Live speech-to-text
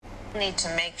Need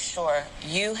to make sure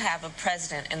you have a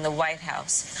president in the White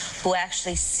House who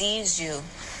actually sees you,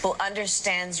 who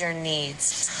understands your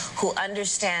needs, who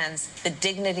understands the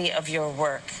dignity of your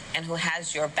work, and who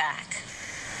has your back.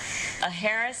 A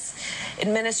Harris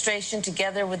administration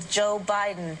together with Joe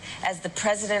Biden as the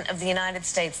president of the United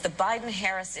States, the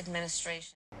Biden-Harris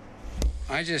administration.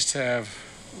 I just have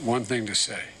one thing to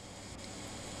say.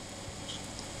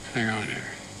 Hang on here.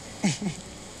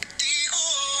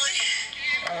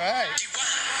 All right.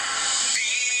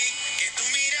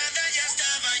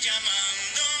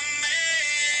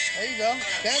 There you go.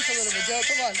 Dance a little bit, Joe.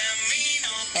 Come on.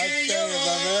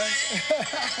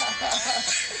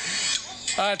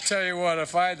 I tell you what,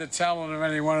 if I had the talent of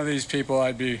any one of these people,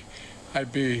 I'd be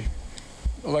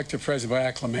elected president by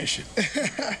acclamation.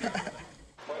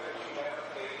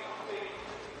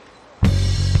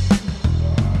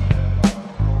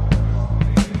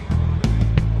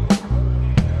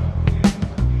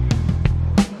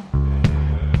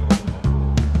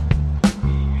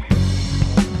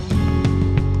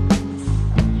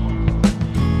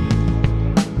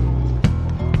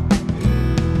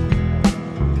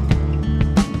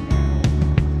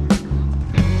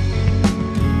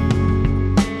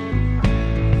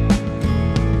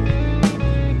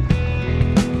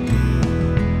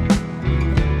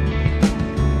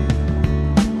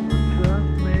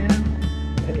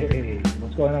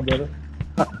 Brother?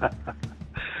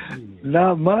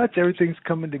 Not much. Everything's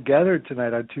coming together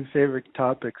tonight. Our two favorite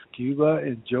topics, Cuba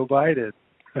and Joe Biden.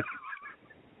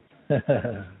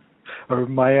 Or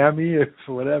Miami, or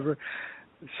whatever.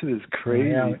 This shit is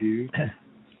crazy, Miami. Dude.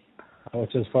 I was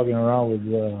just fucking around with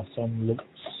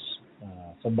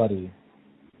somebody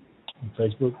on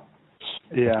Facebook.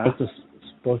 Yeah.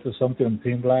 Posted something on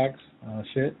Team Black's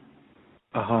shit.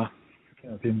 Uh-huh.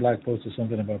 Team Black posted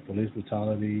something about police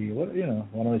brutality,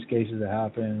 one of these cases that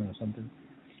happened or something.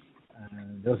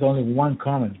 And there's only one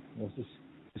comment. It was this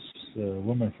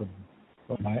woman from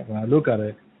Miami. When I look at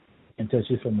it, and tell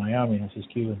she's from Miami and she's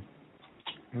Cuban.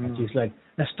 And she's like,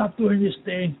 let's stop doing this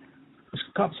thing. These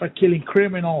cops are killing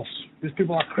criminals. These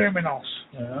people are criminals.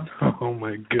 You know? Oh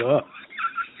my God.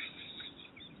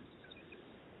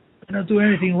 They're not doing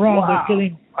anything wrong. Wow.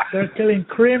 They're killing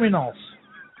criminals.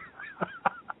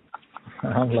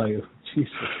 I'm like,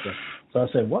 Jesus Christ. So I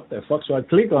said, what the fuck? So I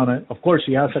click on it. Of course,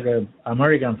 she has like an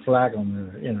American flag on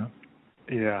her,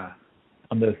 Yeah.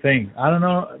 On the thing. I don't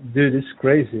know. Dude, it's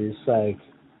crazy. It's like,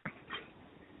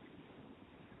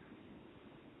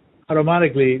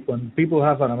 automatically, when people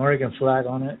have an American flag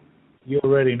on it, you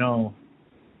already know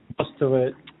most of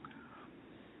it.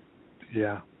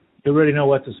 Yeah. You already know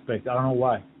what to expect. I don't know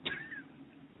why.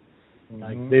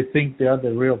 Like, they think they are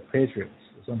the real patriots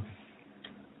or something.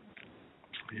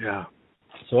 Yeah.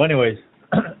 So anyways,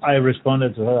 I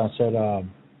responded to her. I said,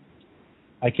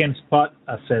 I can spot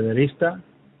a cederista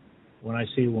when I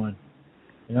see one.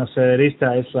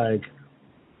 Cederista is like,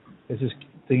 this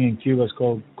thing in Cuba is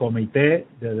called Comité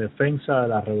de Defensa de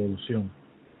la Revolución.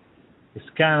 It's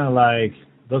kind of like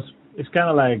the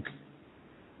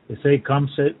same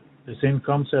concept as the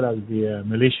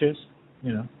militias,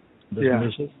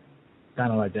 militias,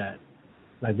 kind of like that.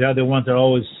 Like they're the ones that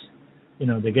always,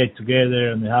 they get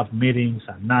together and they have meetings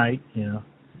at night,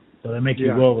 So they make you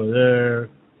go over there,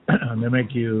 and they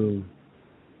make you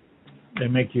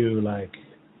like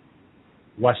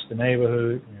watch the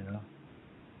neighborhood,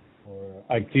 or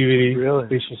activity,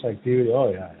 vicious activity.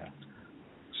 Oh yeah.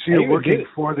 So you're working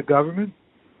for the government?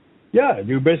 Yeah,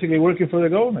 you're basically working for the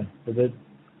government. But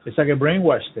it's like a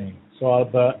brainwash thing. So,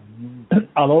 but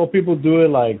a lot of people do it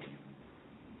like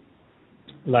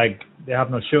they have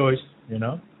no choice,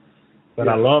 But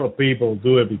a lot of people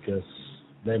do it because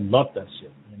they love that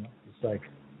shit, It's like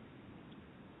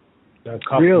they're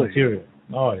cop material.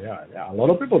 Oh yeah. A lot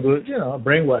of people do it,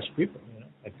 brainwash people,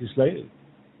 like this lady.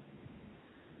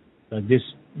 Like this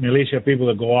militia people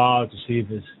that go out to see if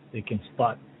they can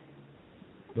spot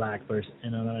black person,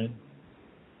 what I mean?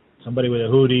 Somebody with a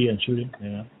hoodie and shooting,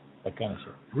 that kind of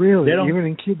shit. Really? Even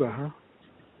in Cuba, huh?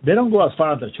 They don't go as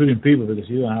far as shooting people because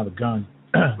you don't have a gun.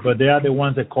 But they are the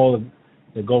ones that call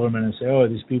the government and say, oh,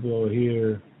 these people over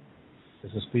here are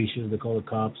suspicious. They call the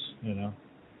cops,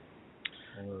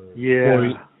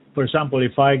 Or, for example,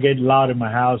 if I get loud in my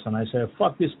house and I say,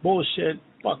 fuck this bullshit,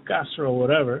 fuck Castro or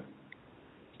whatever.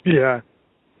 Yeah.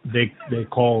 They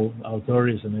call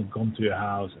authorities and they come to your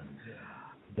house and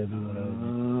they do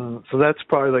whatever. So that's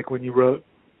probably like when you wrote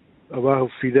about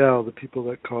Fidel, the people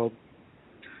that called.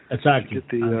 Exactly. Get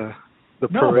the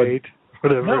parade,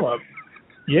 whatever. No,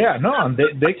 yeah, no, and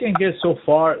they can get so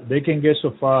far. They can get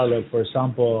so far. Like for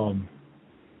example,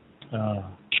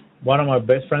 one of my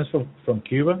best friends from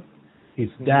Cuba,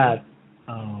 dad,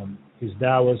 his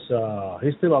dad was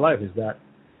he's still alive. His dad,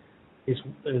 is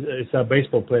a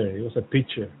baseball player. He was a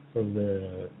pitcher for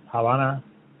the Havana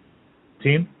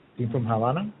team from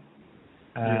Havana,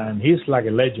 and he's like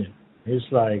a legend.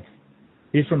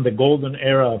 He's from the golden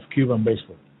era of Cuban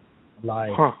baseball.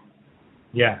 Like,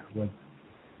 yeah, when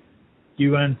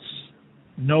Cubans,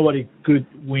 nobody could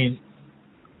win,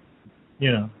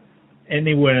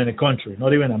 anywhere in the country,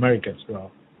 not even Americans,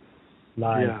 bro.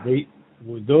 Like they,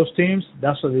 with those teams,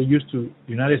 that's what they used to.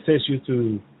 United States used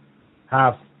to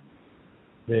have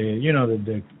the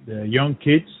young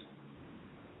kids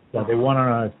that they want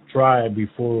to try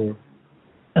before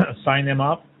sign them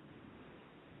up.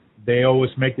 They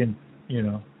always make them,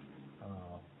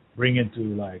 bring it to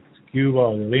like Cuba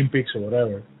or the Olympics or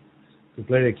whatever to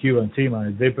play the Cuban team,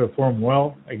 and if they perform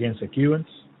well against the Cubans,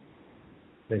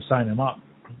 they sign them up.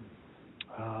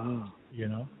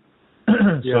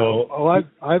 So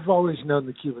I've always known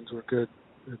the Cubans were good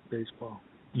at baseball.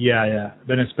 Yeah,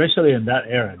 but especially in that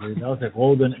era, dude, that was the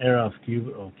golden era of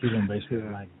Cuban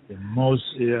baseball, like the most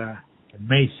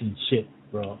amazing shit,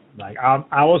 bro. Like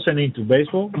I wasn't into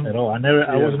baseball at all. I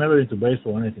was never into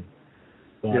baseball or anything.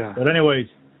 But anyways,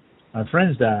 my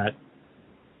friend's dad,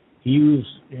 he was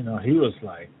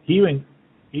like, even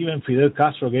Fidel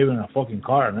Castro gave him a fucking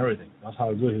car and everything. That's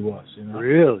how good he was,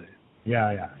 Really?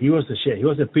 Yeah. He was the shit. He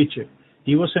was a pitcher.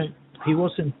 He wasn't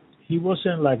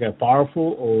like a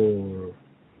powerful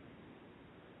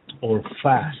or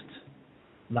fast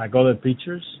like other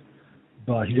pitchers,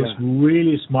 but he was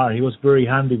really smart. He was very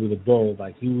handy with the ball.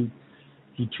 Like he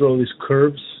throw these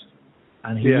curves,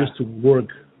 and he used to work.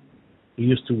 He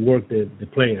used to work the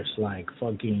players like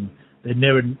fucking. They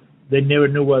never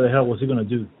knew what the hell was he gonna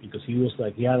do, because he was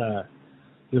very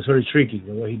tricky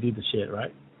the way he did the shit,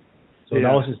 right? So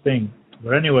that was his thing.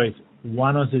 But anyways,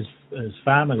 one of his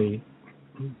family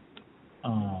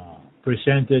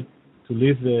presented to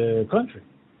leave the country.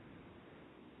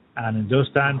 And in those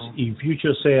times, if you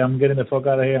just say, I'm getting the fuck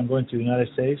out of here, I'm going to the United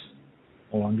States,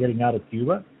 or I'm getting out of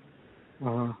Cuba,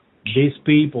 these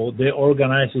people, they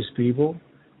organize these people,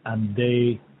 and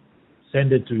they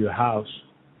send it to your house.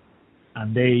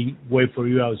 And they wait for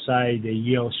you outside, they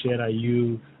yell shit at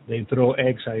you, they throw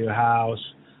eggs at your house.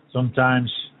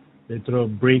 Sometimes they throw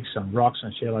bricks and rocks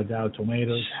and shit like that,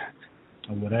 tomatoes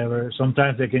or whatever.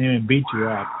 Sometimes they can even beat you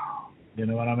up. You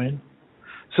know what I mean?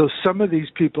 So some of these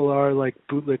people are like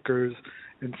bootlickers,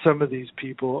 and some of these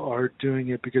people are doing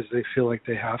it because they feel like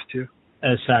they have to.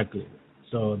 Exactly.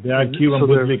 So they are Cuban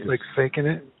bootlickers. They're like faking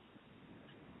it?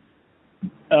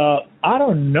 I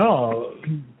don't know.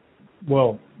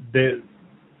 Well,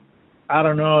 I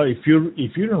don't know if you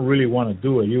don't really want to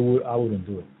do it, I wouldn't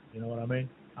do it. You know what I mean?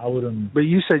 I wouldn't. But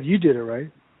you said you did it,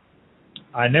 right?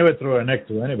 I never throw a neck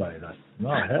to anybody. No,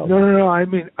 hell. No. I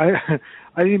mean, I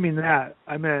didn't mean that.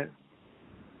 I meant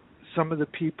some of the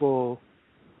people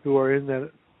who are in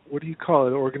that. What do you call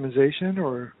it? Organization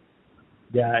or?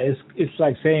 Yeah, it's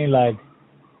like saying like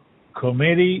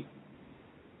committee.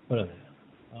 What are they?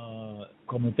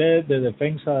 Comité de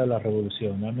Defensa de la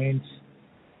Revolución. That means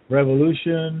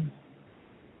revolution.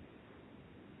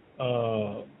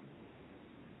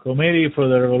 Committee for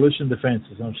the Revolution Defense,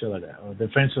 or some shit like that, or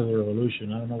Defense of the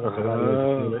Revolution. I don't know what the right way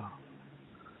to do it.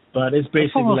 But it's basically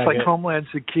it's almost like Homeland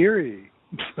Security.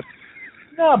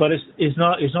 No, but it's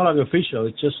not like official.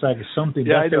 It's just like something.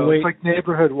 Yeah, I know. It's like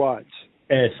Neighborhood Watch.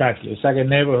 Exactly. It's like a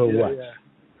neighborhood watch. Yeah.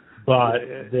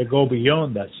 But they go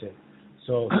beyond that shit.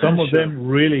 So some of them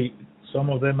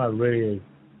are really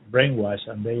brainwashed,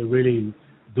 and they really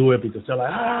do it because they're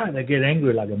like, they get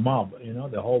angry like a mob,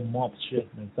 the whole mob shit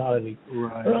mentality.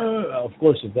 Right. Of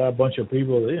course, if there are a bunch of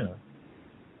people,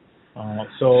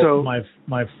 So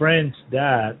my friend's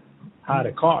dad had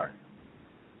a car.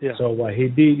 Yeah. So what he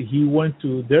did, he went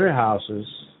to their houses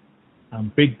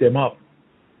and picked them up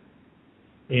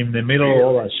in the middle of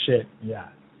all that shit. Yeah.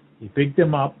 He picked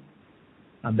them up,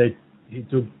 and he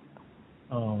took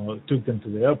them to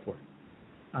the airport.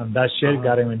 And that shit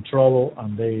got him in trouble,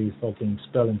 and they fucking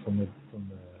expelled him from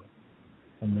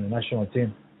the national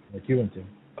team, the Cuban team.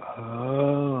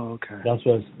 Oh, okay. That's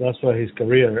where his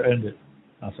career ended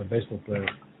as a baseball player.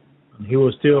 And he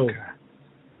was still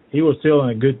in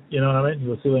a good, you know what I mean? He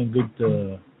was still in good.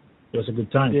 It was a good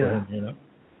time for him,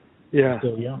 Yeah.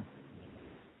 Still young.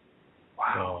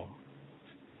 Wow.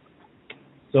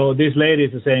 So this lady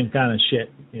is the same kind of shit,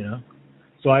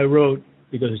 So I wrote,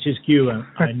 because she's Cuban,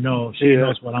 I know she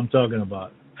knows what I'm talking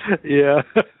about. Yeah.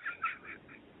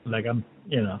 Like I'm,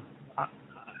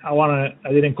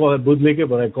 I didn't call her bootlicker,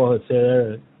 but I call her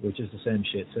ceder, which is the same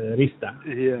shit, cederista.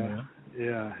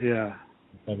 Yeah. Yeah.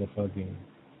 Like a fucking,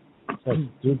 such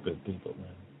stupid people,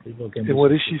 man. People can. And what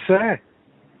did she say?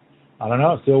 I don't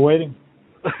know. Still waiting.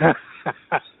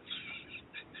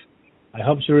 I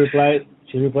hope she replied.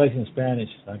 She replies in Spanish.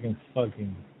 So I can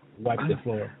fucking wipe the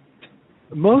floor.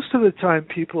 Most of the time,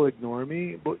 people ignore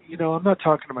me. But I'm not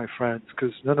talking to my friends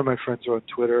because none of my friends are on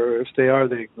Twitter. Or if they are,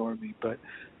 they ignore me. But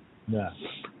Yeah.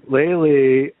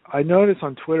 lately, I notice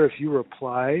on Twitter if you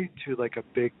reply to like a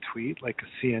big tweet, like a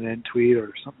CNN tweet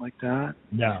or something like that,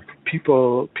 Yeah.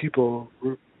 people,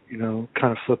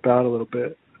 kind of flip out a little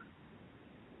bit.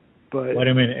 But What do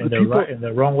you mean in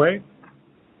the wrong way?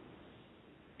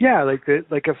 Yeah, if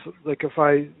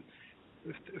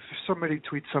somebody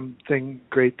tweets something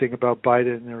great thing about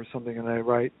Biden or something, and I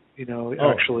write,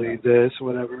 this or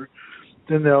whatever,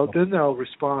 then they'll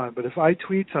respond. But if I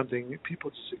tweet something,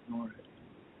 people just ignore it.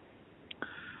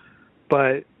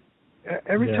 But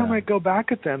every time I go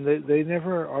back at them, they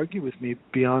never argue with me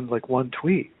beyond like one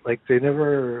tweet. Like they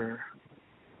never.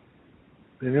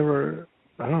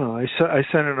 I don't know. I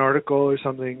send an article or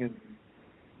something, and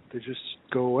they just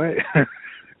go away.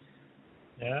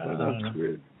 Yeah, That's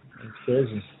weird. It's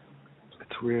crazy.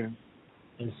 It's weird.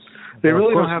 They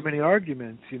really don't have many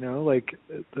arguments, Like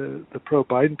the pro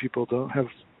Biden people don't have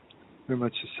very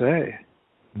much to say.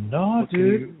 No,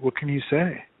 dude. What can you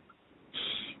say?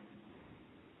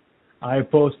 I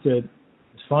posted.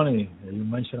 It's funny that you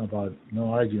mentioned about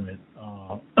no argument.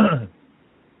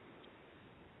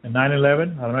 In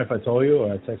 9/11, I don't know if I told you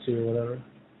or I texted you or whatever.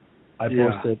 I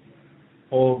posted,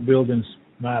 all buildings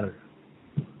matter.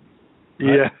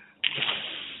 Yeah.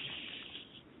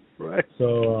 Right.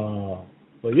 So,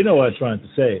 but you know what I'm trying to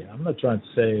say. I'm not trying to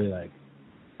say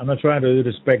I'm not trying to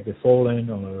disrespect the fallen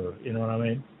or you know what I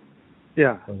mean.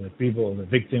 Yeah. Or the people, the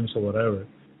victims or whatever.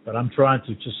 But I'm trying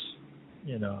to just,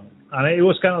 and it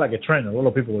was kind of like a trend. A lot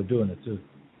of people were doing it too.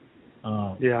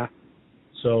 Yeah.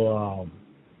 So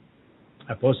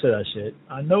I posted that shit.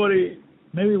 And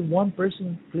maybe one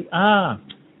person,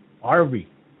 Arby.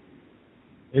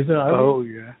 Is it Arby? Oh,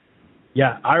 yeah.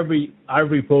 Yeah, Arby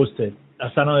posted.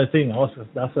 That's another thing. Also,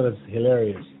 that's what's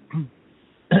hilarious.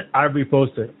 Arby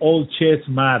posted, all Chets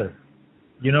matter.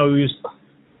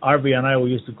 Arby and I we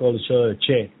used to call each other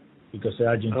Che because the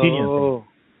Argentinian thing.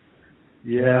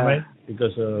 Yeah. You know what I mean?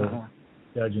 Because of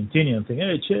the Argentinian thing.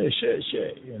 Hey, Che.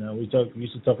 We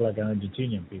used to talk like an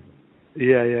Argentinian people.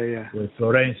 Yeah. With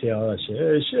Florencia, all that shit.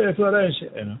 Hey, Che, Florencia,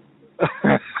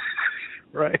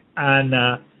 Right. And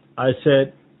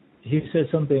he said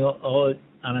something,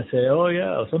 and I said, oh,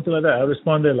 yeah, or something like that. I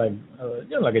responded like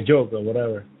a joke or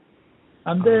whatever.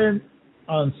 And then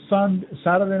on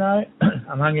Saturday night,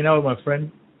 I'm hanging out with my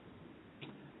friend,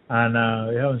 and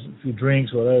we're having a few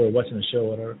drinks, whatever, watching the show,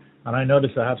 whatever. And I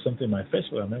noticed I have something in my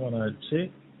Facebook, and I want to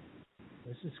see.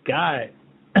 There's this guy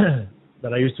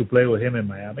that I used to play with him in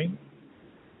Miami.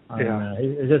 And,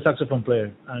 he's a saxophone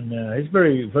player, and he's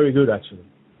very, very good, actually.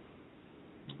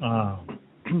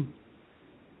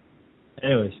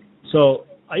 Anyways, so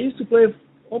I used to play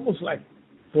almost like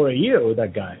for a year with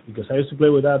that guy because I used to play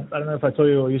with that. I don't know if I told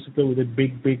you, I used to play with a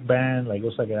big band. Like it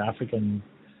was like an African,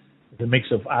 the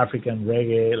mix of African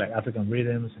reggae, like African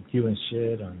rhythms and Cuban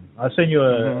shit. And I'll send you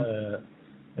a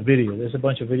video. There's a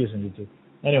bunch of videos on YouTube.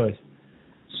 Anyways,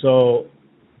 so,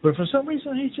 but for some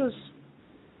reason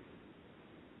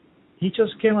he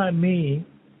just came at me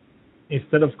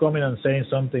instead of coming and saying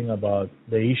something about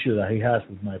the issue that he has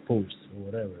with my post or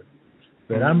whatever.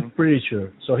 But I'm pretty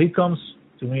sure. So he comes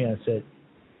to me and said,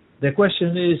 the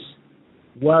question is,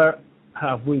 what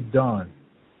have we done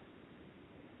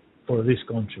for this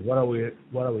country? What have we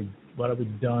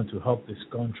done to help this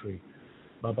country?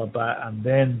 Blah, blah, blah. And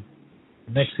then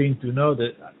next thing to know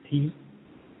that he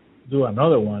do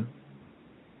another one,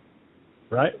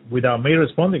 right? Without me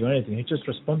responding or anything. He's just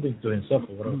responding to himself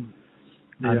or whatever.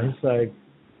 And he's like,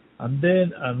 and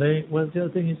then, well, the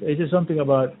other thing is, it's just something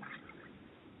about,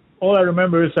 all I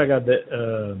remember is like at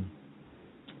the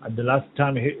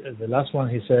last one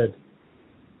he said,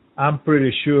 I'm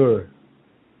pretty sure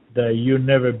that you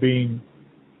never been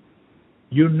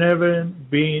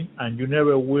and you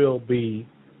never will be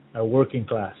a working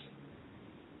class.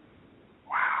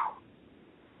 Wow.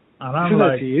 And I'm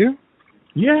like, to you?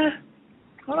 Yeah.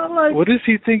 And I'm like, what does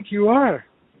he think you are?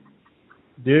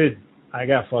 Dude, I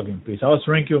got fucking pissed. I was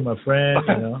drinking with my friend,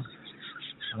 and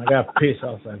I got pissed.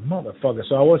 I was like, motherfucker.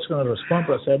 So I was going to respond,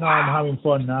 but I said, no, I'm having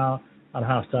fun now. I don't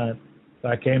have time. So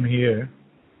I came here,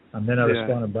 and then I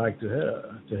responded back to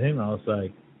him. I was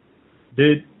like,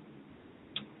 dude,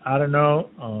 I don't know.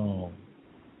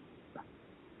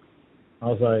 I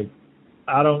was like,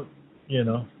 I don't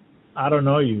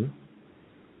know you,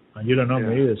 and you don't know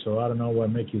me either, so I don't know what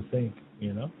make you think,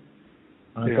 And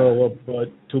I thought, well,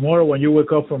 but tomorrow when you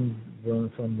wake up from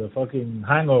from the fucking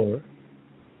hangover,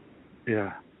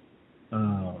 Yeah.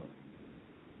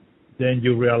 then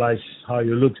you realize how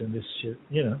you look in this shit.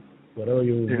 Whatever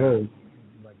you wrote,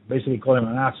 like basically call him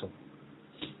an asshole.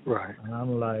 Right. And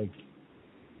I'm like,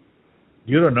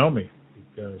 you don't know me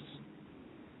because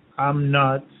I'm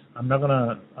not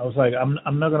gonna. I was like,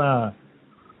 I'm not gonna.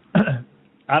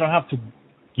 I don't have to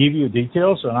give you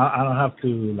details, and I don't have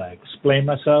to like explain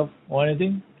myself or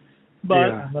anything. But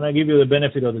I'm gonna give you the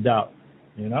benefit of the doubt,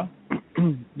 Yeah.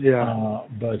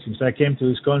 But since I came to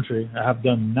this country, I have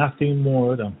done nothing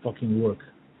more than fucking work.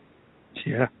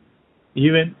 Yeah.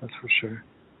 Even That's for sure.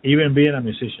 Even being a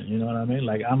musician, you know what I mean?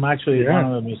 Like I'm actually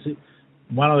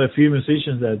one of the few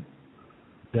musicians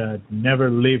that never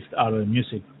lived out of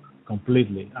music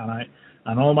completely,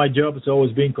 and all my job has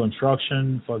always been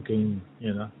construction, fucking,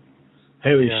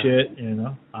 heavy shit,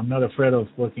 I'm not afraid of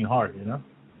working hard,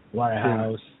 White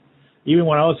House. Even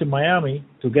when I was in Miami,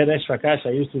 to get extra cash, I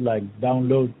used to like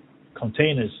download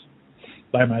containers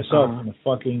by myself in the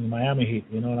fucking Miami heat,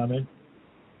 you know what I mean?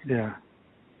 Yeah.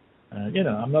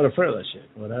 I'm not afraid of that shit,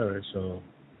 whatever. So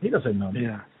he doesn't know me.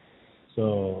 Yeah.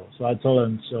 So I told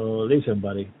him, listen,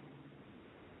 buddy,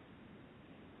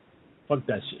 fuck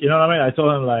that shit. You know what I mean? I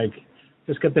told him, like,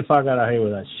 just get the fuck out of here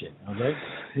with that shit, okay?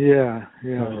 Yeah.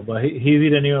 But he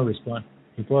didn't even respond.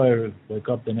 He probably wake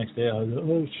up the next day. I was like,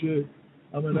 oh shit,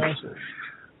 I'm an asshole.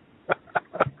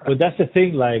 But that's the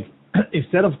thing, like,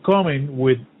 instead of coming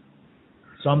with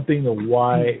something of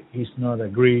why he doesn't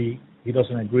agree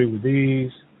with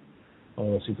this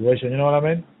or situation, you know what I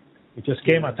mean? It just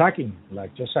came attacking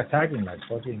like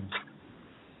fucking.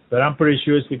 But I'm pretty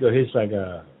sure it's because he's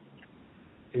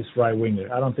right winger.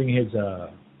 I don't think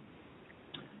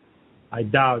I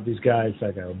doubt this guy is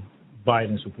like a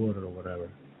Biden supporter or whatever.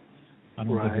 I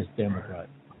don't think he's Democrat.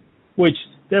 Which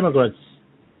Democrats,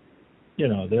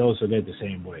 they also get the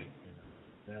same way.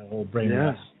 They're all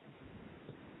brainwashed.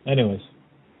 Yeah. Anyways,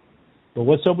 but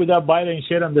what's up with that Biden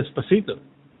shit on Despacito?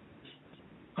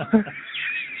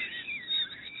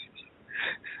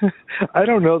 I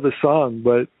don't know the song,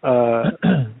 but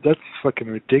that's fucking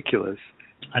ridiculous.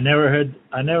 I never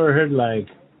heard like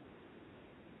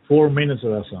 4 minutes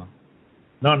of that song.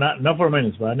 No, not 4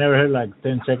 minutes, but I never heard like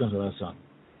 10 seconds of that song.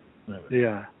 Never.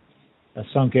 Yeah. That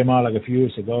song came out like a few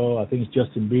years ago. I think it's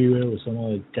Justin Bieber with some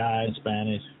other guy in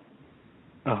Spanish.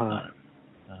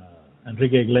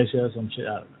 Enrique Iglesias, some shit.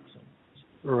 I don't know.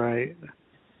 Right.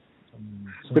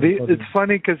 But it's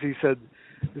funny because he said,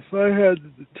 if I had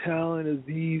the talent of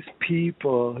these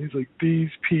people, he's like,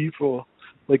 these people,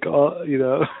 like,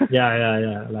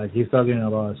 Yeah. Like he's talking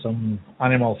about some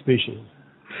animal species.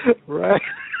 Right.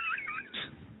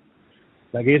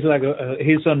 Like he's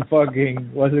on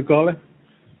fucking, what's it called?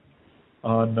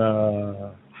 On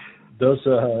those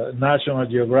National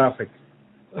Geographic.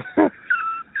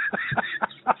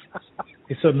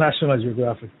 It's on National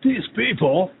Geographic. These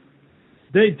people,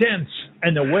 they dance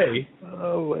in a way.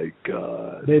 Oh my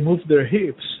God. They move their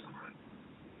hips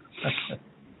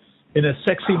in a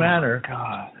sexy manner.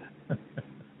 God.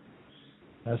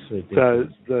 That's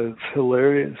ridiculous. That's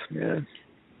hilarious, man.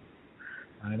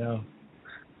 I know.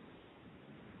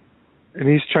 And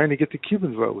he's trying to get the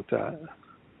Cubans vote with that.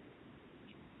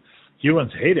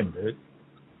 Cubans hate him, dude.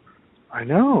 I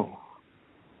know.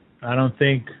 I don't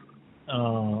think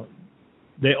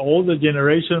the older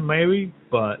generation maybe,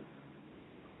 but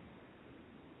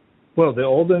the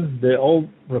old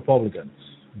Republicans,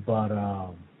 but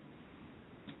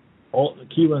all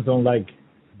Cubans don't like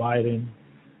Biden,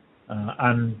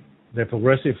 and the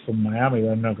progressive from Miami, they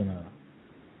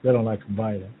don't like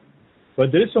Biden.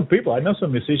 But there is some people, I know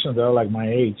some musicians that are like my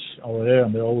age over there,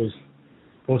 and they're always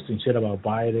posting shit about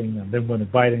Biden, and then when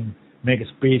Biden make a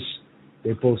speech,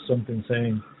 they post something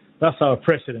saying, that's our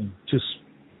president, just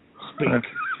speak.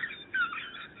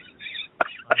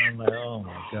 I'm like, oh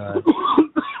my God.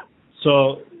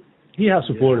 So he has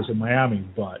supporters in Miami,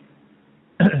 but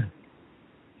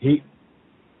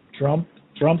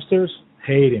Trumpsters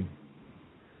hate him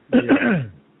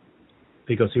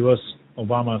because he was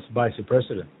Obama's vice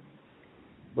president.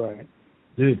 Right.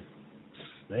 Dude,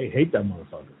 they hate that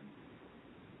motherfucker.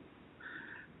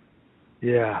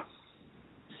 Yeah.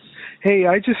 Hey,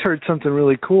 I just heard something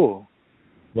really cool.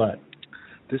 What?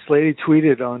 This lady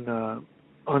tweeted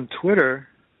on Twitter.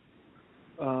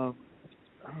 I don't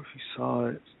know if you saw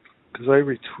it because I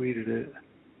retweeted it.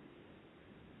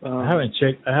 I haven't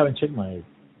checked my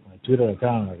Twitter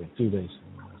account in like 2 days.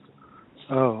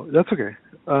 Oh, that's okay.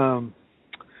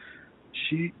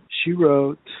 She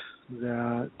wrote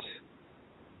that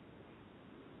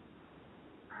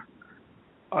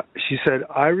She said,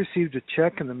 I received a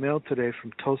check in the mail today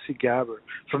from Tulsi Gabbard,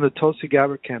 from the Tulsi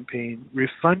Gabbard campaign,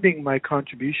 refunding my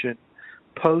contribution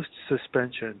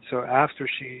post-suspension. So after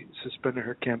she suspended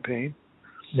her campaign,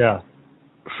 Yeah.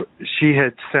 she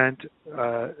had sent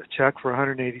a check for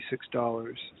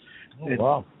 $186. Oh,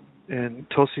 wow. And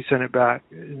Tulsi sent it back.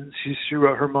 And she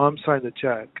wrote, her mom signed the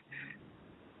check.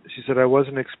 She said, I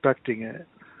wasn't expecting it.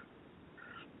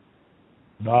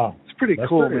 Wow. It's pretty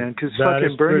cool, man, because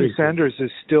fucking Bernie Sanders is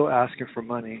still asking for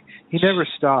money. He never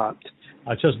stopped.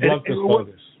 I just blocked his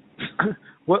photos.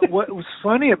 What was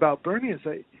funny about Bernie is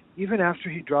that even after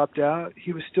he dropped out,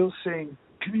 he was still saying,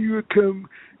 can you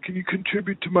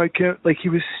contribute to my camp? Like he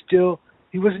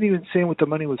wasn't even saying what the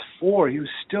money was for. He was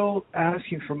still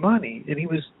asking for money, and he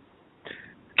was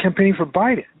campaigning for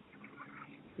Biden.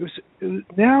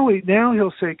 Now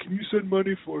he'll say, can you send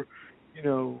money for,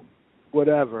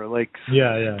 whatever, like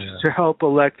to help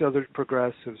elect other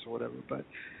progressives or whatever. But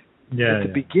at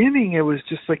the beginning, it was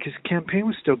just like his campaign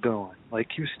was still going. Like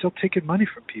he was still taking money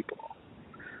from people.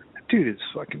 That dude is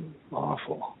fucking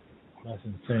awful. That's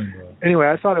insane, bro. Anyway,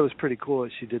 I thought it was pretty cool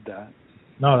that she did that.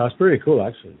 No, that's pretty cool,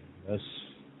 actually.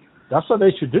 That's what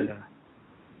they should do. Yeah.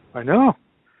 I know.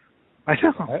 Right?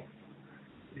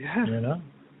 Yeah.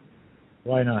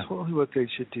 Why not? That's totally what they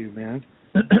should do, man.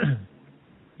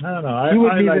 I don't know.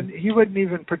 He wouldn't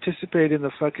even participate in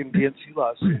the fucking DNC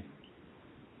lawsuit.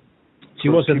 She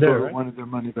wasn't there, right? Wanted their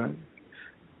money back.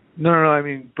 No. I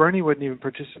mean, Bernie wouldn't even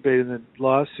participate in the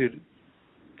lawsuit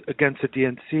against the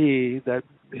DNC that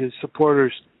his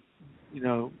supporters,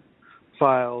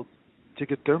 filed to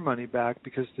get their money back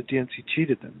because the DNC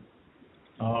cheated them.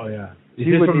 Oh yeah.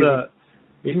 He wouldn't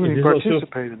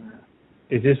participate in that.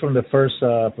 Is this from the first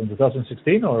from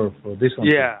 2016 or for this one?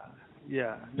 Yeah.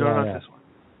 No, not this one.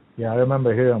 Yeah, I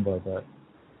remember hearing about that.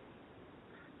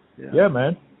 Yeah,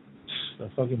 man.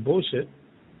 That's fucking bullshit.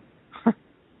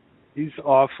 He's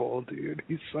awful, dude.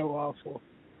 He's so awful.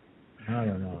 I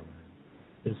don't know,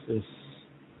 man. It's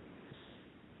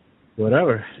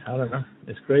whatever. I don't know.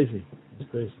 It's crazy.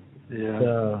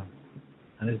 Yeah.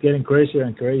 And it's getting crazier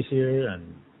and crazier.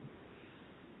 And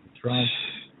Trump.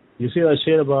 You see that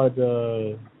shit about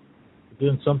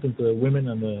doing something to the women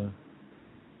and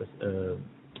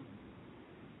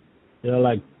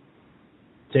like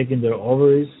taking their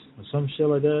ovaries or some shit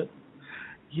like that.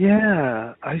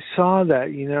 Yeah, I saw that,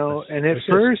 and at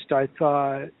first I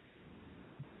thought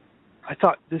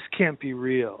this can't be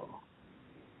real.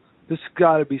 This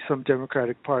got to be some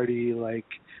Democratic Party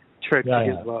trick to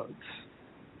get votes.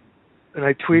 And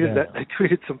I tweeted that. I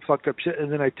tweeted some fucked up shit, and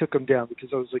then I took them down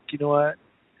because I was like, you know what?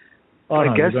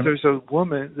 I guess there's a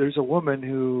woman who is a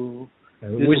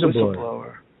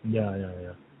whistleblower.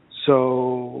 Yeah.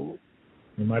 So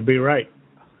you might be right.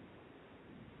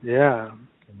 Yeah,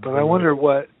 but I wonder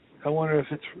if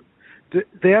it's.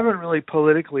 They haven't really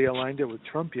politically aligned it with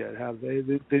Trump yet, have they?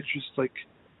 They're just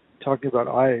talking about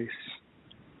ICE.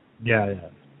 Yeah.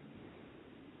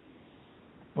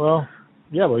 Well,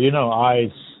 yeah, but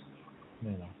ICE.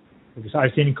 Because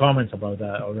I've seen comments about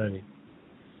that already.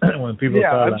 When people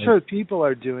I'm sure people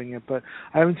are doing it, but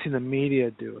I haven't seen the media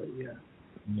do it yet.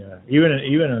 Yeah, even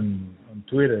on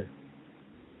Twitter.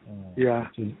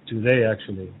 Today,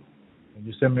 actually, when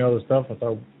you sent me all the stuff, I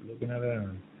started looking at it,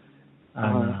 and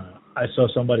I saw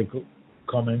somebody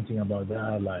commenting about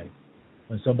that, like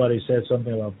when somebody said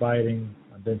something about Biden,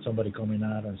 and then somebody coming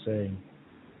out and saying,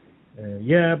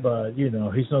 but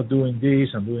he's not doing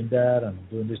this and doing that and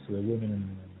doing this to the women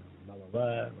and blah blah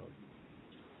blah.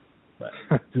 But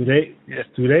today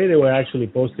they were actually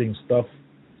posting stuff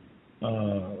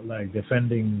like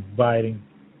defending Biden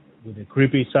with the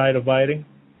creepy side of Biden.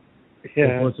 Yeah.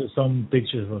 They posted some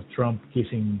pictures of Trump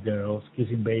kissing girls,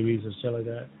 kissing babies or shit like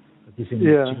that, or kissing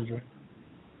children.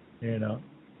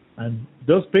 And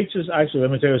those pictures, actually,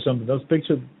 let me tell you something. Those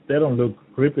pictures, they don't look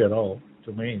creepy at all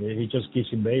to me. He's just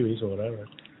kissing babies or whatever,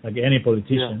 like any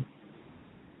politician.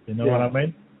 Yeah. You know what I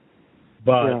mean?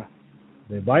 But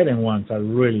the Biden ones are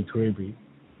really creepy.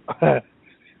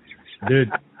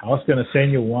 Dude, I was going to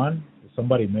send you one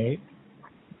somebody made.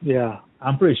 Yeah.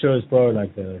 I'm pretty sure it's probably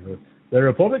like the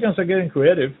Republicans are getting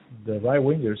creative. The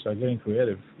right-wingers are getting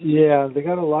creative. Yeah, they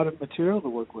got a lot of material to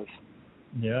work with.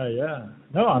 Yeah.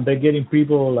 No, and they're getting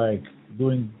people,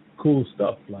 doing cool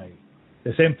stuff. Like,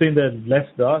 the same thing that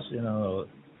left does,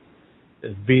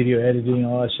 video editing,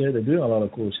 all that shit. They're doing a lot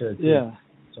of cool shit, too. Yeah.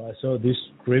 So I saw this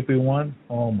creepy one.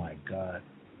 Oh, my God.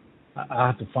 I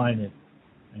have to find it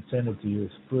and send it to you.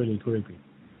 It's pretty creepy.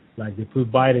 Like, they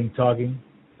put Biden talking.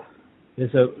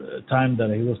 There's a time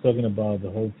that he was talking about the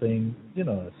whole thing,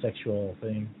 a sexual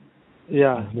thing.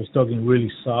 Yeah. He was talking really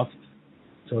soft.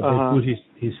 So they put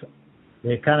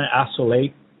they kind of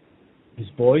isolate his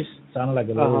voice. It sounded like a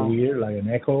little Uh-huh. weird, like an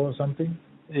echo or something.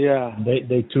 Yeah. And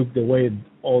they took away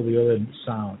all the other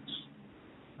sounds.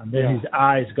 And then Yeah. his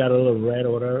eyes got a little red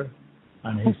or whatever.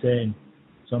 And he's saying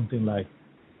something like,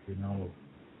 you know,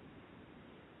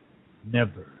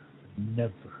 never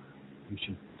you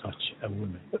should touch a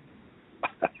woman.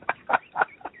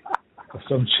 Or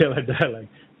some shit like that, like,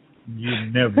 you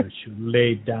never should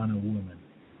lay down a woman.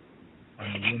 On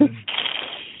a woman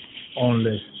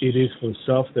unless it is for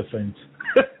self-defense.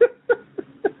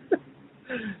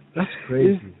 That's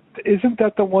crazy. Isn't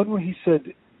that the one where he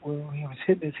said when he was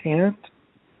hitting his hand?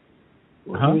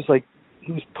 He was like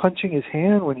he was punching his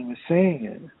hand when he was saying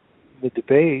it in the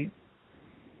debate.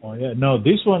 Oh yeah, no,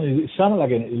 this one it sounded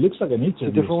like it looks like an interview.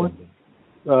 It's a different or one? something.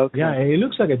 Okay. Yeah, it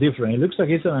looks like a different. It looks like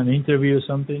he's on an interview or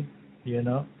something, you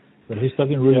know. But he's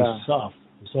talking really soft.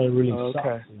 He's talking really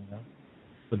soft, you know.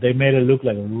 But they made it look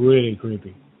like really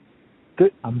creepy.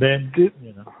 And then,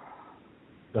 you know,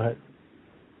 go ahead.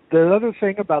 The other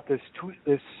thing about this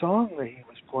song that he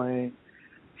was playing,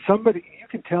 somebody, you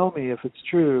can tell me if it's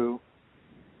true,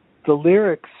 the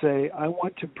lyrics say, I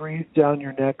want to breathe down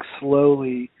your neck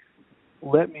slowly,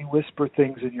 let me whisper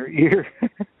things in your ear.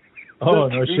 Oh,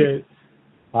 no shit.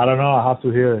 I don't know, I have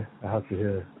to hear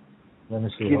it. Let me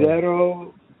see.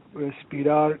 Quiero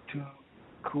respirar tu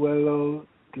cuello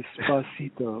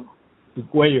despacito. Tu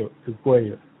cuello.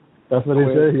 That's what it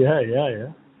says?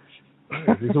 Yeah.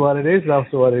 This is what it is,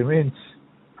 that's what it means.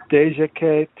 Deja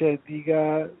que te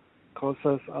diga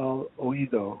cosas al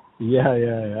oído.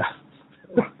 Yeah.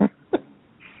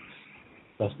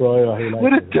 That's probably why he likes it.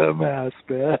 What a dumbass,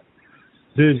 man.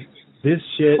 Dude, this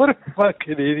shit. What a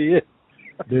fucking idiot.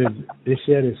 Dude, this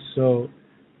shit is so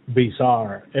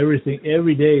bizarre. Every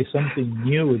day is something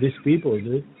new with these people,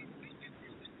 dude.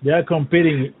 They're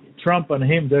competing, Trump and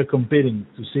him, they're competing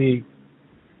to see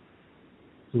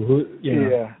who, you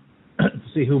know, to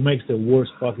see who makes the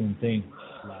worst fucking thing.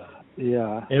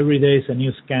 Like, every day is a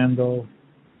new scandal.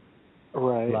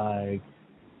 Right. Like,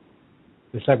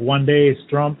 it's like one day it's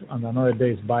Trump and another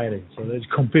day it's Biden. So they're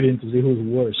competing to see who's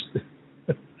worse.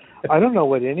 I don't know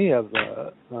what any of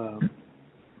the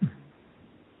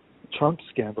Trump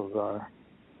scandals are.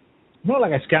 Not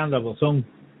like a scandal, but some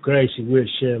crazy, weird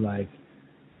shit. Like,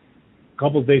 a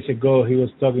couple of days ago, he was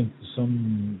talking to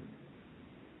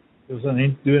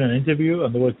doing an interview,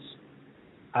 and they were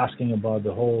asking about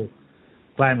the whole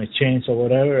climate change or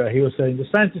whatever. He was saying, the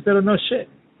scientists, they don't know shit.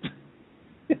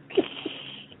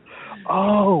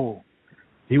 Oh.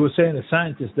 He was saying the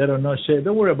scientists, they don't know shit.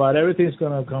 Don't worry about it. Everything's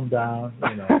going to come down,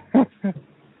 you know.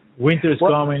 Winter's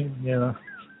coming, you know.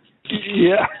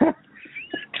 Yeah.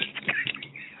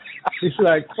 He's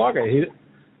like, fuck it.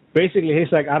 Basically,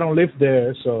 he's like, I don't live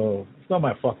there, so it's not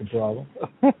my fucking problem.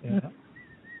 You know?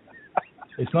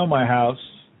 It's not my house.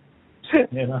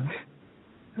 You know?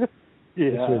 Yeah.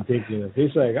 It's ridiculous.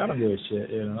 He's like, I don't give a shit,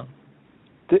 you know?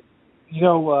 You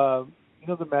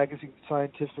know the magazine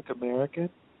Scientific American?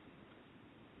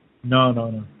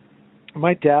 No.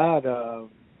 My dad,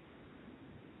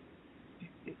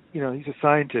 you know, he's a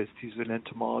scientist. He's an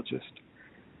entomologist.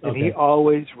 And he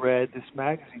always read this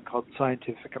magazine called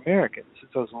Scientific American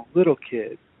since I was a little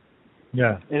kid.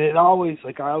 Yeah. And it always,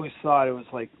 like, I always thought it was,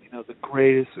 like, you know, the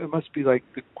greatest, it must be, like,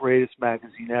 the greatest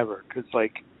magazine ever. Because,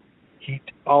 like, he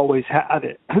always had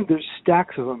it. There's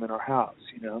stacks of them in our house,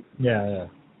 you know? Yeah.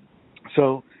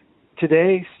 So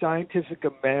today, Scientific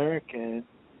American,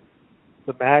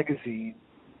 the magazine,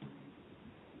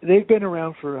 they've been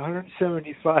around for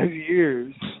 175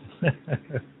 years.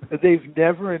 They've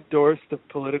never endorsed a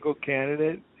political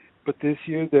candidate, but this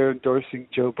year they're endorsing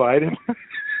Joe Biden.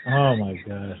 Oh, my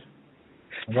God.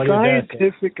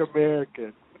 Scientific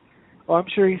American. Oh, I'm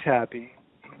sure he's happy.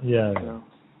 Yeah. You know.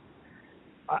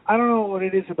 I don't know what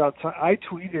it is about. I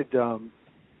tweeted. I'll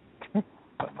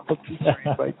just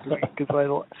read my tweet because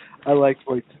I like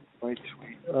my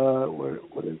tweet.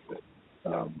 What is it?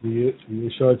 You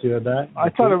show it to your dad? I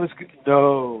thought it was good.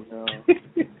 No.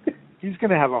 He's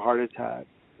gonna have a heart attack.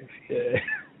 If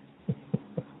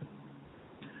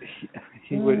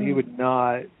he would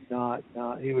not.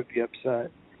 He would be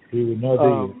upset. He would not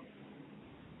do.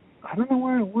 I don't know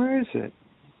where is it?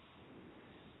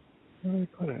 Where did I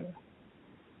put it?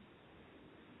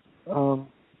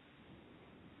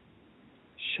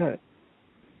 Shit.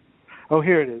 Oh,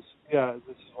 here it is. Yeah,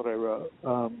 this is what I wrote.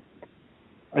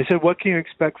 I said, what can you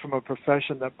expect from a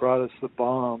profession that brought us the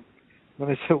bomb?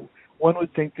 And I said, one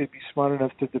would think they'd be smart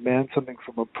enough to demand something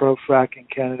from a pro-fracking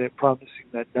candidate promising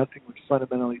that nothing would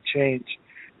fundamentally change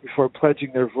before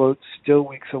pledging their votes still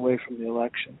weeks away from the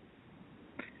election.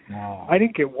 Wow. I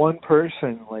didn't get one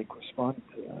person, responding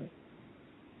to that.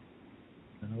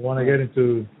 They don't want to get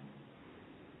into.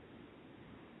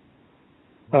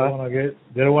 They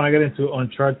don't want to get into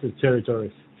uncharted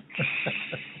territories.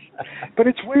 But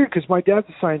it's weird because my dad's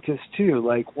a scientist too.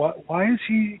 Like, why is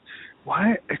he?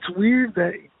 Why? It's weird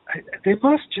that they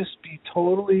must just be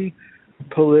totally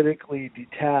politically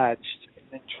detached. And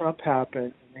then Trump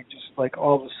happened, and they just like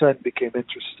all of a sudden became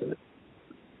interested.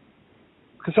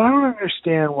 Because I don't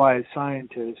understand why a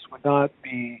scientist would not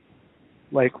be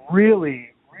like really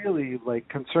like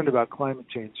concerned about climate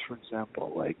change, for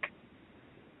example. Like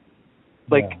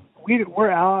we're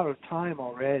out of time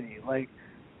already. Like,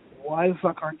 why the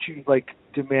fuck aren't you like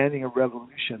demanding a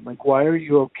revolution? Like, why are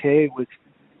you okay with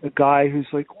a guy who's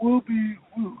like,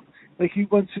 like he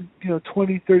wants to,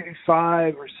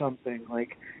 2035 or something.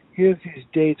 Like, he has these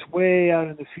dates way out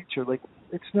in the future. Like,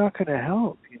 it's not going to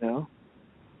help, No,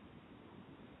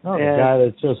 the guy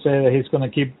that just said that he's going to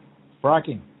keep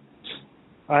fracking.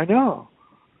 I know,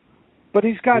 but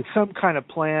he's got some kind of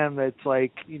plan that's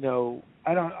like,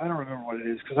 I don't remember what it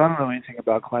is because I don't know anything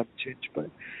about climate change, but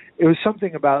it was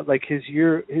something about like his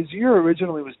year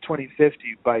originally was 2050,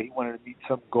 he wanted to meet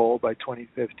some goal by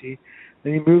 2050.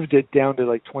 Then he moved it down to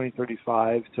like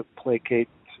 2035 to placate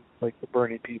like the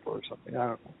burning people or something. I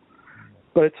don't know.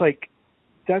 But it's like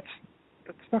that's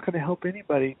not going to help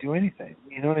anybody do anything.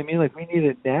 You know what I mean? Like, we need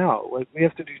it now. Like, we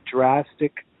have to do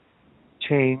drastic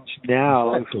change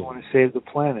now if we want to save the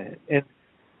planet. And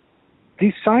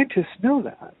these scientists know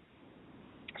that.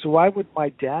 So why would my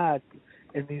dad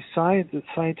and these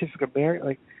Scientific American,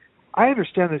 like, I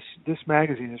understand this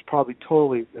magazine is probably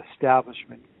totally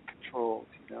establishment controlled,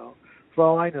 For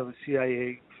all I know, the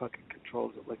CIA fucking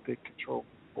controls it, like they control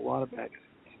a lot of magazines.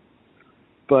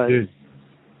 But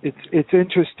it's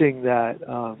interesting that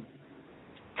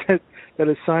that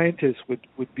a scientist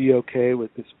would be okay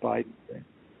with this Biden thing.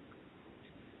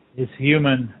 It's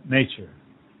human nature.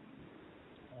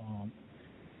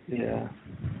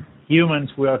 Humans,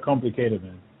 we are complicated,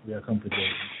 man. We are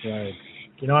complicated. Like,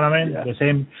 you know what I mean? Yeah.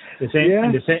 In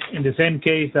the same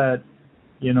case that,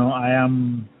 I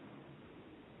am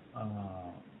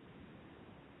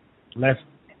left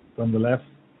from the left.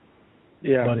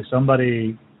 Yeah. But if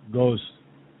somebody goes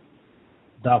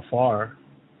that far,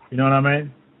 you know what I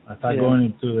mean? I start going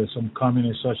into some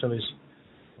communist socialist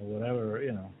or whatever,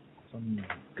 some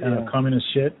kind of communist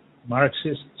shit,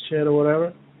 Marxist shit or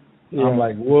whatever. Yeah. I'm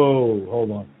like, whoa,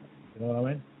 hold on. You know what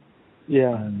I mean?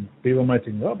 Yeah. And people might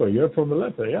think, oh, but you're from the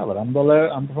left. Yeah, but I'm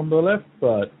from the left,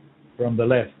 but from the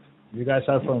left. You guys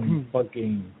are from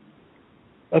fucking...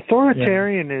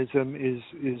 Authoritarianism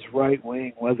is right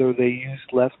wing, whether they use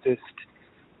leftist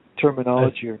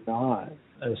terminology or not.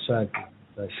 Exactly.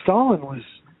 Stalin was,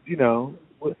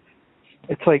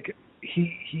 it's like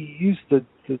he used the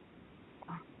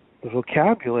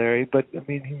vocabulary, but I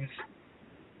mean he was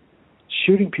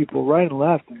shooting people right and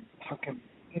left and fucking,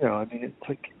 it's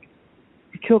like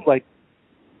he killed like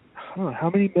I don't know how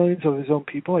many millions of his own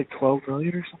people, like 12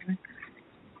 million or something.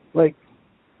 Like,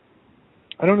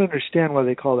 I don't understand why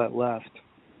they call that left.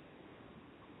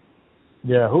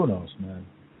 Yeah, who knows, man.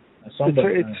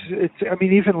 It's I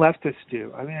mean, even leftists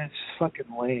do. I mean, it's just fucking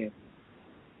lame.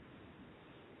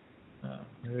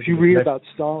 If you read about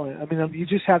Stalin, I mean, you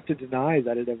just have to deny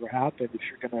that it ever happened if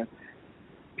you're going to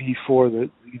be for the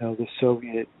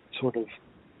Soviet sort of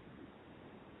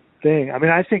thing. I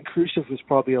mean, I think Khrushchev was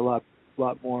probably a lot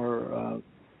more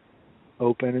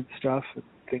open and stuff,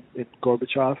 and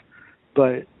Gorbachev,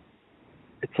 but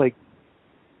it's like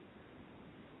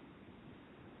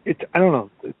I don't know.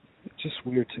 It's just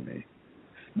weird to me.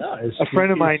 No, a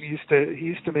friend of mine used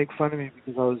to make fun of me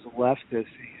because I was a leftist. He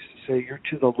used to say, "You're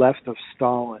to the left of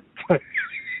Stalin."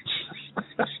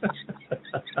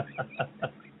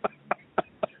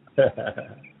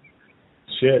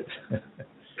 Shit.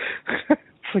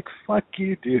 It's like, fuck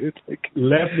you, dude. Like,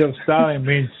 left of Stalin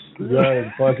means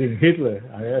you're fucking Hitler,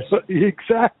 I guess.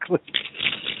 Exactly.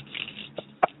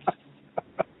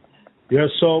 You're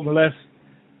so left.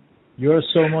 You're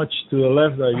so much to the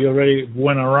left that you already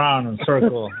went around in a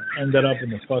circle, ended up in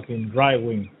the fucking right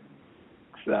wing.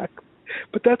 Exactly.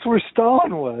 But that's where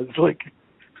Stalin was. Like,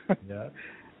 yeah.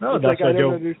 No, that's like,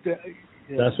 what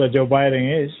that's what Joe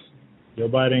Biden is. Joe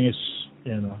Biden is,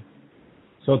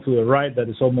 so to the right that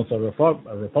it's almost a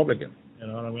Republican. You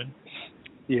know what I mean?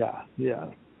 Yeah,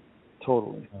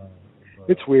 totally.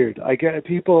 It's weird. I get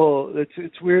people.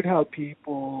 It's weird how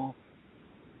people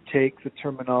take the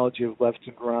terminology of left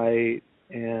and right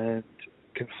and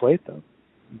conflate them.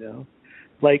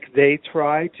 Like they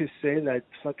try to say that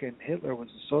fucking Hitler was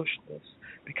a socialist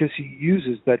because he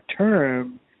uses that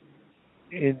term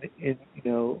in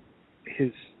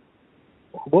his,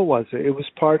 what was it? It was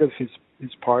part of his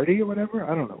his party or whatever.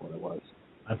 I don't know what it was.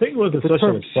 I think it was the The term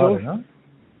Socialist Party, no?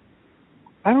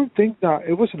 I don't think that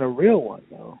it wasn't a real one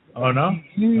though. Oh no?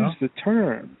 He used the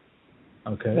term.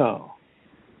 Okay. No.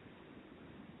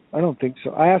 I don't think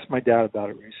so. I asked my dad about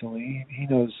it recently. He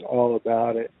knows all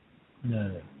about it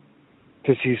Yeah.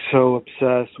 because he's so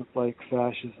obsessed with like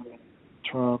fascism and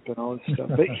Trump and all this stuff.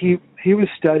 But he was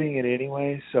studying it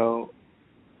anyway, so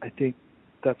I think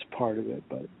that's part of it.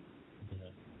 But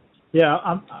Yeah,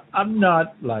 I'm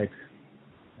not like,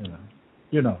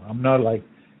 I'm not like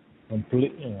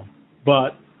complete,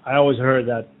 but I always heard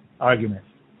that argument.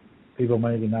 People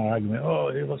making that argument.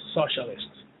 Oh, he was socialist.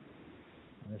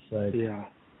 And it's like, yeah,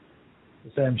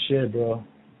 the same shit, bro.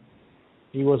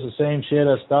 He was the same shit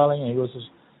as Stalin. And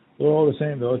they're all the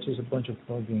same, though. It's just a bunch of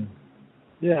fucking.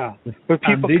 yeah. But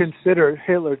people consider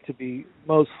Hitler to be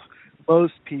most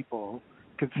people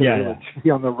consider Hitler to be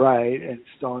on the right and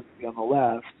Stalin to be on the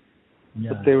left.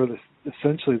 Yeah. But they were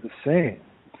essentially the same.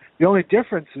 The only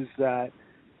difference is that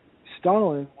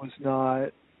Stalin was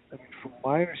not, I mean, from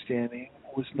my understanding,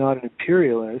 was not an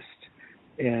imperialist,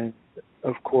 and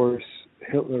of course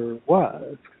Hitler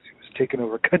was, because he was taking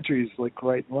over countries like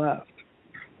right and left.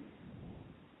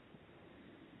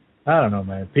 I don't know,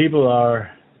 man. People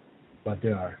are what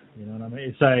they are. You know what I mean?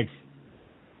 It's like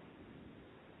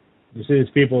you see these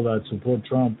people that support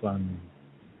Trump and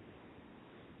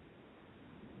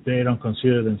they don't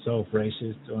consider themselves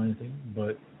racist or anything,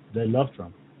 but they love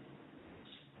Trump.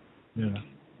 You know,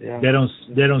 Yeah. They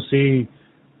don't see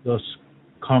those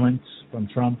comments from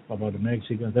Trump about the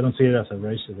Mexicans. They don't see it as a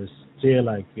racist. They see it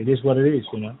like it is what it is.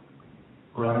 You know.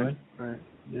 Right. Right.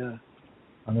 Yeah.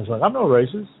 And it's like I'm no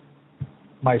racist.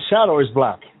 My shadow is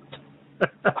black.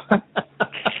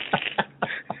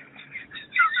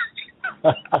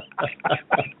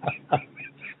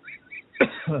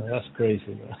 That's crazy,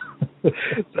 man.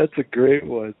 That's a great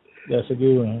one. That's a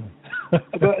good one.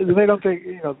 But they don't think,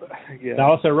 yeah. That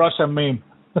was a Russian meme.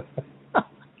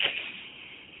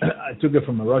 I took it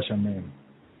from a Russian meme.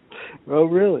 Oh,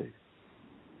 really?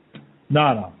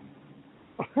 No.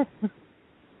 No,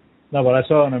 but I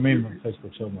saw it on a meme on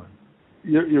Facebook somewhere.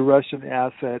 Your Russian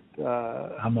asset.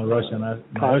 I'm a Russian.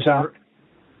 My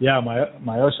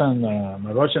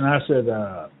Russian asset.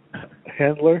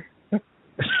 Handler.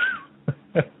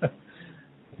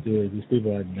 Dude, these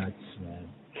people are nuts, man.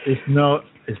 It's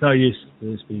no use to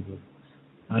these people.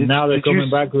 And now they're coming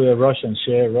back to the Russian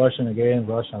shit, Russian again,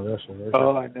 Russian.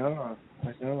 Oh, I know.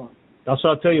 That's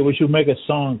what I tell you. We should make a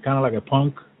song kind of like a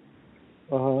punk.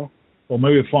 Uh-huh. Or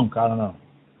maybe funk, I don't know.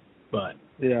 But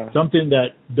yeah, something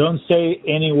that don't say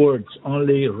any words,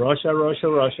 only Russia.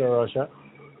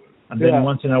 And then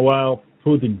once in a while,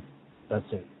 Putin.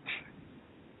 That's it.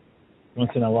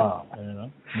 Once in a while,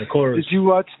 The chorus. Did you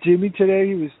watch Jimmy today?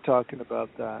 He was talking about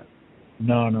that.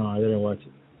 No, I didn't watch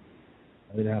it.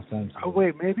 I didn't have time to. Oh,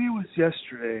 wait, maybe it was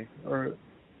yesterday, or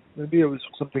maybe it was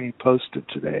something he posted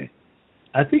today.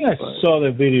 I think I saw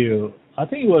the video. I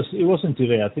think it wasn't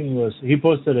today. I think he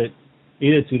posted it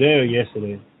either today or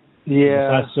yesterday.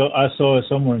 Yeah. I saw it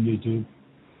somewhere on YouTube.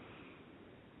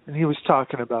 And he was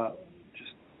talking about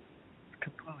just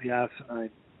completely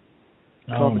asinine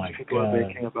comments people are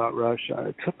making about Russia.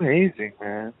 It's amazing,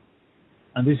 man.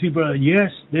 And these people are,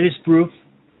 yes, there is proof.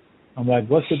 I'm like,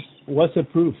 what's the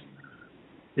proof?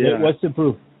 Yeah. What's the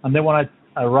proof? And then when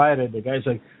I write it, the guy's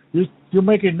like, you're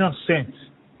making no sense.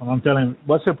 And I'm telling him,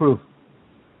 what's the proof?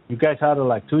 You guys had it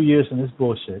like 2 years in this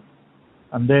bullshit.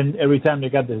 And then every time they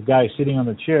got this guy sitting on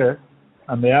the chair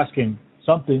and they ask him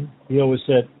something, he always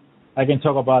said, I can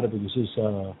talk about it because it's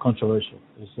controversial.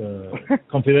 It's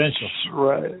confidential.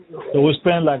 Right. So we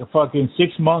spent like a fucking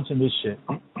 6 months in this shit.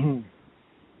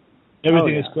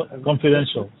 Everything is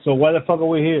confidential. So why the fuck are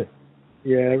we here?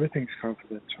 Yeah, everything's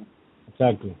confidential.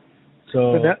 Exactly.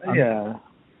 So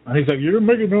and he's like, you're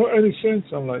making no any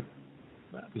sense. I'm like,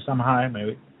 because I'm high,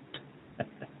 maybe.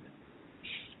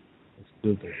 It's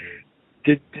stupid.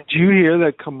 Did you hear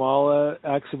that Kamala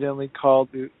accidentally called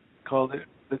it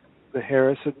the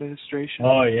Harris administration?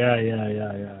 Oh yeah.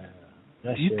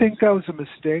 Do you think that was a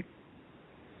mistake?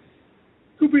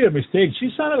 Could be a mistake. She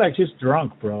sounded like she's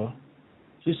drunk, bro.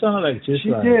 She sounded like she's.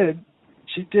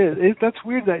 She did. That's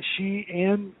weird that she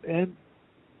and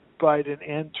Biden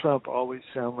and Trump always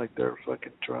sound like they're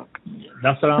fucking drunk.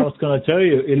 That's what I was gonna tell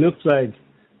you. It looks like,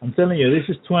 I'm telling you, this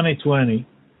is 2020,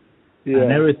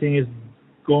 and everything is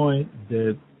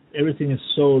everything is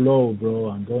so low,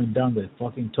 bro, and going down the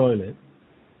fucking toilet.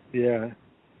 Yeah.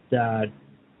 That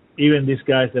even these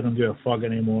guys, they don't give a fuck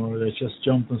anymore. They just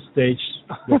jump on stage,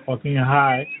 they're fucking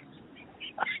high.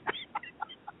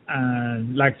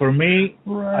 And like for me,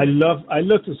 I love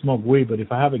to smoke weed, but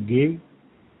if I have a gig,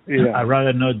 Yeah. I'd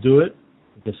rather not do it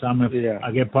because Yeah.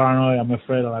 I get paranoid. I'm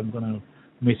afraid that I'm gonna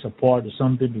miss a part or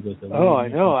something because the Oh, I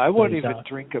know. I won't plays even out.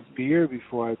 drink a beer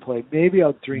before I play. Maybe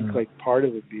I'll drink like part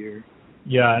of a beer.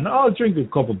 Yeah, and I'll drink a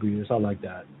couple beers. I like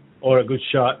that, or a good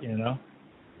shot.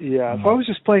 Yeah, if I was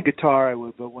just playing guitar, I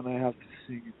would. But when I have to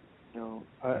sing, no,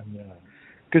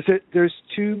 because there's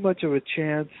too much of a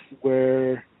chance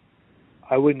where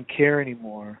I wouldn't care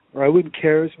anymore, or I wouldn't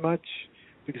care as much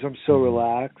because I'm so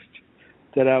relaxed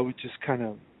that I would just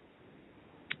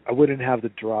I wouldn't have the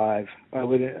drive.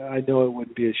 I know it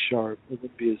wouldn't be as sharp. It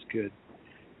wouldn't be as good.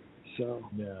 So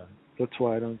that's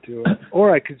why I don't do it.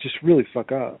 Or I could just really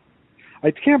fuck up. I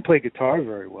can't play guitar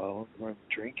very well when I'm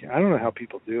drinking. I don't know how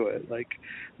people do it. Like,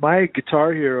 my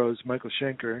guitar hero is Michael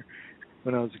Schenker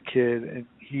when I was a kid, and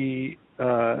he,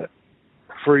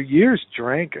 for years,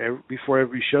 drank before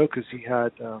every show because he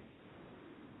had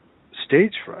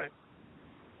stage fright.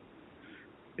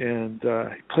 And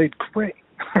he played great.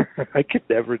 I could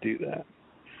never do that.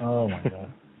 Oh, my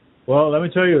God. Well, let me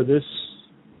tell you,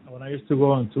 when I used to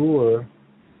go on tour,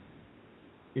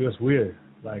 it was weird.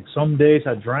 Like, some days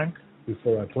I drank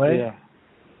before I played.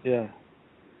 Yeah.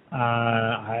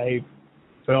 I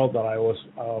felt that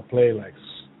I'll play like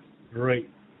great,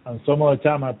 and some other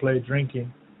time I played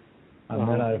drinking, and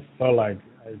then I felt like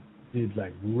I did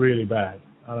like really bad.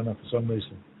 I don't know, for some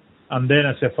reason. And then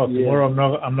I said, "Fuck, tomorrow I'm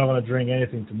not gonna drink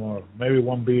anything tomorrow. Maybe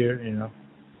one beer,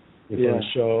 before the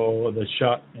show or the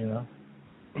shot,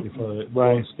 before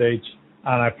going on stage."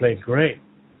 And I played great.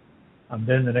 And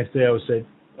then the next day I would say,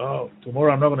 "Oh,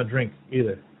 tomorrow I'm not gonna drink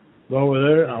either." Go over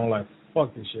there, and I'm like,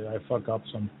 fuck this shit. I fuck up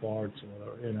some parts or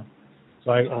whatever,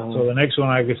 So the next one,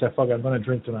 I guess I'm gonna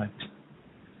drink tonight.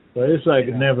 So it's like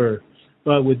never.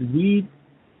 But with weed,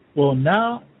 well,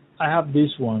 now I have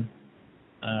this one.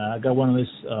 I got one of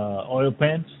these oil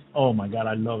paints. Oh my God,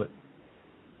 I love it.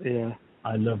 Yeah.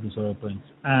 I love these oil paints,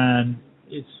 and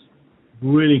it's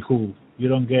really cool. You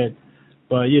don't get,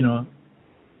 but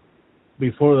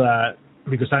before that,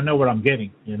 because I know what I'm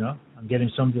getting, I'm getting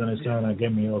something that's going to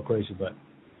get me all crazy, but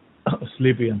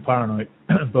sleepy and paranoid.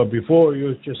 But before,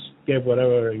 you just get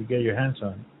whatever you get your hands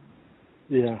on.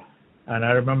 Yeah. And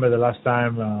I remember the last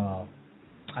time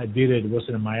I did it was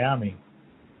in Miami.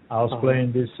 I was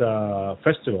playing this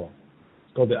festival.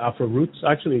 It's called the Afro Roots.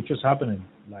 Actually, it just happened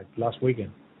like last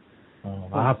weekend.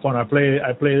 I have fun. I played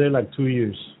there like 2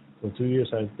 years. For 2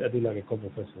 years, I did like a couple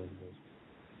of festivals.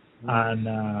 And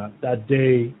that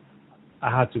day, I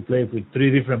had to play with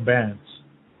 3 different bands.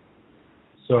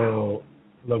 So,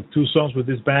 like 2 songs with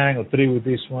this band, or 3 with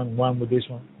this one with this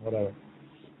one, whatever.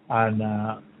 And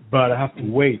but I have to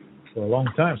wait for a long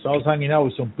time. So I was hanging out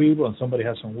with some people, and somebody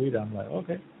had some weed. I'm like,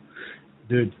 okay,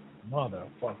 dude,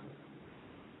 motherfucker.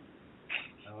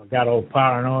 I got all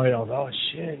paranoid. I was, oh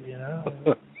shit,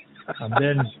 And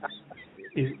then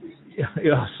it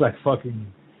was like fucking,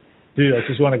 dude, I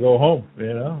just want to go home,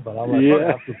 But I'm like, fuck, I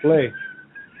have to play.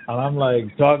 And I'm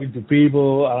like talking to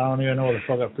people. I don't even know what the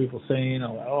fuck are people saying.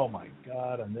 I'm like, oh my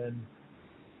God. And then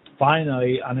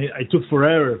finally, and it took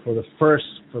forever for the first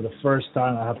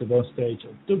time I had to go on stage.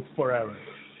 It took forever.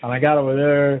 And I got over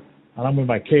there, and I'm with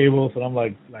my cables, and I'm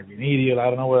like an idiot. I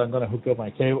don't know where I'm going to hook up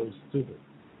my cable. It's stupid.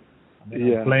 And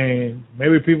then I'm playing.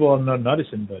 Maybe people are not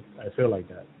noticing, but I feel like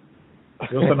that.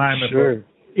 It was a nightmare. Sure.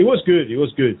 It was good.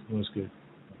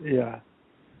 Yeah.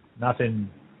 Nothing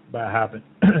bad happened.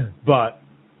 But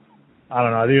I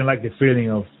don't know. I didn't like the feeling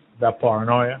of that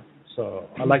paranoia, so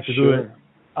I like to do it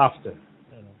after, after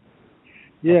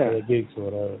the gigs or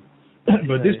whatever.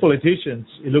 But these politicians,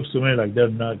 it looks to me like they're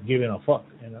not giving a fuck,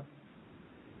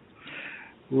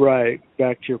 Right.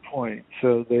 Back to your point.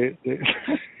 So they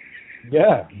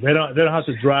yeah, they don't have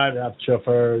to drive. They have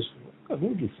chauffeurs.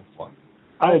 Who gives a fuck?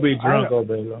 I will be drunk all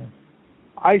day long.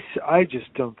 I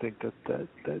just don't think that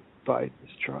Biden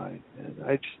is trying, and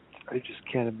I just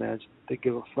can't imagine they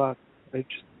give a fuck. It's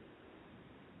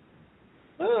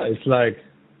like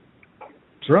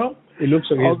Trump. It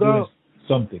looks like he's doing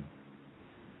something.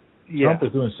 Yeah, Trump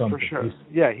is doing something. For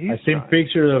sure. I've seen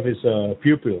pictures of his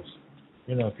pupils.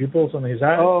 Pupils on his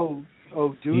eyes. Oh,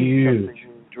 doing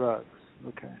something, drugs.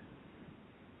 Okay.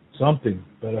 Something,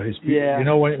 but his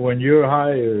pupils. When you're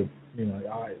high,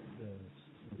 the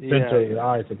center of your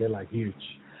eyes to get like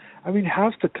huge. I mean,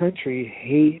 half the country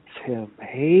hates him,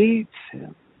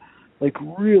 like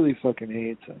really fucking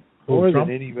hates him. More Trump?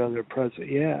 than any other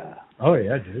president. Yeah. Oh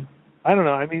yeah, dude. I don't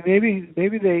know. I mean, maybe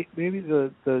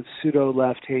the pseudo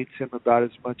left hates him about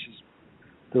as much as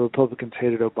the Republicans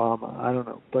hated Obama. I don't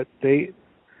know, but I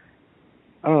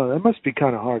don't know. That must be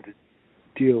kind of hard to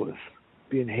deal with,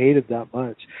 being hated that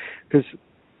much, because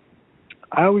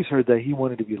I always heard that he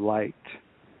wanted to be liked.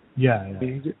 Yeah, I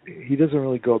mean, he doesn't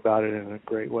really go about it in a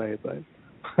great way, but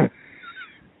I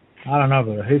don't know,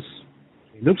 but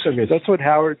he looks like that's what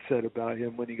Howard said about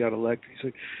him when he got elected. He's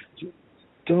like,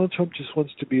 Donald Trump just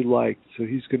wants to be liked, so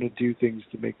he's going to do things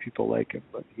to make people like him.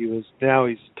 But now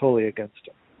he's totally against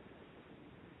him.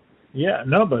 Yeah,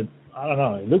 no, but I don't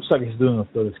know. It looks like he's doing all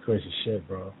this crazy shit,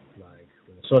 bro. Like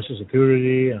with Social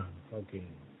Security and fucking,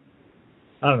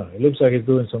 I don't know. It looks like he's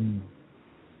doing some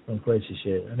crazy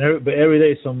shit, and every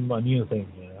day some new thing,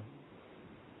 you know.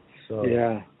 So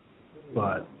yeah,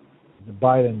 but the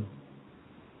Biden,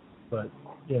 but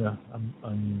you know,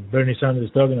 I'm Bernie Sanders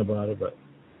talking about it, but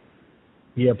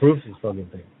he approves this fucking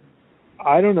thing.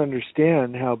 I don't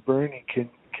understand how Bernie can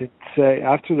say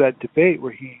after that debate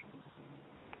where he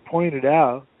pointed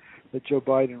out that Joe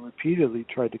Biden repeatedly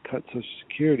tried to cut Social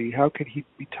Security. How could he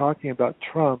be talking about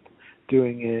Trump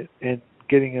doing it and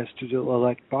getting us to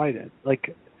elect Biden?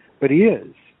 Like, but he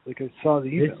is. Like I saw the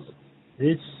email.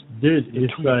 It's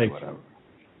like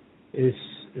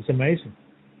it's amazing.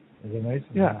 It's amazing.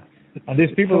 Yeah. And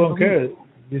these people don't care.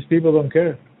 These people don't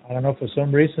care. I don't know, for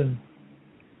some reason.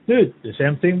 Dude, the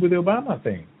same thing with the Obama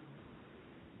thing.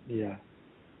 Yeah.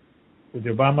 With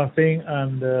the Obama thing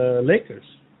and the Lakers.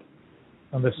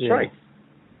 And the strike.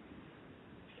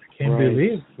 I can't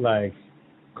believe, like,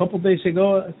 a couple days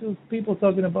ago, I saw people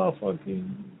talking about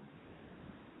fucking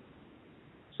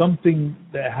something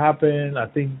that happened. I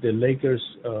think the Lakers,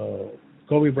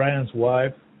 Kobe Bryant's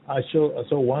wife, I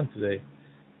saw one today.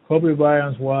 Kobe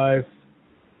Bryant's wife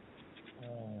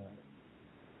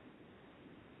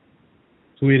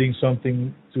tweeting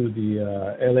something to the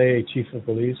LA chief of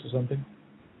police or something.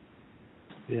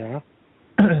 Yeah.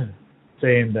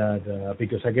 Saying that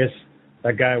because I guess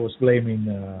that guy was blaming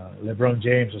LeBron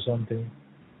James or something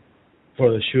for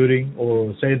the shooting,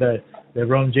 or say that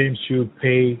LeBron James should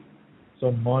pay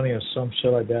some money or some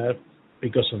shit like that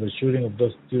because of the shooting of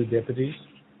those two deputies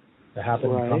that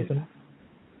happened in Compton.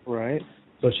 Right.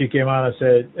 So she came out and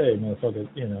said, "Hey, motherfucker,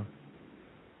 you know,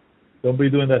 don't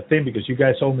be doing that thing because you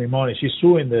guys owe me money." She's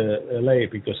suing the LA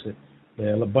because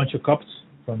a bunch of cops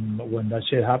from when that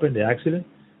shit happened, the accident,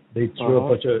 they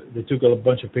took a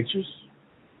bunch of pictures,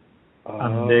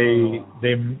 and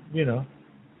they you know,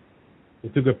 they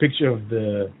took a picture of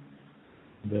the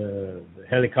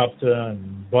helicopter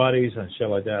and bodies and shit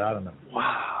like that. I don't know.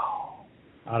 Wow.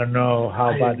 I don't know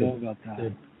how bad. I didn't know about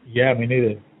that. Yeah, me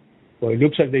neither. Well, it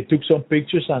looks like they took some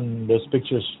pictures and those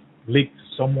pictures leaked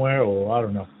somewhere, or I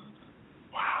don't know.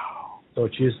 Wow. So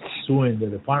she's suing the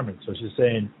department. So she's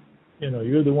saying, you know,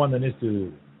 you're the one that needs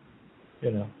to,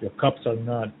 you know, your cops are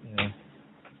not, you know.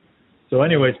 So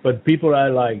anyways, but people are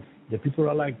like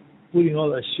putting all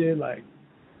that shit, like,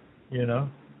 you know,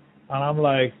 and I'm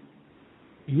like,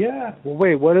 yeah. Well,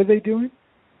 wait, what are they doing?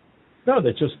 No,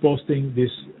 they're just posting this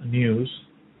news,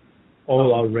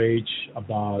 all outrage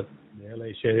about the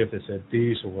LA sheriff. They said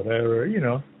this or whatever, you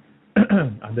know,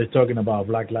 and they're talking about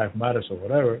Black Lives Matter or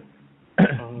whatever,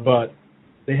 but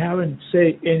they haven't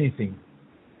said anything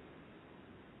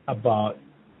about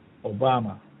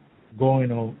Obama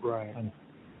going on, and,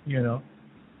 you know,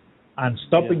 and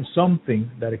stopping something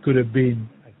that it could have been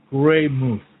a great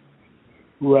move.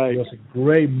 Right. It was a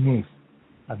great move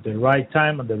at the right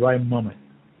time, at the right moment.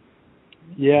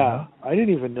 Yeah, you know? I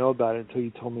didn't even know about it until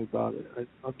you told me about it.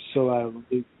 I'm so out of the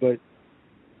loop, but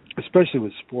especially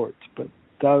with sports. But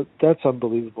that's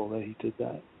unbelievable that he did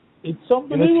that. It's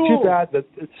unbelievable. And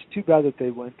it's too bad that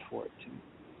they went for it too.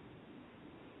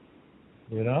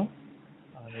 You know,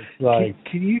 and it's like,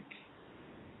 can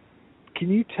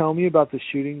you tell me about the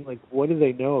shooting? Like, what do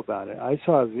they know about it? I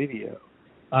saw a video.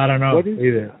 I don't know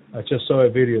either. I just saw a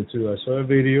video too. I saw a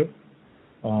video.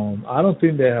 I don't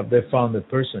think they found the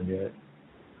person yet.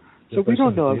 So we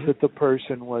don't know if the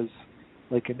person was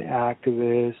like an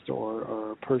activist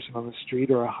or a person on the street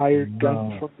or a hired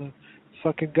gun from the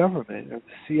fucking government or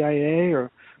the CIA or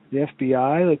the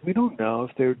FBI. Like, we don't know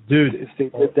if they did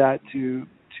that to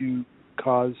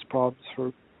cause problems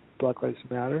for Black Lives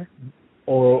Matter.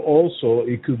 Or also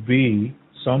it could be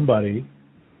somebody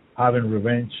having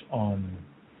revenge on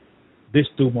these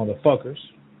two motherfuckers.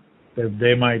 That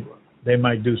they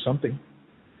might do something.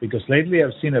 Because lately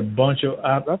I've seen a bunch of...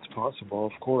 that's possible,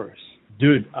 of course.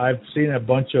 Dude, I've seen a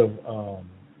bunch of...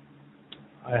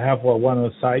 I have one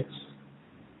of the sites,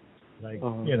 like,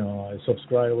 you know, I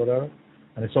subscribe or whatever,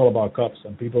 and it's all about cops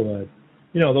and people that,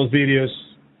 you know, those videos,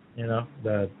 you know,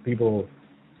 that people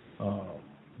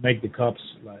make the cops,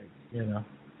 like, you know,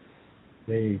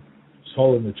 they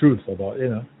told them the truth about, you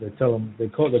know, they tell them, they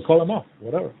call them off,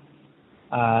 whatever.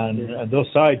 And those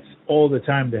sites, all the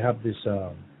time, they have this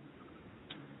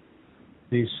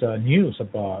news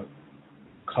about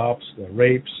cops that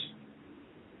rapes,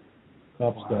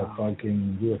 cops that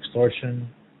fucking do extortion,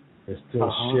 they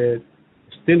steal shit,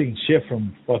 stealing shit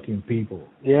from fucking people.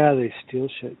 Yeah, they steal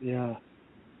shit. Yeah.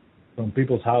 From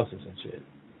people's houses and shit.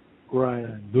 Right.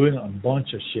 And doing a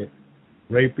bunch of shit,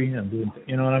 raping and doing,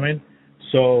 you know what I mean?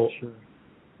 So,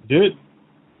 dude,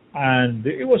 and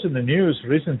it was in the news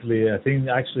recently. I think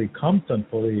actually Compton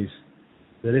police.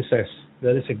 There is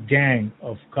a gang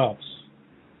of cops.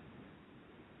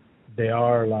 They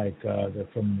are like they're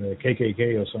from the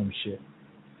KKK or some shit,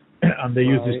 and they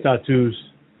use these tattoos.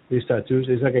 These tattoos.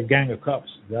 It's like a gang of cops.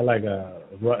 They're like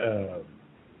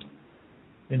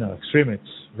extremists,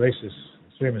 racist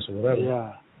extremists or whatever.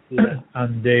 Yeah.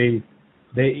 And they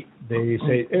say,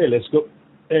 hey, let's go.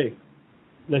 Hey,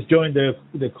 let's join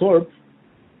the corps,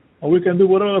 and we can do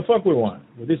whatever the fuck we want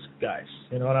with these guys.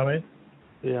 You know what I mean?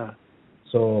 Yeah.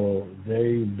 So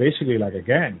they basically like a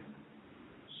gang.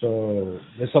 So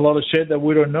there's a lot of shit that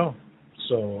we don't know.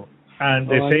 So and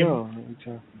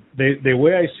the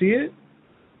way I see it,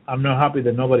 I'm not happy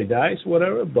that nobody dies,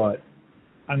 whatever. But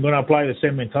I'm gonna apply the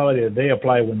same mentality that they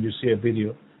apply when you see a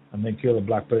video and they kill a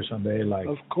black person. They like,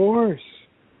 of course.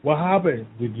 What happened?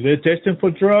 Did they test him for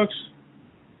drugs?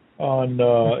 On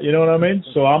you know what I mean?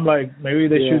 So I'm like, maybe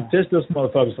they should test those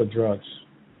motherfuckers for drugs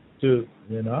too.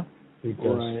 You know,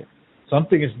 because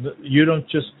something is you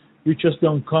just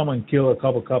don't come and kill a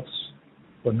couple cops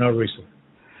for no reason.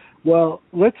 Well,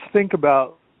 let's think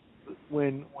about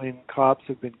when cops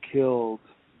have been killed.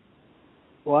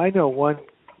 Well, I know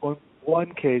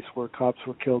one case where cops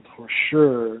were killed for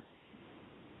sure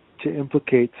to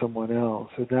implicate someone else,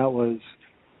 and that was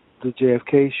the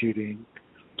JFK shooting.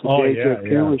 The day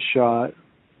JFK was shot,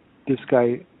 this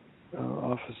guy,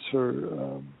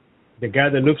 officer... the guy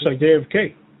that looks like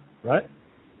JFK, right?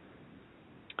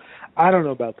 I don't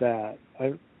know about that.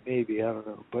 I don't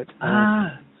know. But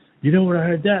you know where I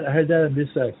heard that? I heard that in this...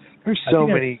 there's so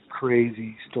many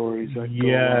crazy stories.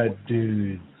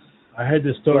 Dude. I heard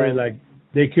the story like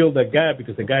they killed that guy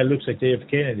because the guy looks like JF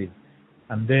Kennedy.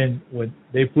 And then when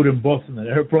they put them both in an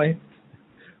airplane,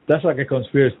 that's like a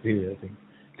conspiracy theory, I think.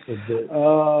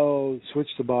 Switch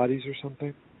the bodies or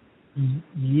something?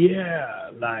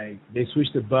 Yeah, like they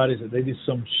switched the bodies and they did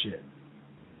some shit.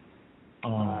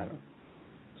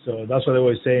 So that's what they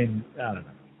were saying. I don't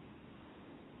know.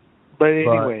 But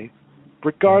anyway,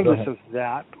 regardless of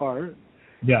that part,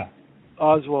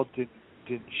 Oswald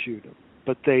didn't shoot him,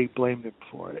 but they blamed him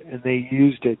for it, and they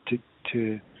used it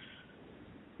to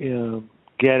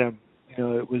get him. You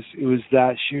know, it was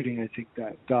that shooting, I think,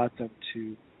 that got them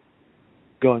to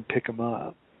go and pick him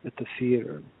up at the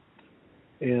theater,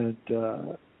 and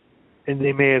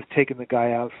they may have taken the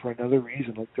guy out for another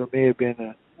reason. Like there may have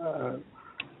been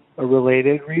a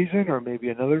related reason, or maybe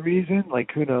another reason.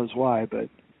 Like who knows why? But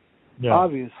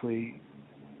obviously,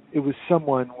 it was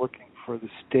someone working for the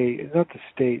state, not the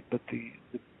state, but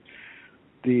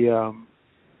the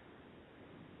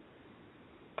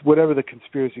whatever the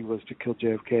conspiracy was to kill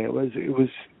JFK.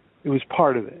 It was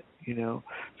part of it. You know,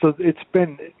 so it's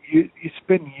been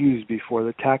used before.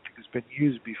 The tactic has been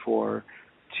used before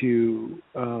to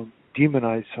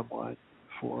demonize someone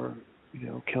for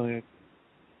killing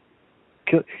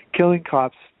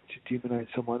cops, to demonize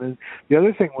someone. And the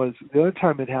other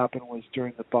time it happened was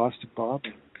during the Boston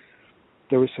bombing.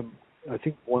 There was I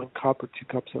think one cop or two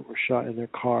cops that were shot in their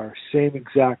car. Same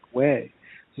exact way.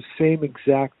 The same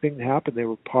exact thing happened. They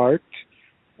were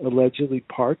allegedly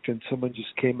parked, and someone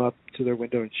just came up to their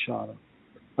window and shot them.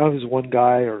 I don't know if it was one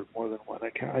guy or more than one.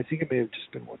 I think it may have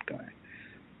just been one guy.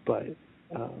 But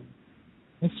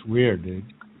it's weird, dude.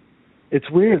 It's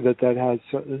weird that has.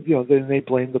 Then they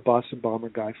blame the Boston bomber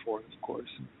guy for it, of course.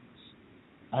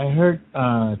 I heard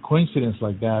coincidence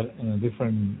like that in a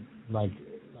different like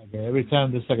every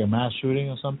time there's like a mass shooting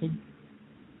or something.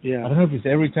 Yeah. I don't know if it's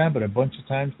every time, but a bunch of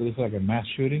times there's like a mass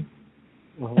shooting.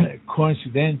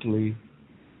 Coincidentally,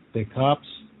 the cops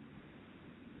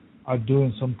are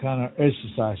doing some kind of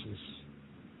exercises.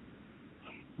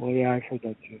 Well, yeah, I've heard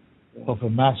that too. Yeah. Of a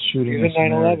mass shooting. Even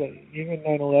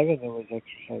 9/11, there was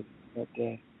exercise that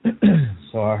day.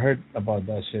 So I heard about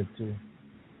that shit too.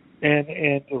 And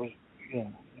there was,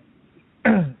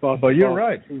 but you're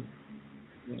right.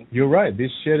 Yeah. You're right.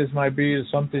 This shit might be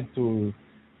something to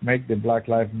make the Black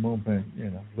Lives Movement,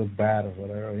 look bad or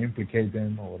whatever, or implicate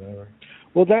them or whatever.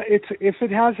 Well, if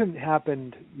it hasn't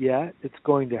happened yet, it's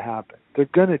going to happen. They're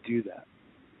going to do that.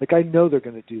 Like I know they're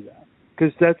going to do that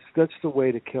because that's the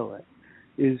way to kill it,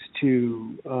 is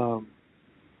to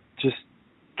just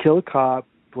kill a cop,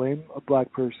 blame a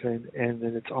black person, and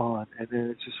then it's on, and then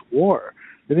it's just war.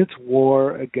 Then it's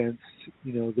war against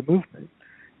the movement.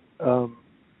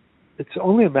 it's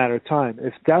only a matter of time.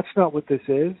 If that's not what this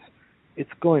is, it's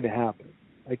going to happen.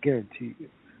 I guarantee you.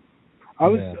 I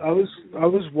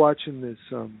was watching this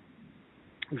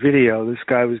video. This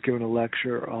guy was giving a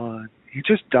lecture on. He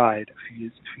just died a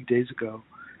few days ago,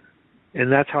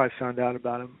 and that's how I found out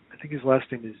about him. I think his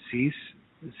last name is Zeese,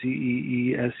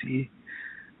 Zeese.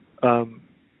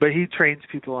 But he trains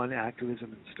people on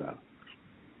activism and stuff.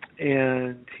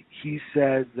 And he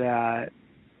said that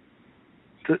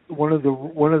one of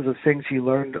the things he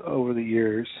learned over the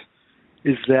years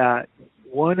is that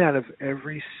 1 out of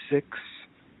every 6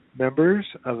 members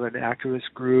of an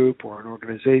activist group or an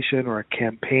organization or a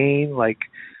campaign, like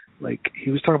he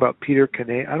was talking about Peter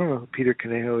Conejo. I don't know who Peter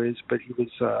Conejo is, but he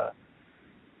was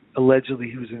allegedly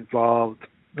he was involved.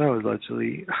 Not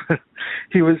allegedly,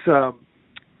 he was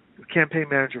campaign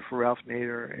manager for Ralph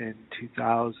Nader in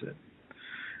 2000.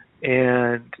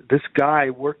 And this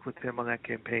guy worked with him on that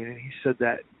campaign, and he said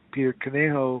that Peter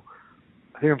Conejo,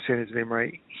 I think I'm saying his name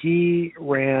right, he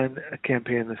ran a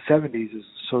campaign in the 70s as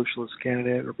a socialist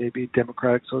candidate or maybe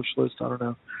democratic socialist, I don't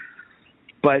know.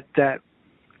 But that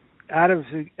out of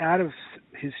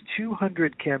his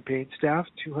 200 campaign staff,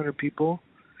 200 people,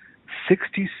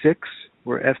 66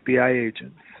 were FBI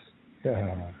agents.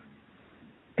 Yeah.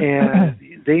 And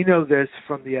they know this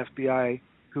from the FBI,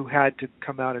 who had to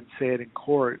come out and say it in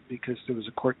court because there was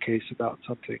a court case about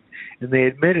something, and they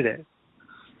admitted it.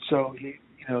 So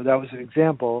that was an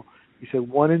example. He said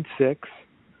 1 in 6.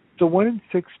 So 1 in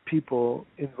 6 people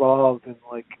involved in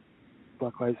like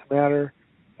Black Lives Matter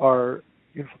are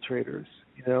infiltrators,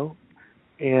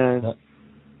 and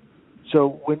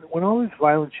so when all this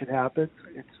violent shit happens,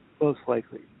 it's most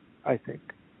likely, I think,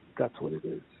 that's what it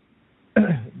is.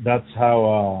 That's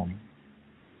how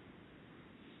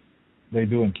they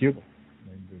do in Cuba.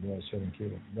 They do that shit in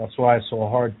Cuba. That's why it's so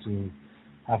hard to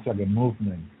have like a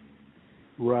movement.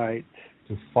 Right.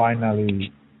 To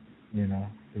finally,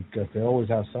 because they always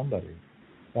have somebody.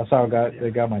 That's how they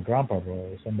got my grandpa,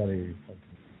 bro. Somebody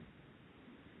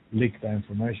leaked that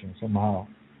information somehow.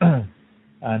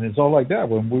 And it's all like that.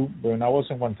 When I was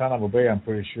in Guantanamo Bay, I'm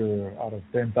pretty sure out of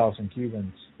 10,000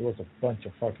 Cubans, there was a bunch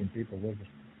of fucking people with us.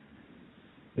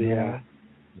 Yeah.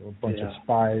 There were a bunch of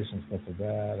spies and stuff like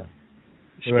that.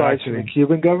 Spies from the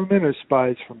Cuban government or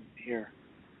spies from here?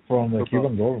 From the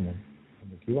Cuban government.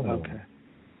 Government. Okay.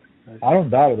 I don't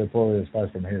doubt it. They probably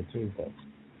spies from here too, but.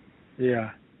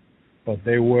 Yeah. But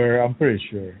they were. I'm pretty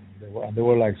sure they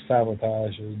were like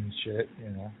sabotage and shit.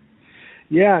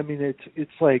 Yeah, I mean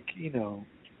it's like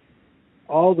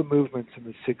all the movements in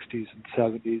the 60s and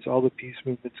 70s, all the peace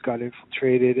movements got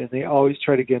infiltrated, and they always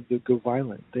try to get them to go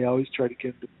violent. They always try to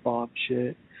get them to bomb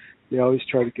shit. They always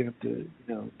try to get them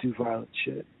to, do violent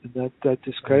shit, and that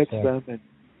discredits them. And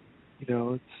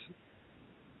it's,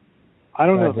 I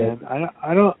don't know, man.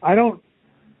 I don't.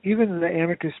 Even the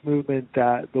anarchist movement,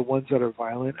 that the ones that are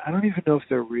violent, I don't even know if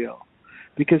they're real,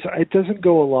 because it doesn't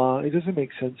go along. It doesn't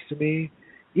make sense to me.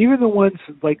 Even the ones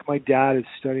like my dad is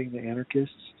studying the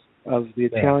anarchists of the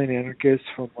Italian anarchists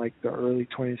from like the early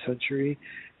 20th century,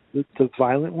 the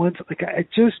violent ones. Like I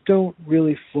just don't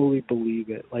really fully believe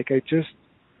it. Like I don't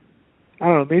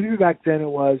know. Maybe back then it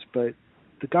was, but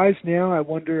the guys now, I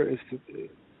wonder if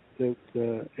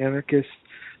the anarchists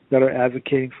that are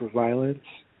advocating for violence,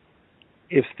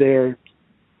 if they're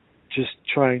just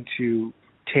trying to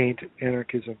taint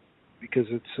anarchism because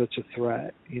it's such a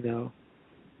threat,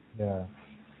 Yeah.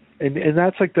 And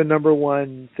that's like the number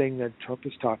one thing that Trump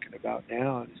is talking about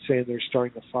now, saying they're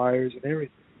starting the fires and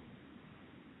everything.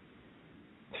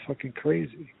 It's fucking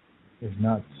crazy. It's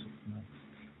nuts.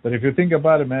 But if you think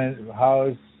about it, man,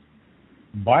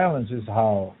 violence is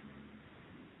how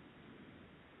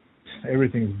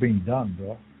everything is being done,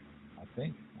 bro. I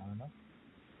think. I don't know.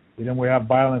 We have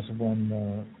violence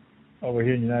when over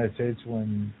here in the United States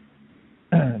when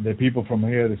the people from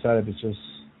here decided to just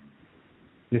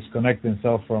disconnect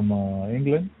themselves from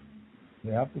England.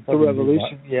 They have to the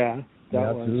revolution, They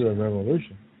have to do the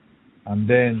revolution, and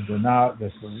then the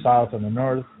South and the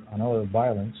North, another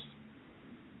violence.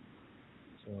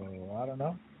 So I don't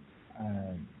know,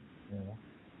 and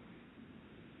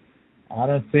I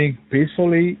don't think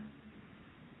peacefully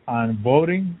and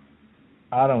voting.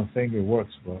 I don't think it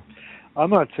works, bro. I'm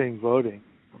not saying voting.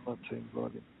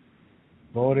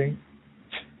 Voting.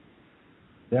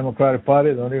 Democratic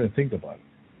Party don't even think about it.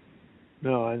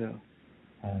 No, I know.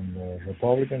 And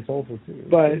Republicans also too.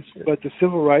 But the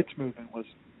civil rights movement was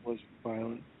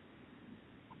violent.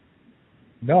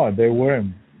 No, they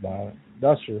weren't violent.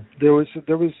 That's true. There was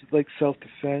like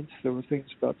self-defense. There were things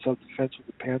about self-defense with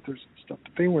the Panthers and stuff,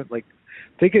 but they weren't like,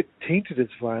 they get tainted as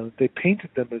violent. They painted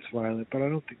them as violent, but I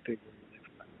don't think they were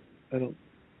really violent.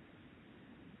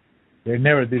 They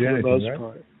never did for anything, the most right?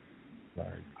 part. Like,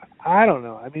 I don't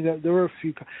know. I mean, there were a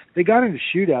few. They got into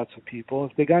shootouts with people.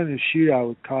 If they got into a shootout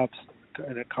with cops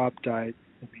and a cop died,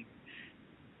 I mean,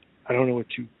 I don't know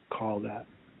what you call that.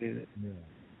 I mean, yeah.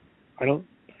 I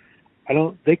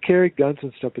don't. They carried guns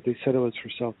and stuff, but they said it was for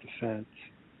self-defense.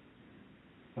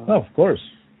 No, of course.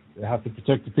 They have to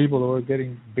protect the people who are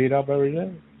getting beat up every day.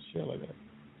 Shit like that.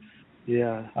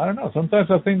 Yeah. I don't know.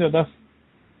 Sometimes I think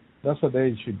that's what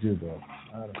they should do, bro.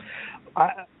 I don't know.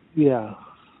 Yeah.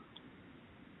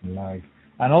 Like,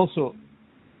 and also,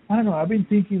 I don't know. I've been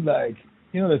thinking like,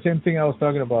 the same thing I was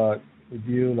talking about with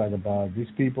you, like about these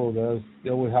people. They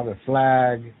always have a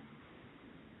flag.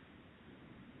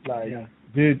 Like, Yeah.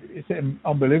 dude, it's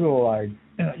unbelievable. Like,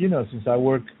 since I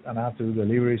work and I have to do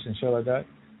deliveries and shit like that,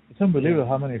 it's unbelievable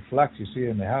how many flags you see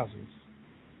in the houses.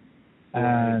 Right.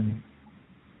 And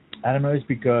I don't know. It's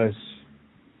because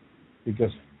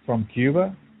from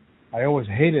Cuba, I always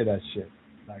hated that shit.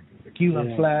 Like the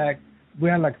Cuban flag. We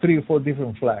had like 3 or 4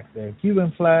 different flags. The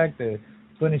Cuban flag, the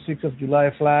 26th of July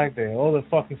flag, the other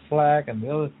fucking flag, and the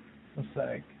other. It's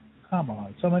like, come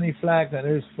on, so many flags, and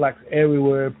there's flags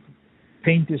everywhere,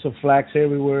 paintings of flags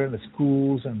everywhere in the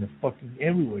schools and the fucking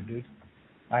everywhere, dude.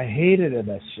 I hated it,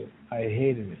 that shit. I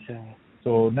hated it. Yeah.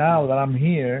 So now that I'm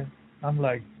here, I'm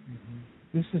like,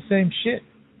 this is the same shit.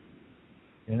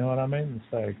 You know what I mean?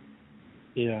 It's like,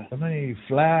 yeah, so many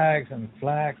flags, and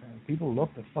people love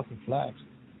the fucking flags.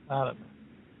 I don't know.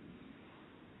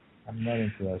 I'm not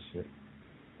into that shit.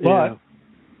 But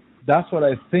that's what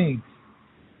I think.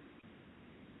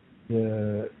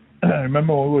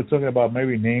 Remember when we were talking about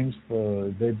maybe names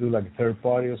for they do like a third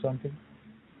party or something?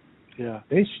 Yeah.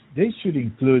 They should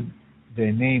include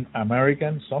the name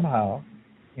American somehow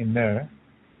in there.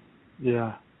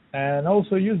 Yeah. And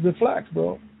also use the flags,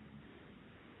 bro.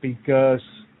 Because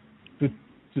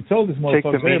to tell this motherfucker,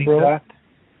 take the meaning bro, back.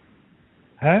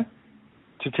 Huh?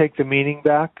 To take the meaning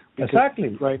back.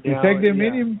 Exactly. Right to now, take the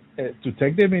meaning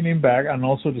back, and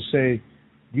also to say,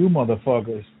 you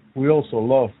motherfuckers, we also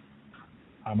love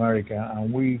America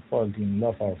and we fucking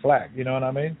love our flag. You know what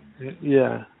I mean?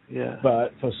 Yeah. Yeah.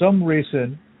 But for some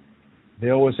reason,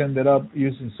 they always ended up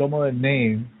using some other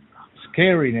name,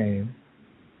 scary name.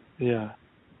 Yeah.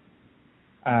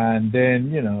 And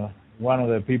then one of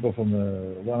the people from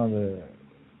one of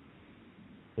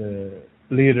the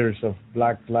leaders of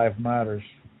Black Lives Matters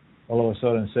all of a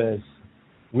sudden says,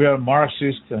 we are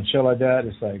Marxists and shit like that.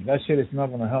 It's like, that shit is not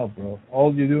going to help, bro.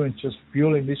 All you're doing is just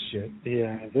fueling this shit.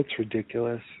 Yeah, that's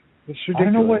ridiculous. It's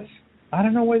ridiculous. I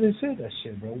don't know why they say that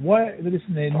shit, bro. Why? There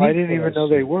isn't any I didn't even know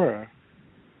they were.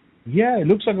 Yeah, it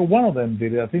looks like one of them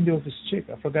did it. I think there was this chick.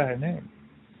 I forgot her name.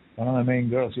 One of the main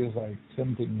girls. She was like,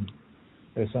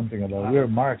 there's something about, we're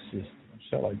Marxists and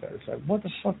shit like that. It's like, what the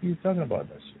fuck are you talking about,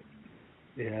 that shit?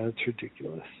 Yeah, that's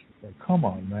ridiculous. Like, come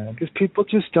on, man. Because people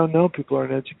just don't know. People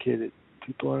aren't educated.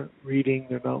 People aren't reading.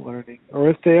 They're not learning. Or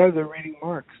if they are, they're reading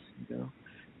Marx.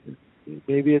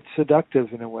 Maybe it's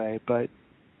seductive in a way, but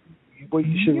what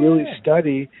you should really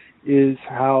study is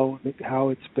how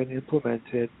it's been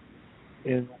implemented,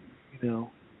 and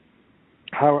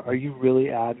how are you really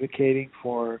advocating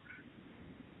for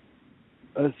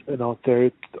an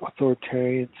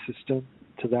authoritarian system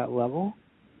to that level?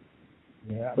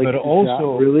 Yeah, like, but is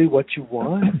also that really what you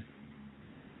want?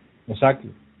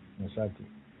 Exactly.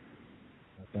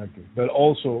 But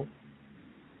also,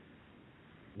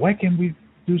 why can't we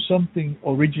do something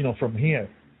original from here?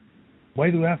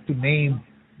 Why do we have to name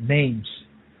names?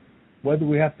 Why do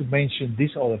we have to mention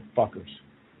these other fuckers?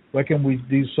 Why can't we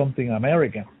do something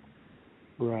American?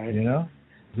 Right. Do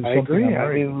I agree. American.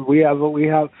 I mean, we have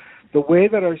the way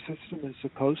that our system is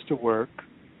supposed to work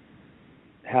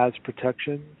has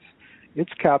protections.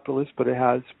 It's capitalist, but it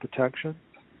has protections.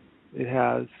 It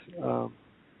has,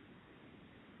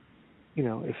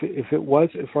 if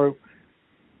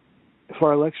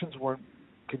our elections weren't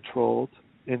controlled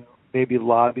and maybe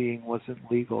lobbying wasn't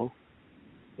legal,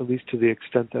 at least to the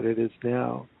extent that it is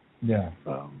now. Yeah.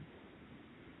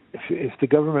 If the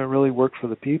government really worked for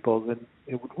the people, then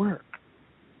it would work.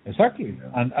 Exactly.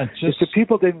 And if the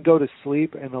people didn't go to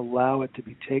sleep and allow it to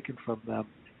be taken from them,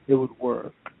 it would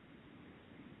work.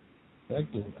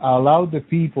 Exactly. Allow the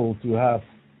people to have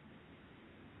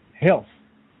health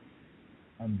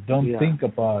and don't think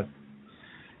about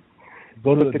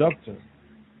go to the doctor.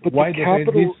 But why the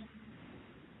capital, this?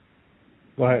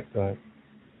 Go ahead.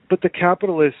 But the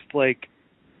capitalist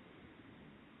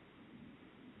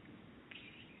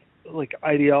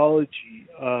ideology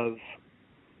of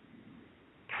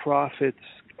profits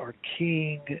are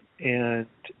king and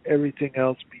everything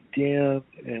else be damned,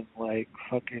 and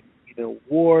fucking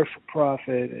war for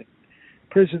profit, and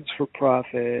prisons for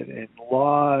profit and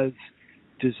laws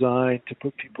designed to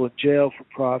put people in jail for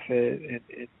profit, and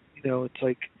it's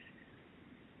like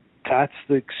that's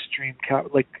the extreme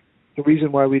like the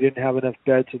reason why we didn't have enough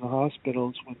beds in the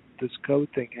hospitals when this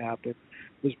COVID thing happened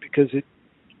was because it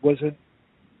wasn't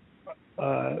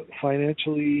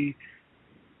financially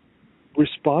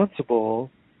responsible,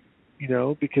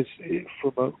 because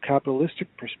from a capitalistic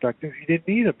perspective, you didn't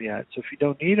need them yet. So if you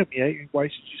don't need them yet, why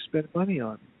should you spend money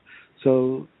on them?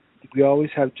 So we always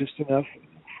have just enough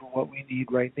for what we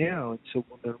need right now. And so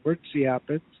when an emergency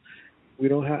happens, we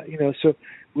don't have, so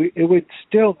it would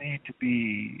still need to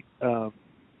be,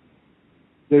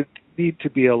 there need to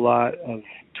be a lot of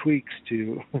tweaks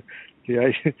to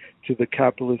to the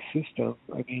capitalist system.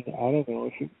 I mean, I don't know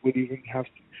if it would even have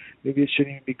to, maybe it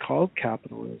shouldn't even be called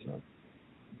capitalism.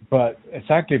 But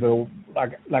exactly, but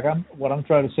what I'm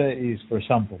trying to say is, for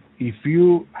example, if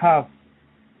your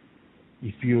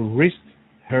wrist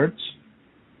hurts,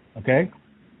 okay,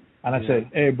 and I say,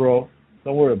 hey bro,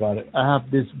 don't worry about it. I have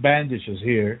these bandages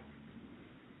here,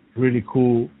 really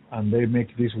cool, and they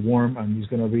make this warm, and it's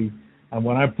gonna be. And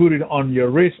when I put it on your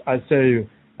wrist, I say,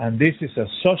 and this is a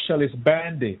socialist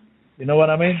bandit. You know what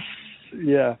I mean?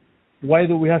 Yeah. Why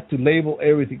do we have to label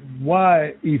everything?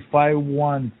 Why, if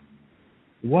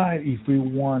we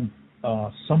want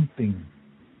something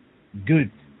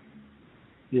good,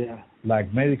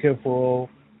 like Medicare for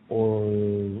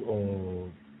all, or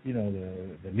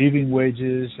the living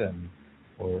wages and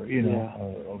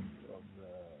of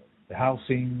the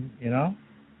housing,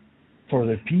 for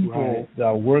the people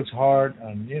that works hard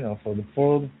and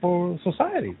for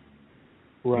society,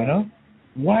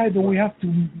 why do we have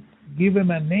to give them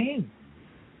a name?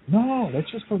 No, let's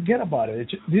just forget about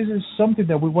it. This is something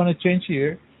that we want to change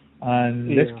here,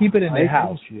 and let's keep it in the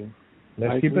house.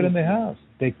 Let's keep it in the house.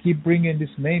 They keep bringing this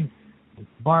name,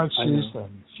 Marxist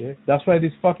and shit. That's why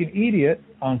this fucking idiot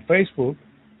on Facebook,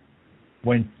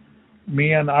 when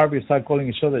me and Arby started calling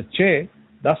each other Che,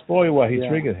 that's probably why he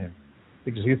triggered him,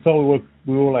 because he thought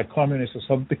we were like communists or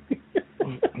something.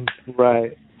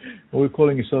 Right. We're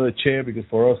calling each other Che because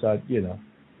for us,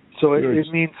 So it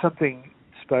means something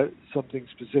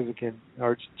specific in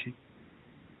Argentina.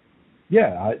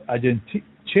 Yeah,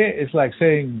 Che is like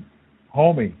saying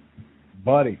homie,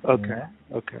 buddy. Okay.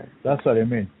 That's what it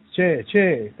means. Che,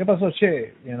 ¿qué pasó,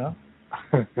 Che?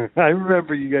 I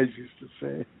remember you guys used to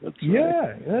say. That's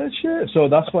right. Yeah, sure. So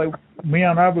that's why me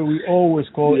and Albert, we always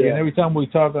call it, and every time we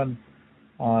talk on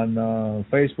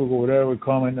Facebook or whatever, we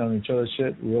comment on each other's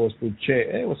shit, we always put Che.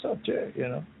 Hey, what's up, Che?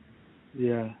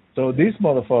 Yeah. So this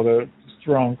motherfucker is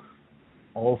drunk,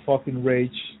 all fucking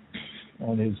rage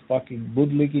on his fucking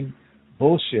bootlicking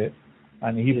bullshit,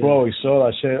 and he probably saw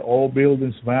that shit, all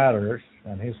buildings matter,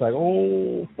 and he's like,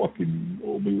 oh, fucking,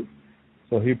 all buildings.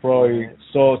 So he probably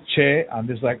saw Che, and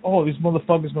it's like, oh, these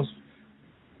motherfuckers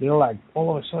they're like,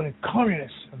 all of a sudden,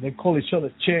 communists, and they call each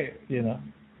other Che,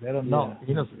 They don't know.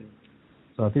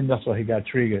 So I think that's why he got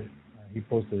triggered. He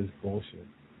posted this bullshit.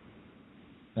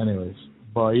 Anyways,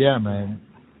 but yeah, man,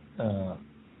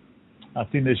 I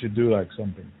think they should do like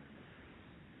something.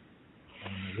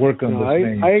 Work on those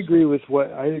things. I agree with what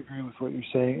you're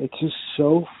saying. It's just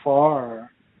so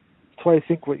far. That's why I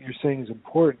think what you're saying is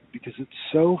important, because it's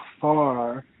so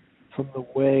far from the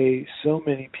way so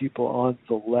many people on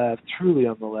the left, truly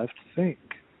on the left, think.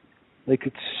 Like,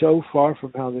 it's so far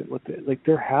from how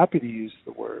they're happy to use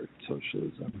the word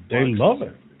socialism. They love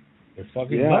it. They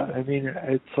fucking love it. I mean,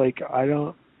 it's like, I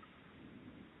don't.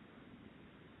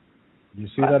 You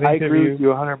see that interview? I agree with you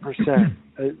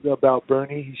 100% about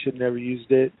Bernie. He should never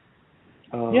used it.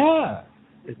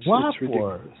 It's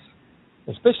ridiculous.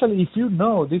 Especially if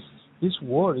this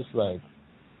war is like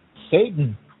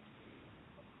Satan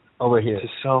over here. To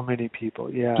so many people,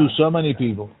 To so many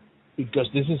people. Because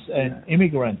this is an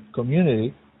immigrant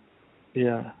community.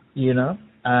 Yeah.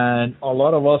 And a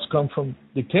lot of us come from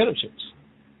dictatorships.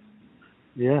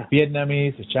 Yeah.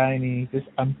 Vietnamese, the Chinese.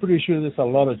 I'm pretty sure there's a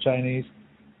lot of Chinese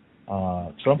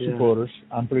Trump supporters.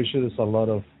 I'm pretty sure there's a lot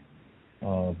of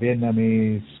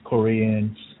Vietnamese,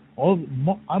 Koreans.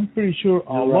 I'm pretty sure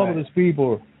a lot of these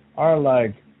people are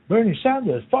like, Bernie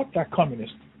Sanders, fuck that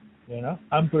communist.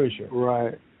 I'm pretty sure.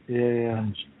 Right. Yeah.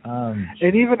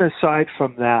 And even aside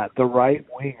from that, the right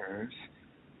wingers,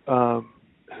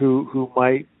 who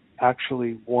might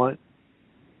actually want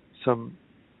some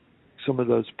of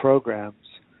those programs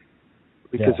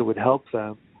because it would help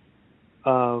them,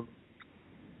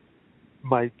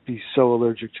 might be so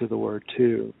allergic to the word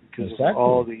too, because of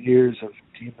all the years of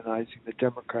demonizing the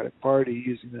Democratic Party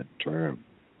using that term.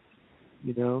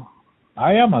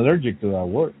 I am allergic to that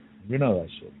word. You know that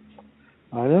shit.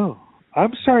 I know.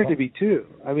 I'm starting to be too.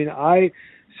 I mean,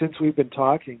 since we've been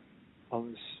talking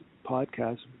on this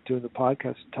podcast, doing the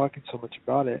podcast, and talking so much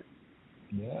about it,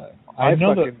 Yeah, I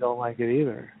fucking don't like it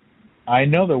either. I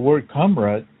know the word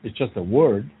comrade is just a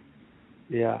word,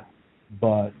 Yeah,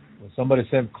 but when somebody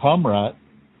said comrade,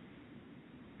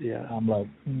 yeah, I'm like,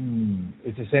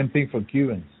 it's the same thing for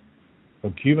Cubans.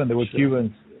 For Cuban, there were Sure.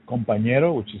 Cubans,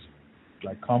 compañero, which is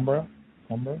like comrade.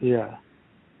 yeah,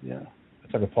 yeah,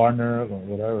 It's like a partner or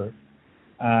whatever.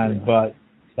 And Yeah. but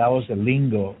that was the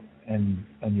lingo and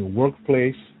your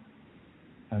workplace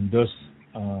and those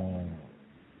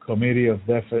committee of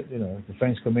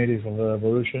defense committees of the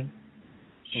revolution,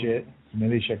 shit,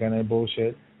 militia kind of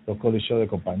bullshit. They'll call each other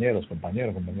compañeros.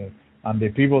 And the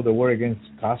people that were against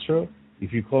Castro,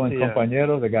 if you call them Yeah.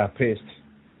 compañeros, they got pissed.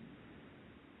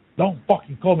 Don't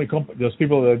fucking call me those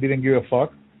people that didn't give a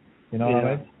fuck. You know what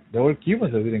I mean? There were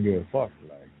Cubans that didn't give a fuck.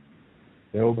 Like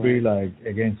they would be like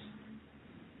against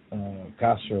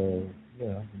Castro. You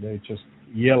know, they just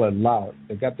yell it loud.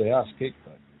 They got their ass kicked,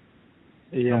 but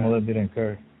some of them didn't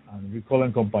care. And we call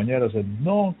them compañeros. Said,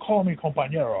 "No, call me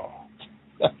compañero."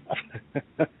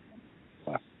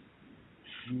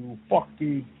 You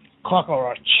fucking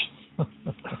cockroach.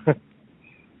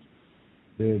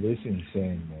 Dude, it's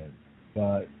insane, man.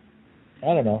 But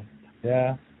I don't know.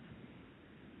 Yeah.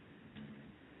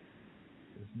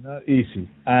 It's not easy.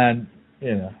 And,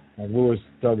 like we were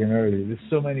talking earlier, there's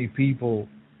so many people,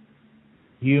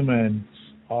 we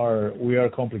are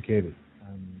complicated.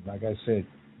 And like I said,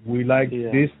 we like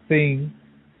this thing.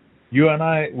 You and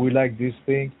I, we like this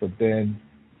thing, but then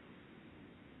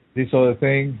this other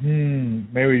thing,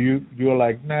 maybe you're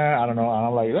like, nah, I don't know. And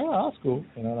I'm like, oh, that's cool.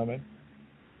 You know what I mean?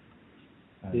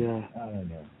 And I don't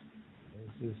know.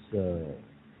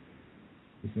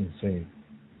 It's insane.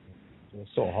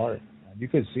 It's so hard. And you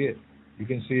can see it. You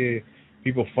can see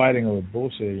people fighting over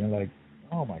bullshit. You're like,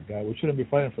 oh my God, we shouldn't be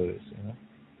fighting for this,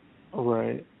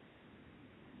 Right.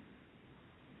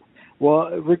 Well,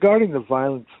 regarding the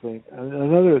violence thing,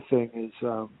 another thing is,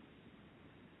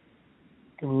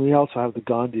 we also have the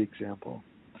Gandhi example,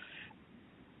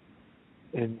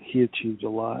 and he achieved a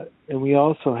lot. And we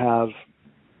also have,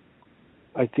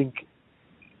 I think,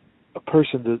 a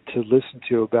person to listen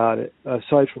to about it,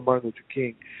 aside from Martin Luther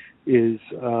King, is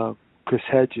Chris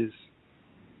Hedges.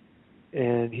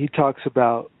 And he talks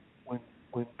about when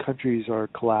countries are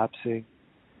collapsing,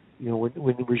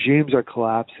 when regimes are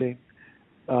collapsing,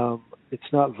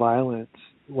 it's not violence.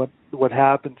 What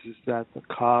happens is that the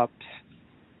cops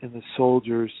and the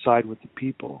soldiers side with the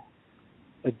people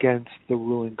against the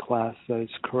ruling class that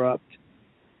is corrupt,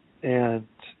 and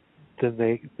then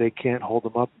they can't hold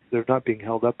them up. They're not being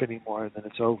held up anymore, and then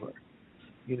it's over.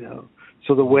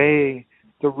 So the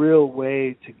real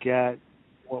way to get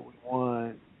what we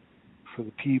want for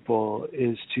the people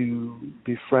is to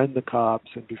befriend the cops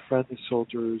and befriend the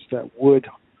soldiers that would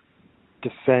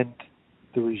defend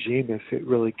the regime if it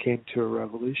really came to a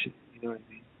revolution. You know what I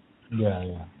mean?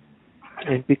 Yeah.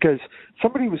 And because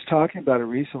somebody was talking about it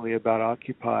recently about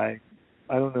Occupy,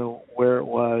 I don't know where it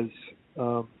was.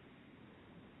 I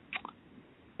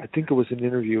think it was an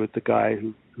interview with the guy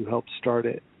who helped start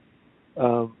it.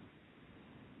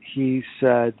 He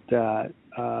said that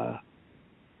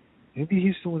maybe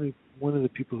he's one of the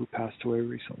people who passed away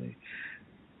recently.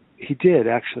 He did,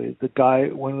 actually.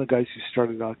 One of the guys who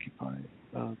started Occupy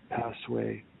passed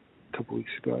away a couple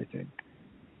weeks ago, I think.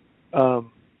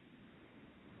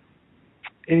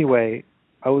 Anyway,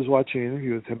 I was watching an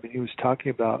interview with him, and he was talking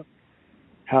about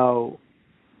how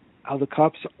the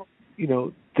cops,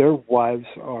 their wives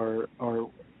are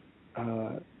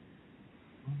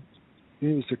it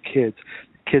was their kids.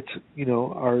 Kids,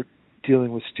 are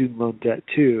dealing with student loan debt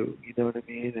too. You know what I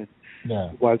mean? And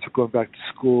wives are going back to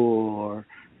school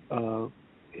or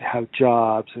have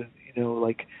jobs, and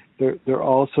they're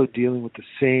also dealing with the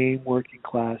same working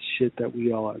class shit that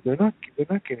we all are. They're not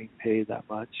getting paid that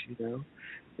much,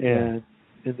 and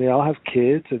they all have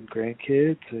kids and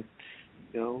grandkids and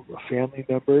family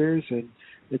members, and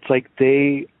it's like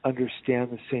they understand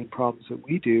the same problems that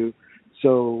we do.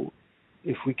 So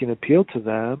if we can appeal to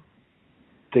them,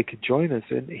 they could join us.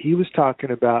 And he was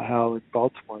talking about how in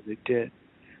Baltimore they did.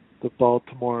 At a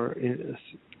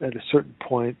certain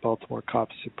point, Baltimore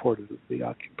cops supported the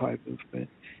Occupy movement.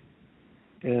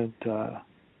 And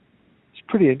it's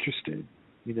pretty interesting,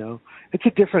 It's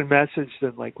a different message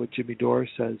than like what Jimmy Dore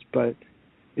says, but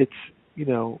it's,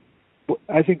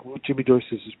 I think what Jimmy Dore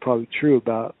says is probably true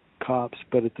about cops,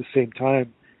 but at the same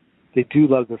time, they do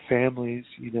love their families,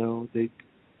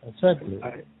 Exactly.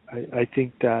 I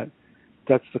think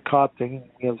that's the cop thing.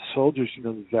 We have soldiers,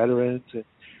 the veterans, and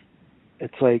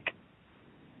it's like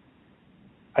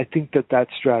I think that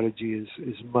strategy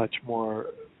is much more,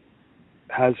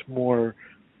 has more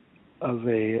of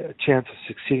a chance of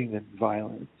succeeding than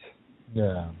violence.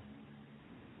 Yeah.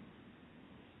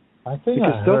 I think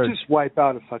because they'll just wipe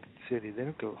out a fucking city. They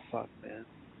don't give a fuck, man.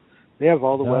 They have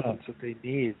all the weapons that they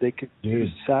need. They could use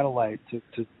satellite to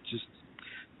just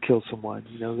kill someone.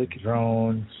 You know, they could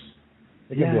drones.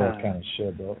 They can do all kind of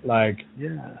shit, bro. Like,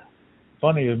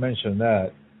 funny you mentioned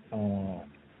that.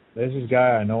 There's this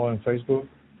guy I know on Facebook.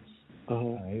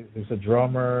 He's a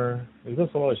drummer. He does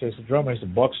a lot of shit. He's a drummer. He's a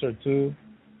boxer too,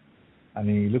 and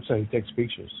he looks like he takes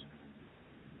pictures.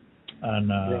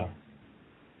 And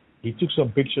he took some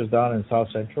pictures down in South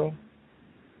Central.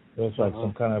 It was like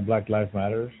some kind of Black Lives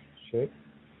Matter shit.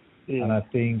 Yeah. And I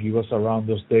think it was around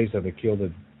those days that they killed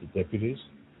the deputies.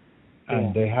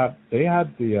 And they had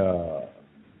the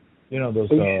you know, those.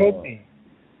 You showed me.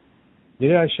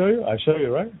 Did I show you? I showed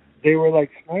you, right? They were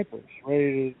like snipers,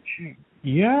 ready to shoot.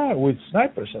 Yeah, with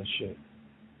snipers and shit.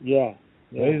 Yeah.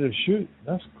 Ready to shoot.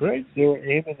 That's great. They were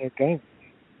aiming their guns.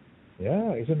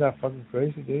 Yeah, isn't that fucking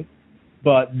crazy, dude?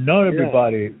 But not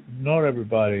everybody.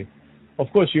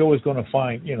 Of course, you're always going to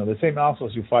find, you know, the same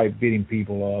assholes you fight beating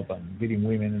people up and beating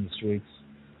women in the streets.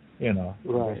 You know.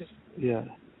 Right. Yeah.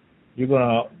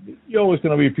 You're always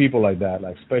gonna be people like that,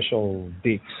 like special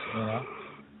dicks, you know.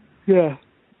 Yeah.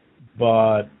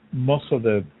 But most of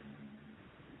the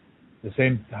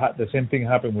same thing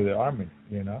happened with the army,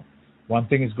 you know. One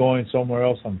thing is going somewhere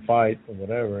else and fight or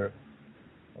whatever,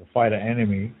 or fight an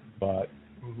enemy, but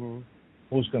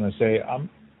who's gonna say I'm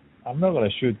not gonna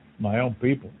shoot my own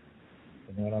people?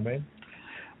 You know what I mean?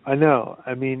 I know.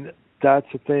 I mean, that's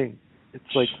the thing.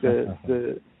 It's like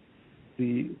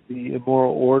the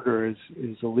immoral order is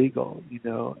illegal. You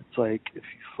know, it's like if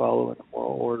you follow an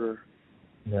immoral order,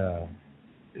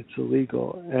 it's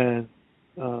illegal. And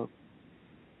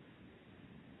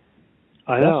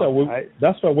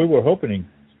that's what we were hoping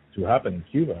to happen in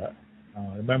Cuba.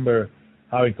 I remember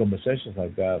having conversations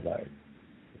like that, like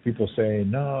people saying,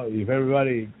 no, if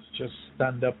everybody just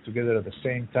stand up together at the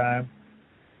same time,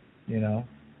 you know,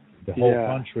 the whole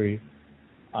country,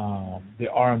 the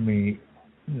army,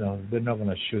 you know, they're not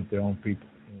gonna shoot their own people,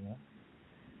 you know.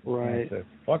 Right. I said,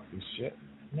 fuck this shit.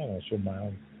 I'm not gonna shoot my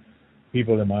own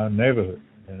people in my own neighborhood,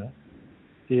 you know.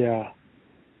 Yeah.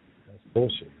 That's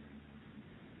bullshit.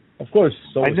 Of course,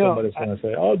 somebody's gonna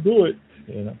say, "I'll do it,"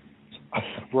 you know.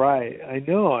 Right. I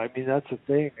know. I mean, that's the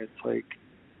thing. It's like,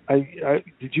 I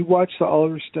did you watch the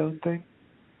Oliver Stone thing?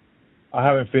 I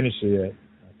haven't finished it yet.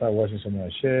 I started watching some of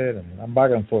that shit, and I'm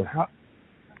back and forth.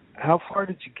 How far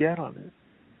did you get on it?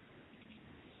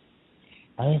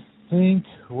 I think,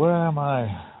 where am I?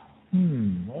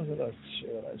 What was that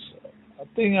shit I saw? I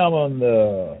think I'm on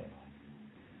the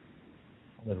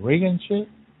Reagan shit.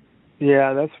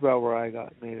 Yeah, that's about where I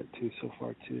made it to so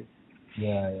far too.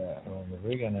 Yeah, on the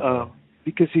Reagan.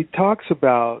 Because he talks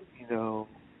about, you know,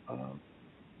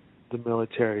 the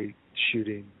military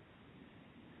shooting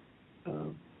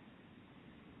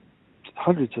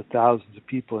hundreds of thousands of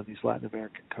people in these Latin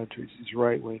American countries, these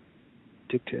right-wing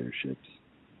dictatorships.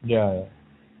 Yeah.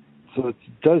 So it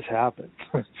does happen.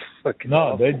 No,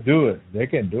 awful. They do it. They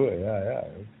can do it. Yeah.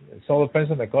 It all depends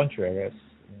on the country, I guess.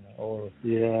 You know, or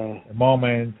the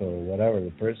moment, or whatever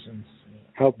the person's. You know,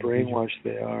 how brainwashed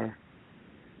they are.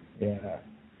 Yeah.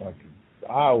 Fucking.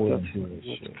 I wouldn't do this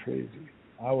shit. That's crazy.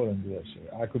 I wouldn't do that shit.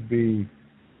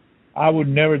 I would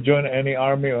never join any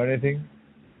army or anything.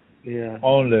 Yeah.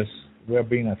 Unless we're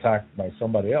being attacked by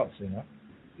somebody else, you know.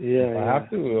 Yeah. If I have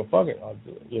to, fuck it, I'll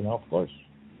do it. You know, of course.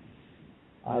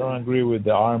 I don't agree with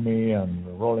the army and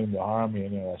rolling the army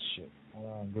and any of that shit. I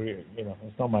don't agree. You know,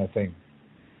 it's not my thing.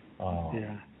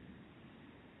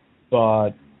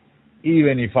 But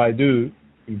even if I do,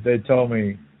 if they tell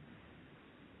me,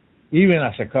 even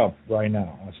as a cop right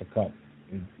now, if for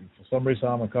some reason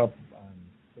I'm a cop and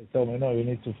they tell me, no, you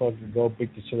need to fucking go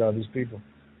beat the shit out of these people,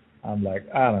 I'm like,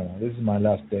 I don't know, this is my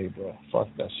last day, bro. Fuck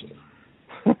that shit.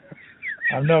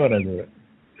 I'm not gonna do it.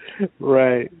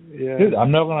 Right. Yeah. Dude,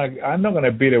 I'm not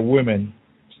gonna beat a woman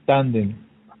standing.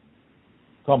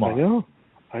 Come on.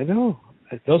 I know.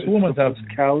 Those women have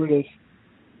cowardice.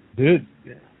 Dude.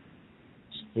 Yeah.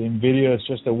 In video, it's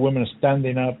just a woman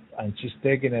standing up and she's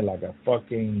taking it like a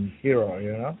fucking hero,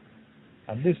 you know.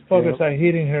 And these fuckers are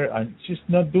hitting her, and she's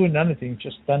not doing anything,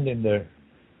 just standing there.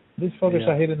 These fuckers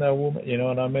are hitting that woman. You know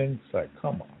what I mean? It's like,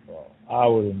 come on, bro.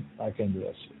 I can't do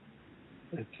that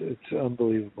shit. It's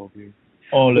unbelievable, dude.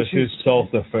 Unless it's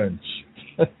self-defense.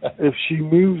 If she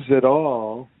moves at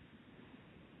all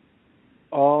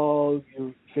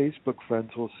your Facebook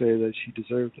friends will say that she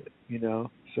deserved it, you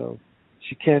know. So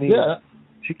she can't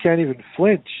even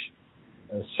flinch.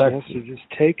 She has to just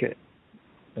take it.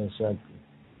 Exactly.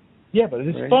 Yeah, but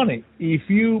it's funny. If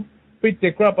you beat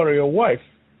the crap out of your wife,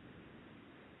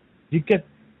 you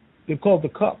call the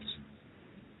cops.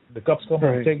 The cops come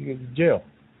and take you to jail.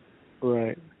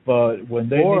 Right. But when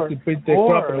they need to beat the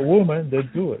crap out of a woman, they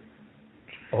do it.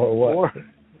 Or what?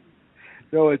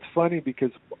 No, it's funny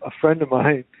because a friend of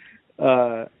mine,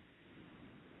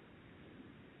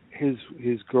 his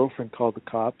girlfriend called the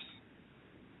cops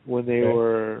when they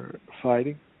were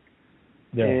fighting.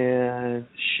 Yeah. And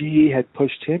she had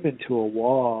pushed him into a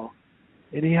wall,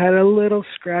 and he had a little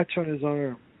scratch on his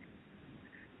arm.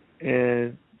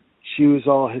 And she was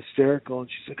all hysterical, and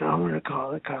she's like, I'm going to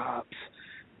call the cops.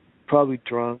 Probably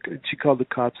drunk. And she called the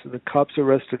cops, and the cops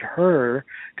arrested her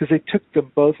because they took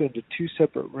them both into two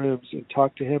separate rooms and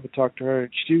talked to him and talked to her.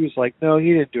 And she was like, no,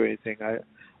 he didn't do anything.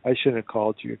 I shouldn't have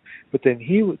called you. But then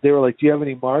they were like, do you have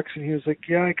any marks? And he was like,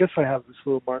 yeah, I guess I have this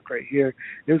little mark right here.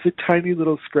 It was a tiny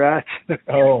little scratch.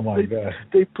 Oh, my God.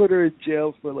 They put her in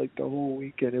jail for like the whole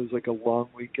weekend. It was like a long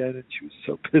weekend, and she was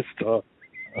so pissed off.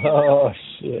 Oh,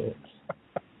 shit.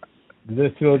 Do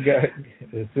they still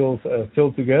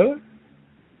still together?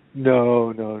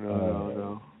 No.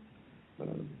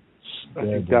 I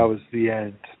think that was the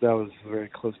end. That was very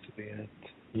close to the end.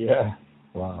 Yeah.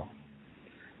 Wow.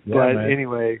 Yeah, but man.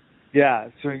 Anyway, yeah.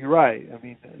 So you're right. I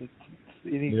mean,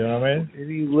 you know what I mean?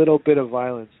 Any little bit of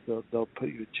violence, they'll put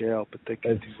you in jail, but they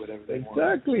can do whatever they want.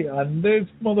 Exactly. And these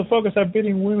motherfuckers are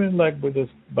beating women like with a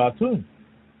batoon,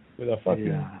 with a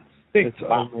fucking stick. It's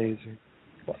amazing.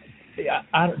 Yeah,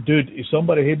 dude, if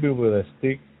somebody hit me with a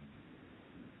stick,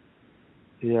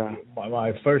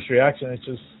 my first reaction is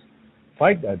just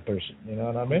fight that person. You know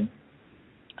what I mean?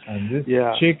 And this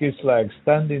chick is like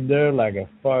standing there like a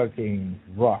fucking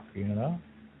rock. You know?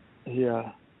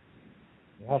 Yeah.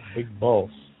 You have big balls,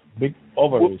 big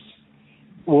ovaries.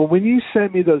 Well, when you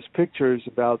sent me those pictures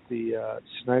about the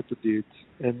sniper dudes,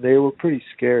 and they were pretty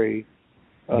scary.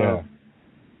 We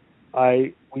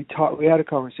had a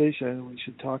conversation, and we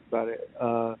should talk about it,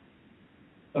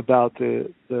 about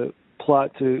the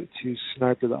plot to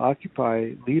sniper the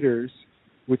Occupy leaders,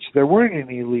 which there weren't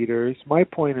any leaders. My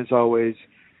point is always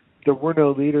there were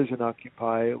no leaders in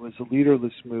Occupy. It was a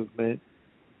leaderless movement.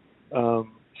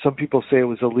 Some people say it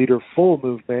was a leader-full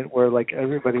movement where like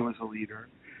everybody was a leader.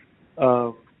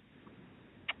 But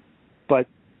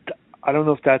I don't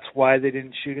know if that's why they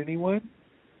didn't shoot anyone,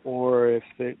 or if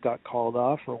they got called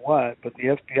off or what, but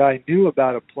the FBI knew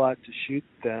about a plot to shoot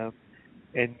them,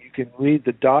 and you can read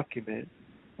the document.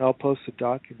 I'll post the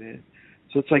document.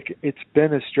 So it's like it's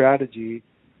been a strategy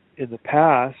in the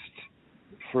past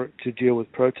to deal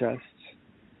with protests,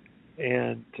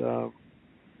 and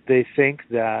they think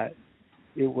that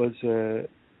it was an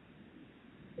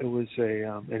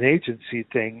agency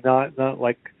thing, not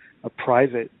like a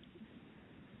private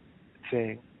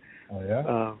thing. Oh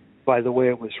yeah. By the way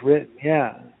it was written,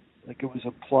 like it was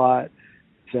a plot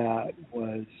that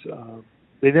was.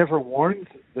 They never warned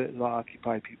the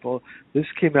Occupy people. This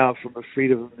came out from a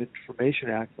Freedom of Information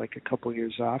Act, like a couple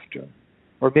years after,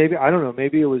 or maybe I don't know.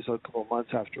 Maybe it was a couple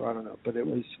months after. I don't know, but it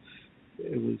was.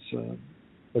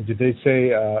 But did they say?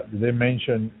 Did they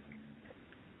mention?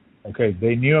 Okay,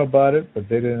 they knew about it, but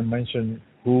they didn't mention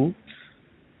who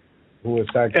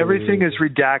exactly. Everything is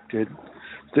redacted.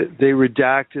 They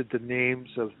redacted the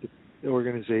names of the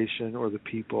organization or the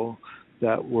people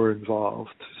that were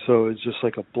involved. So it's just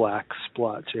like a black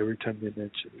splotch every time they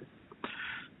mention it.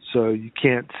 So you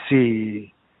can't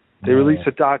see. They released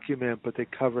a document, but they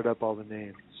covered up all the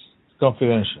names.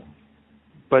 Confidential.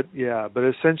 But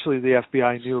essentially the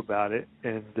FBI knew about it,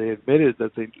 and they admitted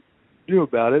that they knew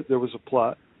about it. There was a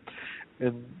plot.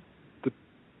 And the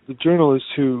journalists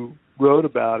who wrote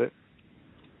about it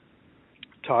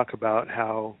talk about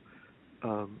how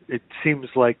it seems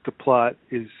like the plot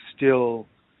is still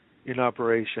in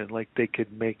operation, like they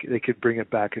could bring it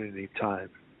back at any time.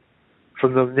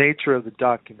 From the nature of the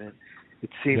document, it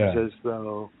seems as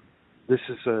though this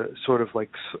is a sort of like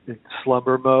in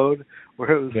slumber mode,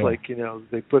 where it was like,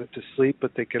 they put it to sleep,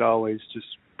 but they could always just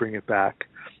bring it back.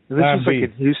 And this is like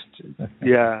in Houston.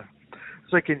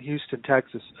 It's like in Houston,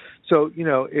 Texas. So,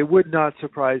 it would not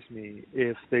surprise me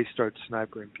if they start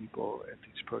snipering people at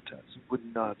these protests. It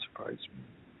would not surprise me.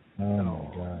 Oh,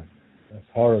 my God. That's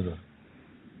horrible.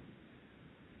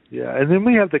 Yeah, and then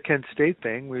we have the Kent State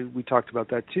thing. We talked about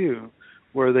that, too,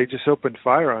 where they just opened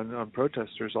fire on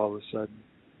protesters all of a sudden.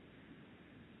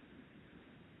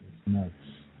 It's nuts.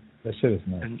 That shit is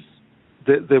nuts. And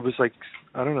there was like,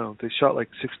 I don't know, they shot like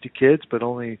 60 kids, but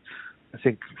only, I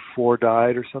think, 4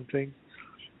 died or something.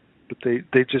 But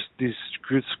they just, this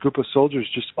group of soldiers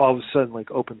just all of a sudden like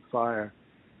opened fire.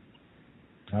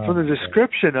 From the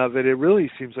description of it, it really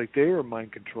seems like they were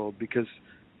mind controlled because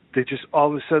they just all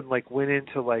of a sudden like went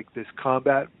into like this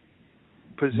combat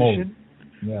position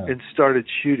and started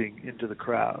shooting into the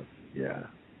crowd. Yeah.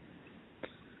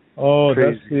 Oh,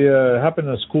 Crazy. that's the happened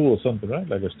at school or something, right?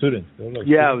 Like a student. Like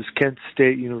Yeah, students. it was Kent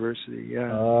State University.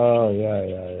 Yeah. Oh, yeah.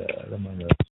 I remember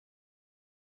that.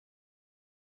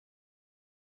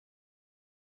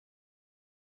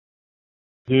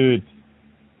 Dude,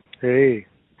 Hey,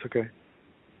 it's okay.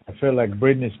 I feel like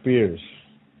Britney Spears.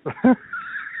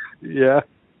 Yeah.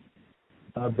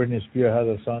 Britney Spears has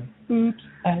a song. Oops,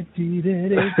 I did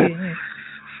it again.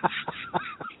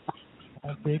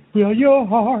 I break your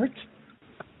heart.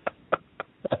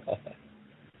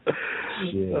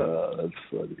 Shit. That's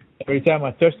funny. Every time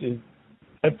I touch the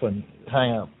headphone,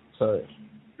 hang up. Sorry.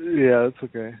 Yeah, that's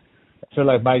okay. I feel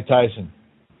like Mike Tyson.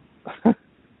 Did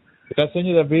I send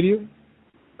you that video?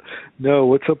 No,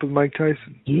 what's up with Mike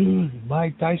Tyson? Dude,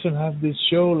 Mike Tyson has this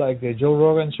show like the Joe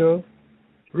Rogan show.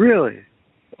 Really?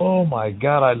 Oh my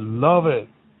God, I love it.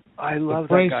 I love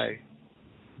that guy.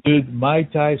 Dude,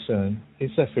 Mike Tyson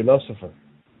is a philosopher.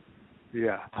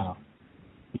 Yeah. Wow.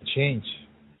 He changed.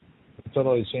 He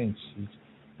totally changed.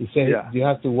 He said you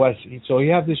have to watch. So he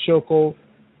has this show called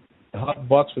The Hot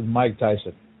Box with Mike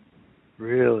Tyson.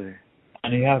 Really?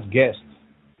 And he has guests.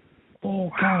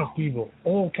 All kind of people.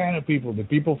 The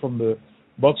people from the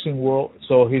boxing world.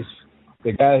 So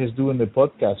the guy who's doing the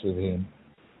podcast with him.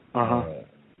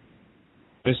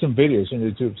 There's some videos on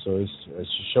YouTube, so it's a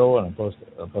show and a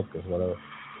podcast, whatever.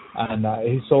 And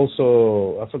he's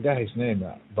also, I forgot his name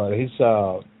now, but he's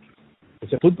a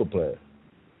football player.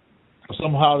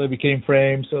 Somehow they became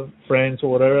friends or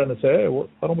whatever, and they say, hey, why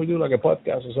don't we do like a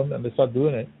podcast or something? And they start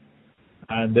doing it.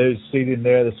 And they're sitting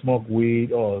there, they smoke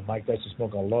weed. Oh, Mike Tyson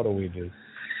smoked a lot of weed, dude.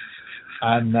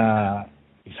 And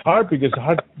it's hard because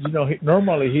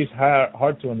normally he's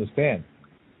hard to understand.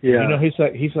 Yeah.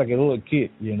 He's like a little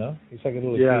kid, He's like a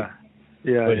little kid.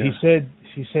 Yeah. But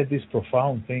he said these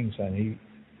profound things, and he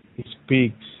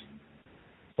speaks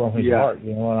from his heart.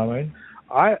 You know what I mean?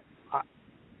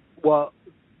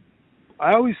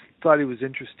 I always thought he was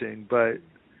interesting, but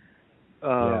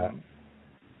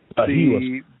he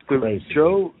was crazy.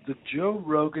 The Joe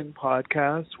Rogan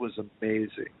podcast was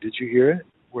amazing. Did you hear it?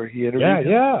 Where he interviewed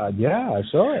him? Yeah, I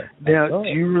saw it. Now, do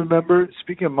you remember,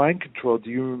 speaking of mind control, do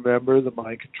you remember the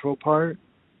mind control part?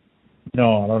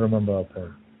 No, I don't remember that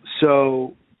part.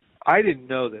 So, I didn't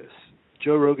know this.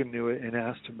 Joe Rogan knew it and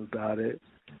asked him about it.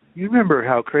 You remember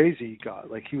how crazy he got?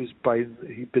 Like, he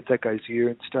bit that guy's ear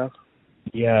and stuff?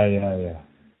 Yeah.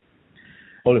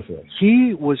 Holyfield.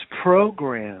 He was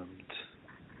programmed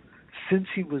since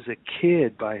he was a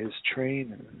kid by his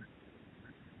trainer.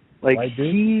 Like they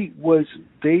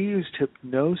used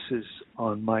hypnosis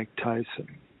on Mike Tyson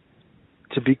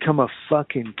to become a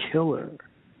fucking killer.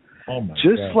 Oh my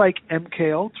Just God. like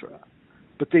MK Ultra.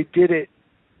 But they did it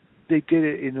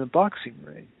in a boxing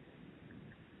ring.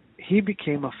 He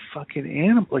became a fucking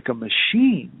animal, like a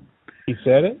machine. He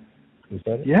said it?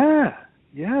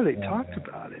 Yeah, they talked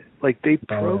about it. Like they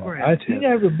programmed him.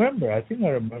 I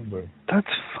remember. That's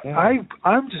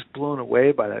I'm just blown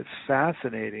away by that. It's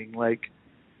fascinating. Like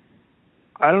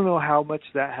I don't know how much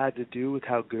that had to do with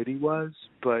how good he was,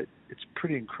 but it's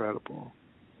pretty incredible.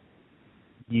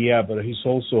 Yeah, but he's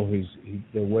also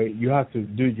the way you have to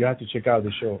check out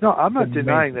the show. No, I'm not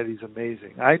denying that he's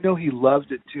amazing. I know he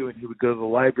loved it too, and he would go to the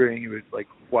library and he would like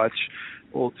watch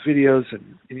old videos,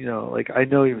 and I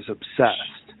know he was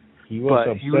obsessed. He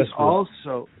was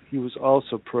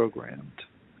also programmed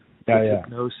with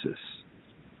hypnosis,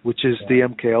 which is the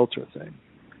MK Ultra thing.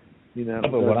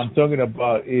 But what I'm talking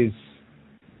about is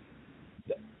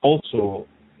also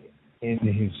in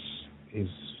his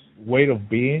way of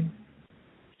being.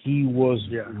 He was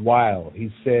wild. He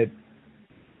said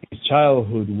his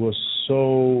childhood was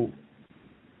so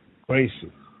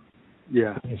crazy.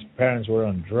 Yeah. His parents were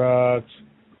on drugs,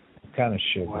 kind of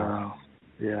shit. Wow.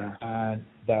 Yeah. And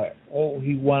that all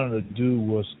he wanted to do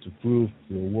was to prove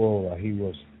to the world that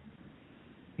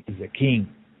he's a king.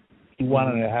 He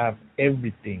wanted to have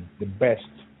everything, the best.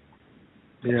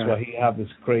 That's why he had this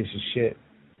crazy shit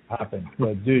happen.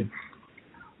 But dude,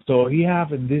 so he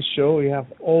have in this show, he have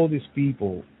all these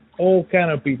people, all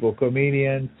kind of people,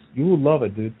 comedians. You will love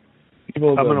it, dude. I'm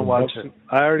gonna watch it.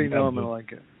 I already know I'm gonna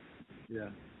like it. Yeah.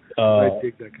 I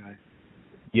dig that guy.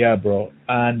 Yeah, bro.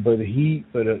 But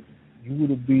you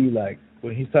would be like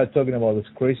when he started talking about these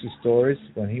crazy stories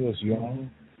when he was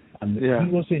young, and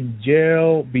he was in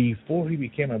jail before he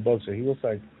became a boxer. He was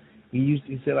like,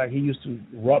 he said like he used to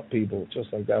rob people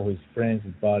just like that with his friends,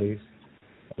 his buddies,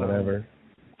 whatever.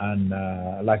 And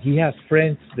like he has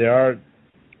friends. They are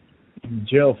in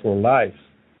jail for life.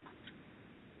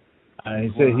 And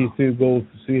he said he still goes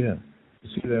to see them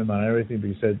and everything. But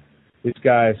he said these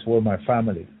guys were my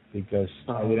family because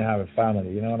I didn't have a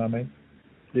family. You know what I mean?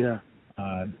 Yeah.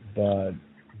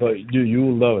 But you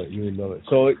will love it. You will love it.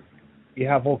 So you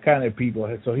have all kind of people.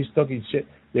 So he's talking shit.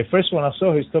 The first one I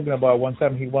saw, he's talking about one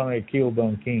time he wanted to kill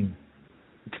Don King.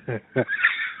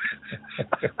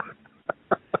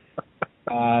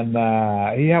 And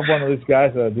he have one of these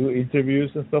guys that do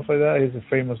interviews and stuff like that. He's a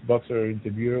famous boxer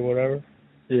interviewer or whatever.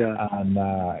 Yeah. And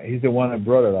he's the one that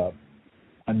brought it up.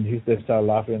 And they started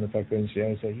laughing in the fact and shit.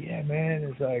 And he said, yeah, man,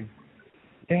 it's like,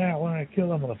 yeah, I want to kill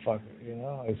that motherfucker. You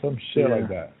know, it's some shit like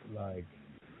that. Like,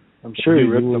 I'm sure he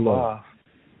ripped them off.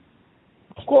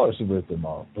 Of course he ripped them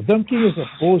off. But Don King is a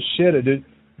bullshitter, dude.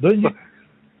 Don't you?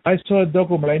 I saw a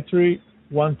documentary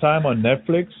one time on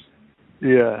Netflix.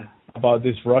 Yeah. About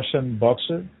this Russian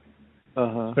boxer.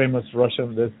 Famous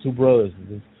Russian. There's two brothers.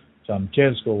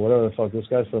 Samchenko, whatever the fuck. This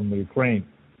guy's from Ukraine.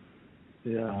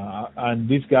 Yeah. And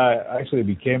this guy actually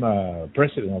became a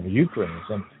president of Ukraine,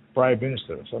 some prime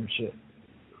minister or some shit.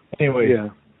 Anyway,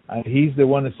 and he's the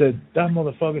one that said, that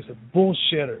motherfucker's a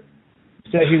bullshitter.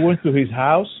 He said he went to his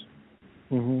house.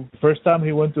 First time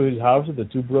he went to his house, the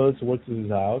two brothers went to his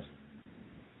house.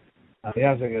 And he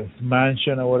has like a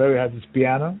mansion or whatever. He has his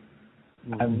piano.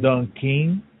 And Don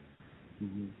King.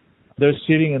 They're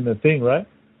sitting in the thing, right?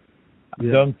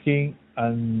 Yeah. Don King,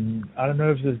 and I don't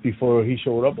know if this is before he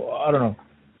showed up. I don't know.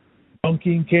 Don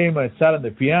King came and sat on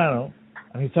the piano,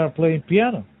 and he started playing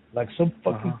piano, like some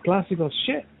fucking classical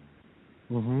shit.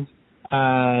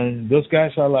 And those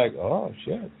guys are like, oh,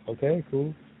 shit, okay,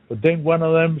 cool. But then one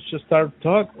of them just started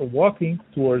walking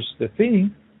towards the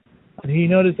thing, and he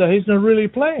noticed that he's not really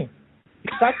playing.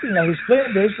 He's acting like he's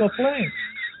playing, but he's not playing.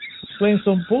 He's playing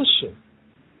some bullshit.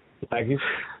 Like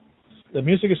the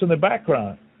music is in the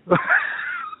background.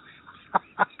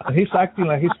 And he's acting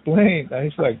like he's playing.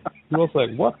 And he was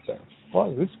like, what the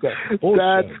fuck? This guy bullshit.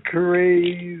 That's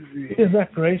crazy. Isn't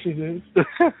that crazy, dude?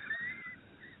 I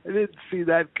didn't see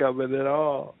that coming at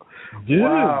all. Dude,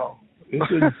 wow.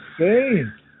 It's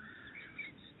insane.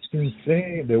 It's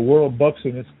insane. The world of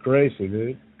boxing is crazy,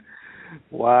 dude.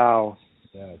 Wow.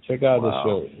 Yeah, check out the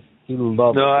show. You'll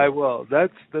love it. No, I will.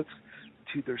 That's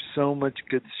dude, there's so much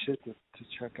good shit to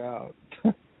check out.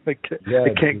 I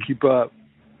can't keep up.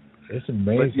 It's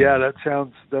amazing. But yeah, that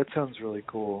sounds really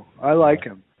cool. I like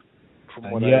him.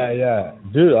 Yeah.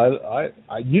 Dude, I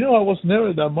I was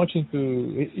never that much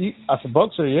into as a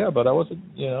boxer, but I wasn't,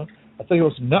 I thought he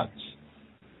was nuts.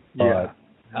 Yeah.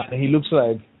 And he looks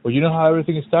like, well, you know how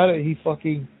everything started? He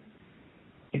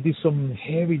did some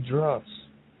heavy drugs.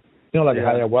 Like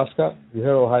ayahuasca. You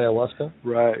heard of ayahuasca?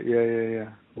 Right, yeah.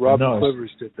 Robin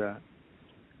Quivers did that.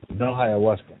 No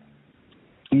ayahuasca.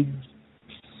 He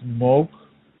smoked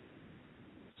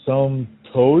some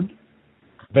toad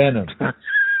venom.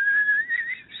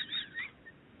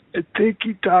 I think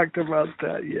he talked about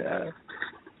that, yeah.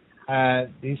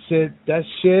 And he said, that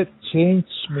shit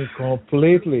changed me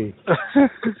completely.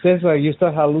 It says like you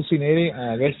start hallucinating,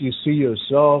 and I guess you see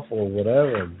yourself or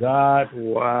whatever, God,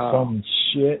 some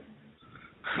shit.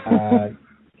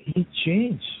 He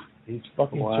changed. He's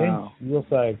fucking changed. He was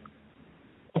like,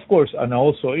 of course, and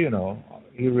also,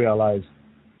 he realized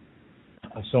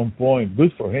at some point,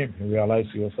 good for him, he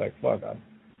realized he was like, fuck, I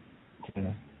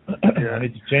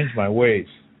need to change my ways.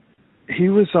 He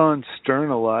was on Stern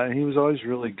a lot, and he was always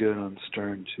really good on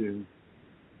Stern, too.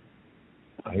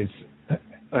 I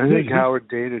think Howard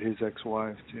dated his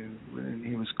ex-wife, too, and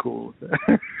he was cool with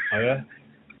that. Oh, yeah?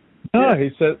 No,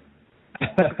 he said,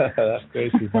 that's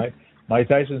crazy. Mike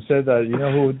Tyson said that, you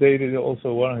know who dated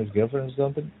also one of his girlfriends or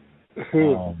something?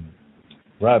 Who?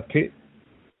 Brad Pitt.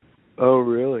 Oh,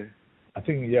 really? I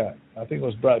think it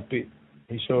was Brad Pitt.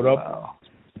 He showed up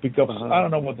to pick up, I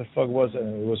don't know what the fuck it was,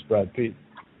 and it was Brad Pitt.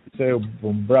 He said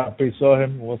when Brad Pitt saw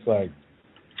him, it was like,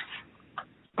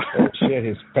 oh shit,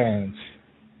 his pants.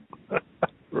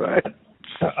 Right.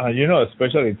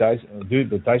 Especially Tyson. Dude,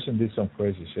 but Tyson did some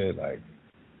crazy shit. Like,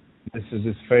 this is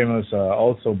this famous,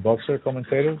 also boxer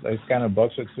commentator. He's kind of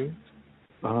boxer too.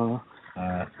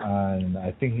 And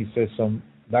I think he said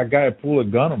that guy pulled a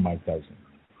gun on Mike Tyson.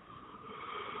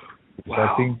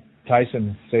 Wow. I think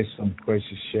Tyson says some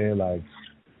crazy shit like,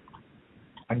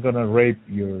 I'm gonna rape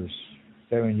your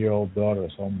 7-year-old daughter or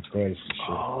some crazy shit.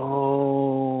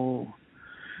 Oh.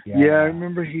 Yeah, I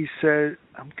remember he said,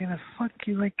 I'm gonna fuck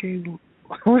you like a,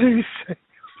 what did he say?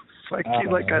 Fuck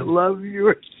you like I love you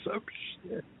or some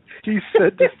shit. He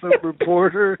said to some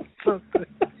reporter or something.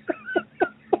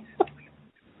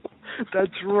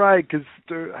 That's right, because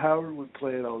Howard would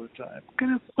play it all the time. I'm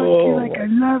gonna fuck you like I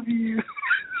love you.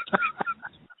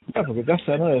 because that's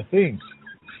another thing.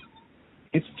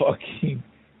 It's fucking.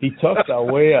 He talks that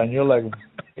way, and you're like,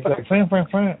 it's like fan.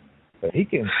 But he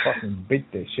can fucking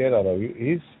beat the shit out of you.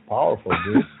 He's powerful,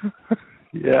 dude.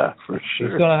 Yeah, for sure.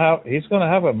 He's gonna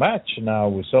have a match now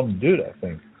with some dude, I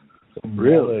think.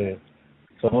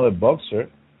 Some other boxer,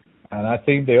 and I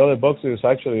think the other boxer is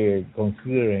actually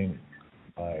considering,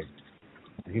 like,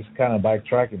 he's kind of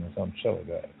backtracking or some shit like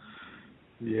that.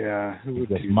 Yeah, who would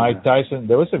because do Mike that? Tyson,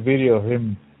 there was a video of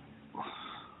him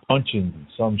punching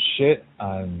some shit,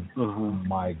 and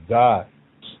my God,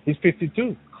 he's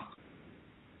 52.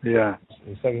 Yeah,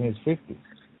 he's like in his 50s.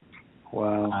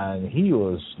 Wow. And he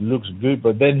looks good,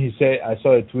 but then he said, I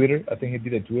saw a Twitter, I think he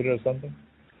did a Twitter or something.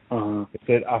 He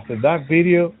said, after that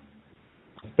video,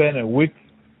 I spent a week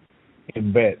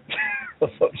in bed. Or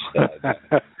some shit like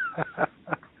that.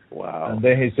 Wow. And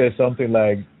then he said something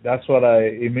like,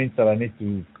 it means that I need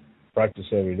to practice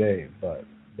every day, but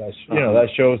that's, that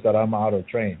shows that I'm out of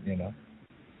train, Yeah.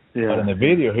 But in the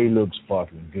video, he looks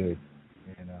fucking good,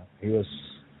 He was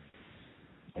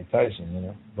like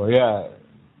Tyson, But yeah,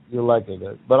 you like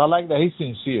it. But I like that he's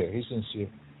sincere.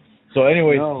 So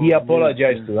anyways, he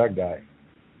apologized to that guy.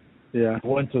 Yeah. He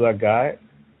went to that guy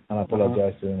and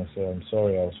apologized to him and said, I'm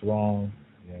sorry, I was wrong,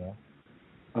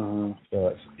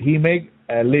 So he made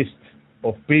a list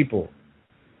of people.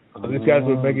 So these guys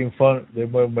were making fun. They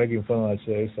were making fun of that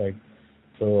shit. It's like,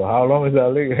 so how long is that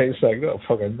legal? He's like, no,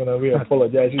 fuck, I'm gonna be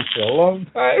apologizing for a long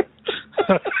time.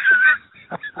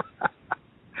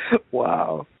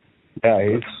 Wow. Yeah,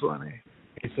 it's funny.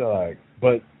 It's like,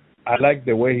 but I like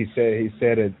the way he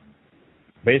said it.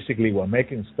 Basically, when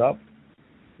making stop,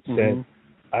 he said,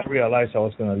 I realized I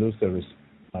was gonna lose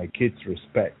my kids'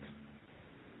 respect.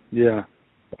 Yeah.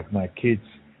 Like my kids,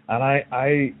 and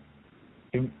I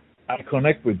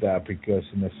connect with that because,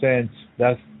 in a sense,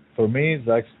 that's for me.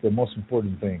 That's the most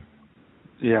important thing.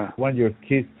 Yeah. You want your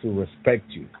kids to respect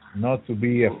you, not to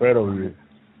be afraid of you.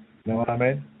 You know what I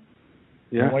mean?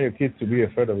 Yeah. You want your kids to be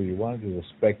afraid of you. You want them to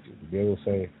respect you, to be able to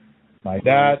say, my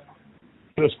dad,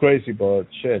 he was crazy, but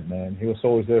shit, man, he was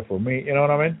always there for me. You know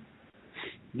what I mean?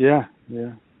 Yeah.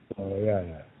 Yeah. Oh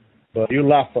yeah. But you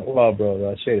laugh a lot, bro.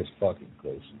 That shit is fucking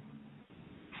crazy.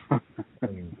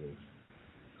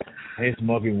 He's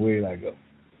smoking weed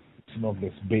smoke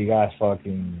this big ass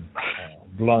fucking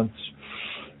blunt.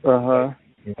 Yeah,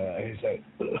 he's like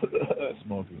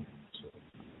smoking. So.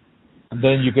 And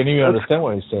then you can even understand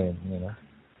what he's saying,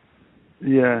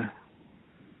 Yeah.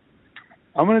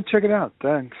 I'm gonna check it out.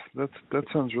 Thanks. That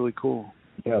sounds really cool.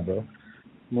 Yeah, bro.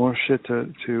 More shit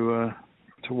to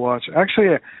watch.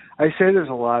 Actually, I say there's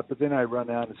a lot, but then I run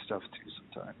out of stuff too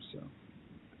sometimes. So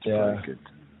it's probably good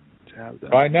to have that.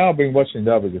 Right now, I've been watching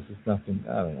that because it's nothing.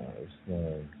 I don't know. It's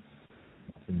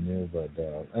nothing new. But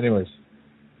anyways,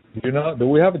 do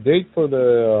we have a date for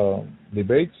the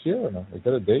debates here or no? Is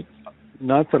that a date?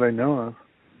 Not that I know of.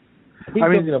 I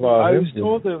was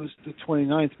told it was the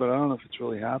 29th, but I don't know if it's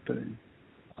really happening.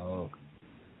 Oh.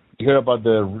 You heard about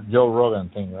the Joe Rogan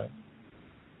thing, right?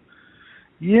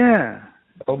 Yeah.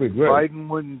 That would be great. Biden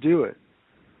wouldn't do it.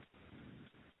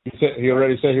 He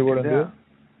already said he wouldn't do it?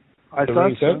 I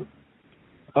thought so.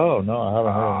 Oh, no, I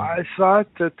haven't heard. I thought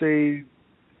that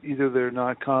they're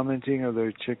not commenting or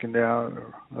they're chickened out,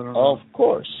 or I don't know. Of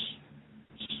course.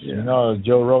 Yeah.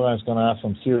 Joe Rogan is going to ask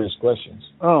some serious questions.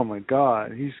 Oh, my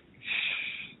God.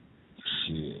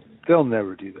 Shit. They'll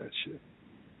never do that shit.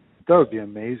 That would be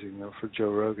amazing, though, for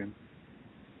Joe Rogan.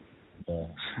 Yeah.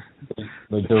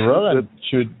 But Joe Rogan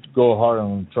should go hard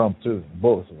on Trump, too.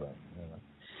 Both of them.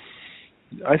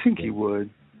 I think he would.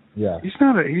 Yeah. He's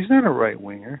not a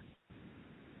right-winger.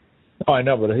 No, I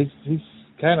know, but he's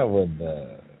kind of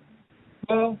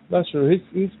well, that's true.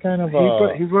 He's kind of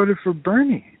he voted for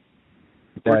Bernie.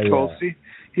 Or Tulsi. Yeah.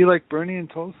 He liked Bernie and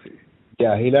Tulsi.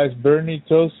 Yeah, he likes Bernie,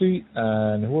 Tulsi,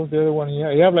 and who was the other one he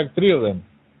had? He had like three of them.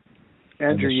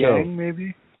 Andrew Yang,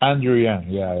 maybe? Andrew Yang,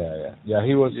 yeah.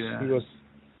 He was.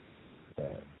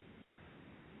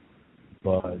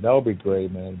 But that would be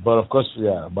great, man. But of course,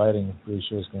 Biden pretty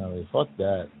sure is gonna be fuck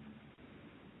that.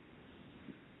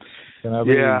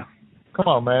 Yeah. Come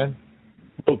on, man.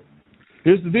 Look,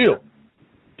 here's the deal.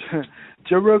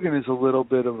 Joe Rogan is a little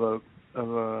bit of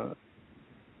a.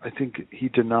 I think he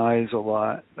denies a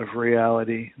lot of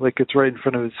reality. Like, it's right in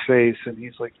front of his face, and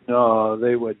he's like, "No,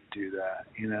 they wouldn't do that,"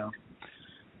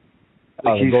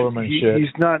 Like, the government shit.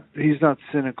 He's not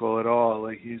cynical at all.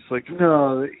 Like, he's like,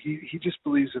 no, he just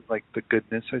believes in, like, the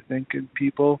goodness, I think, in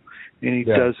people, and he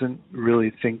doesn't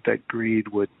really think that greed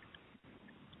would.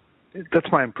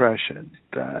 That's my impression.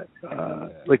 That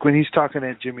like when he's talking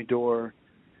at Jimmy Dore,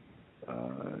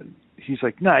 he's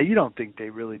like, nah, you don't think they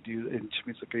really do. And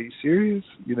Jimmy's like, are you serious?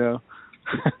 You know,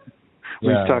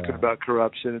 when he's talking about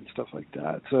corruption and stuff like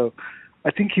that. So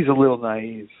I think he's a little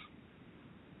naive.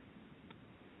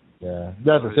 Yeah,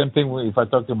 that's the same thing. If I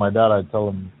talk to my dad, I tell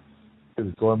him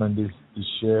the government this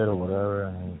shit or whatever,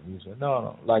 and he said,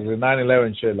 no, like the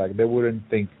 9/11 shit, like they wouldn't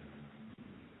think,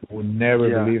 would never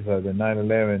believe that the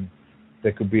 9/11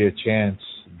 there could be a chance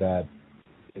that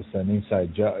it's an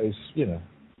inside job. It's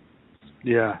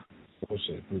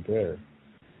bullshit, prepare.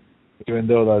 Even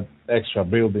though that extra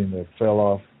building that fell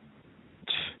off.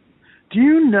 Do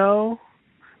you know?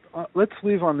 Let's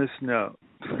leave on this note.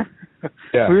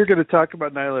 Yeah. We were going to talk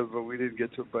about 9/11, but we didn't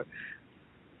get to it. But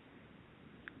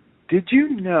did you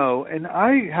know, and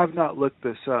I have not looked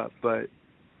this up, but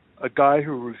a guy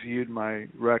who reviewed my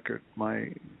record,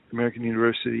 my American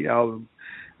University album,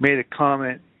 made a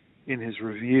comment in his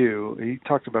review. He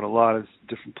talked about a lot of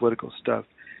different political stuff.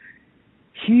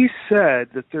 He said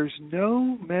that there's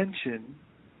no mention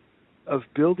of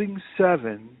Building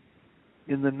 7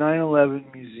 in the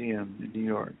 9/11 Museum in New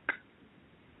York.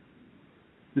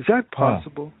 Is that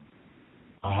possible?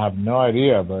 I have no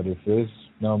idea, but if there's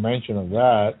no mention of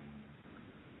that,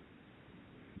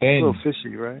 then it's a little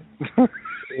fishy, right?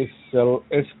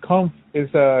 it's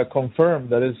confirmed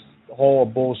that it's all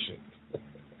bullshit.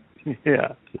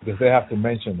 Yeah. Because they have to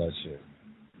mention that shit.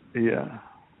 Yeah.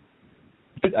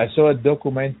 I saw a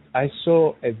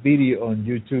video on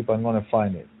YouTube. I'm gonna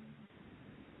find it.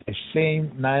 The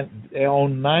same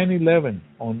on 9/11,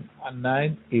 on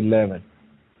 9/11,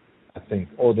 I think,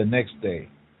 or the next day.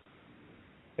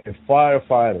 A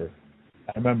firefighter.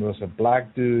 I remember it was a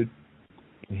black dude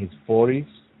in his 40s,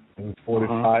 maybe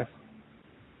 45.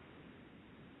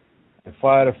 A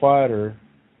firefighter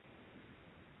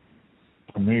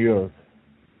from New York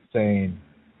saying,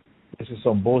 "This is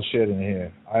some bullshit in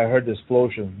here. I heard the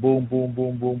explosions. Boom, boom,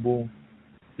 boom, boom, boom."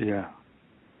 Yeah.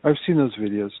 I've seen those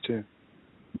videos too.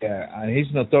 Yeah, and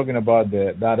he's not talking about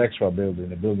that extra building,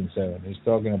 the Building 7. He's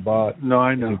talking about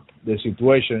I know. the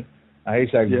situation. And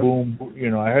he's like, boom,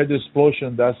 I heard the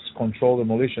explosion. That's controlled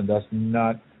demolition. That's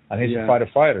not. And he's a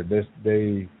firefighter.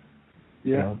 They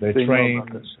train.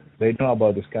 They know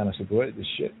about this kind of situation. This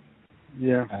shit.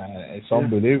 Yeah. It's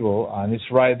unbelievable, and it's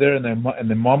right there in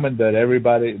the moment that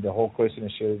everybody, the whole question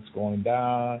of shit is going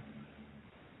down.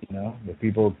 The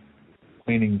people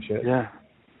cleaning shit. Yeah.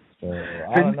 So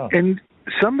I don't know. And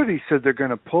somebody said they're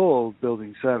going to pull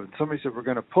Building 7. Somebody said we're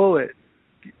going to pull it.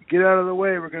 Get out of the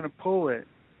way. We're going to pull it,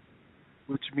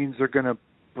 which means they're going to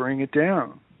bring it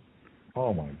down.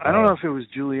 Oh my God! I don't know if it was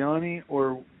Giuliani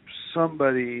or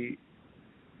somebody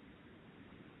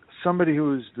who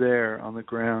was there on the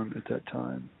ground at that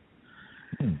time.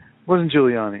 It wasn't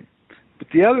Giuliani. But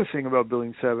the other thing about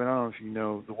Building 7, I don't know if you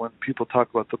know, the one people talk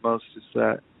about the most is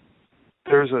that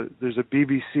there's a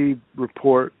BBC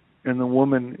report, and the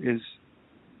woman is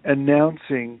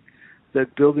announcing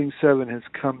that Building 7 has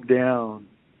come down,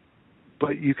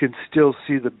 but you can still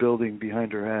see the building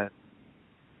behind her head.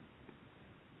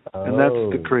 And that's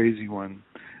the crazy one.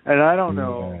 And I don't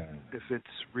know if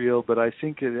it's real, but I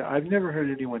think I've never heard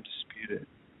anyone dispute it.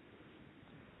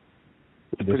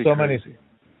 There's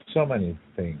so many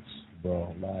things,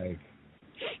 bro. Like,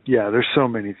 there's so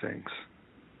many things.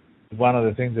 One of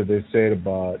the things that they said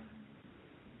about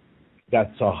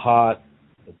got so hot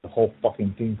that the whole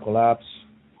fucking thing collapsed.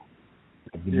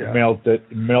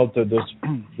 It melted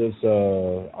those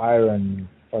iron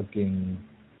fucking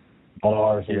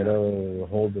bars or whatever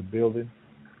hold the building.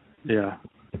 Yeah.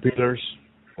 The pillars,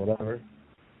 whatever.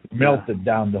 It melted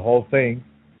down the whole thing,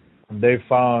 and they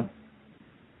found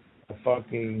a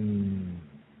fucking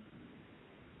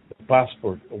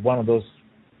passport of one of those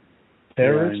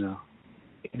terrorists. Yeah,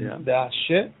 I know. In that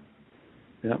shit.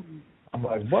 Yeah. I'm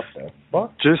like, what the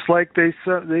fuck? Just like they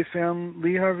found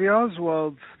Lee Harvey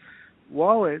Oswald's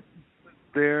wallet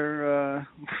there,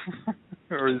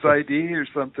 or his ID or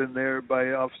something there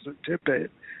by Officer Tippett,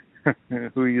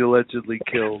 who he allegedly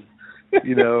killed.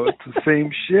 It's the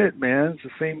same shit, man. It's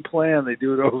the same plan. They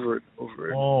do it over and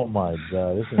over. Oh my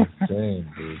God, it's insane,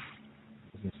 dude.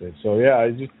 It's insane. So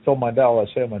I just told my dad what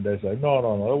I said. My dad's like, no,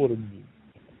 that wouldn't be.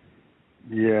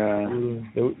 Yeah.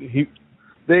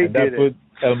 They did put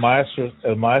El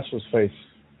Maestro's face.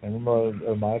 Remember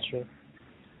El Maestro?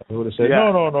 He would have said,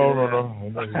 no.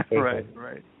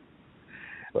 Right.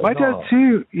 But my dad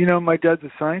too. My dad's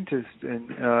a scientist,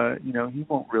 and he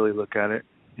won't really look at it.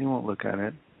 He won't look at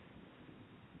it.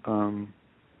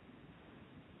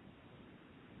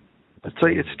 It's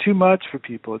like it's too much for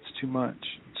people. It's too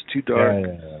much. It's too dark.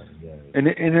 Yeah. And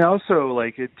it also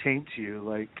it taints you.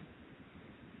 Like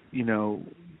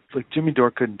Jimmy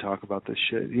Dore couldn't talk about this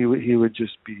shit. He would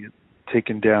just be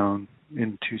taken down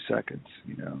in 2 seconds.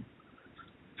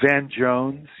 Van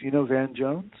Jones, Van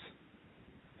Jones?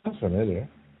 That's familiar.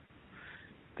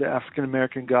 The African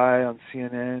American guy on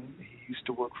CNN. He used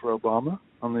to work for Obama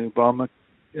on the Obama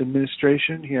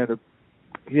administration. He had a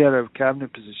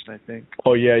cabinet position, I think.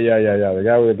 Oh yeah. The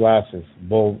guy with the glasses,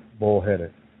 bull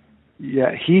headed.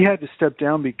 Yeah, he had to step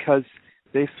down because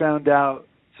they found out,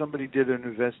 somebody did an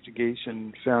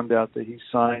investigation, found out that he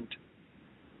signed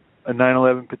a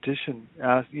 9/11 petition,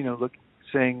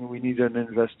 saying we need an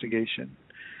investigation.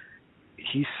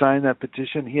 He signed that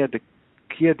petition. He had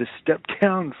to step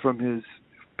down from his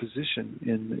position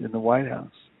in the White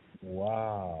House.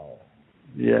 Wow.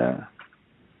 Yeah.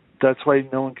 That's why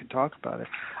no one can talk about it.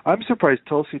 I'm surprised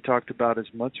Tulsi talked about as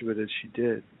much of it as she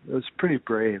did. It was pretty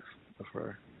brave of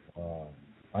her. Wow.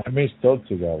 I miss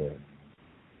Tulsi that way.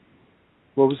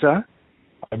 What was that?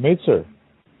 I miss her.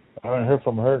 I haven't heard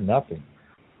from her, nothing.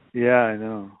 Yeah, I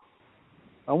know.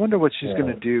 I wonder what she's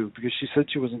going to do, because she said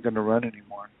she wasn't going to run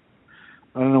anymore.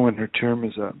 I don't know when her term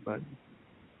is up, but...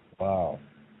 Wow.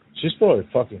 She's probably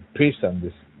fucking pissed on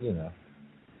this,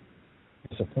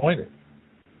 disappointed.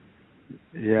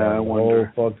 Yeah, I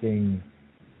wonder. Whole fucking,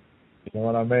 you know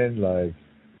what I mean? Like,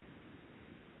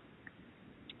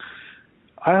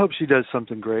 I hope she does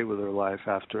something great with her life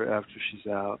after she's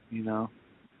out.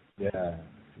 Yeah,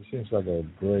 she seems like a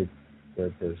great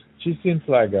person. She seems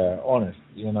like honest.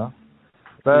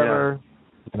 Better.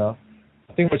 Yeah.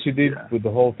 I think what she did with the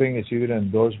whole thing is she didn't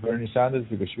endorse Bernie Sanders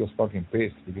because she was fucking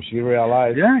pissed, because she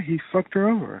realized. Yeah, he fucked her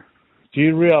over. She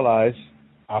realized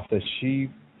after she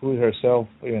put herself,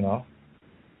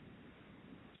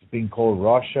 being called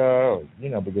Russia,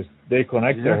 because they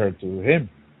connected her to him.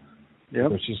 Yeah.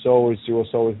 Because she was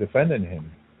always defending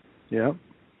him. Yeah.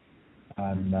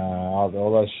 And all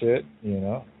that shit,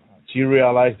 she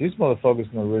realized this motherfucker's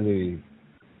not really.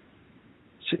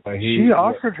 She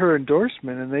offered her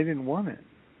endorsement and they didn't want it.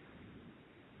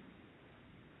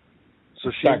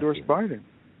 So she endorsed Biden.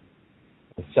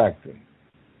 Exactly.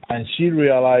 And she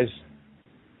realized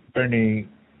Bernie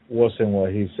wasn't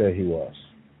what he said he was.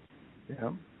 Yeah.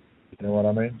 You know what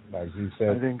I mean? Like he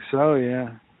said. I think so,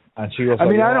 yeah. And she was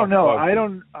I don't know.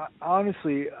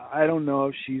 Honestly, I don't know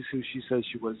if she's who she says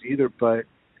she was either, but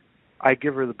I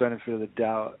give her the benefit of the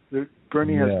doubt.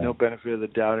 Bernie has no benefit of the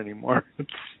doubt anymore.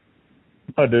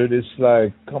 No, dude, it's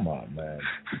like, come on, man.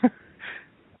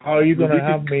 How are you going to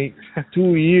have me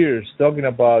 2 years talking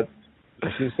about,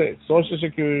 as you say, Social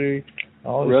Security,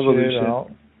 all this revolution,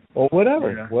 shit, or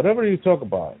whatever you talk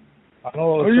about.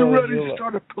 Are you ready to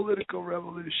start a political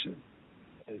revolution?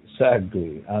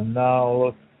 Exactly. And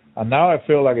now I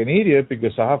feel like an idiot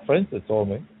because I have friends that told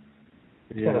me,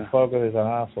 this motherfucker is an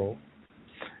asshole.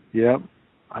 Yep,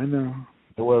 I know.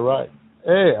 They were right.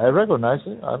 Hey, I recognize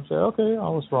it. I'm saying, okay, I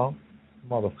was wrong.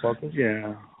 Motherfuckers.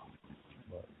 Yeah.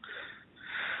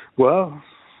 Well,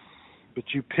 but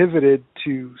you pivoted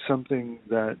to something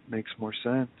that makes more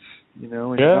sense, and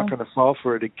you're not going to fall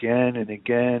for it again and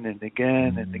again and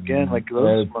again and again like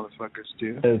those motherfuckers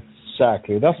do.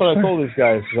 Exactly. That's what I told these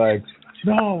guys. Like,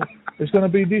 no, it's going to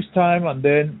be this time, and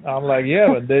then I'm like,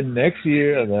 and then next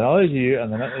year, and then another year,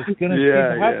 and then it's going to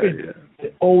keep happening.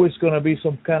 It's always going to be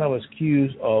some kind of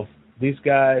excuse of, these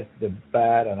guys, the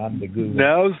bad, and I'm the good one.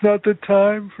 Now's not the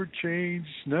time for change.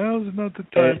 Now's not the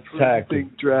time for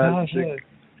something drastic.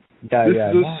 This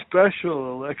is a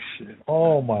special election.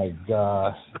 Oh, my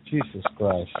gosh. Jesus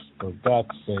Christ. For God's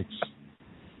sakes.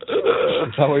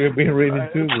 That's how you've been reading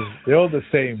too. They're all the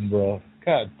same, bro.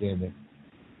 God damn it.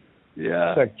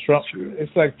 Yeah. It's like Trump.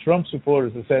 It's like Trump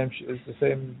supporters. It's the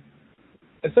same.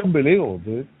 It's unbelievable,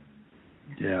 dude.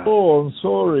 Yeah. Oh, I'm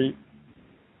sorry.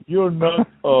 You're not,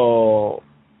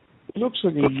 it looks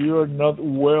like you're not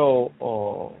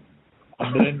well,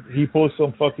 and then he posts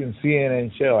some fucking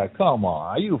CNN shit, like, come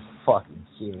on, are you fucking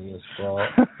serious, bro?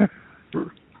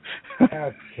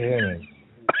 God damn it.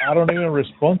 I don't even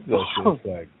respond to that shit, it's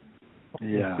like,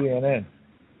 CNN,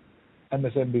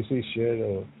 MSNBC shit,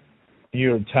 or New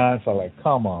York Times, are like,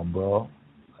 come on, bro,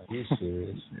 are you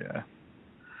serious? Yeah.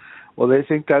 Well, they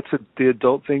think that's the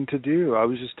adult thing to do. I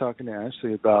was just talking to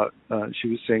Ashley about. She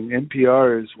was saying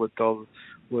NPR is what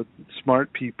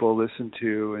smart people listen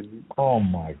to, and oh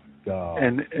my god.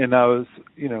 And I was,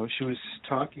 she was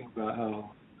talking about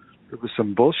how there was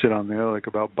some bullshit on there, like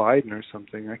about Biden or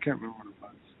something. I can't remember what it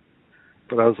was,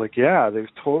 but I was like, yeah, they've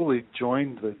totally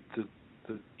joined the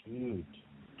dude.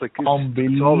 Like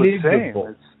unbelievable. It's all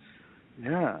the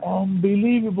same.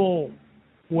 Unbelievable.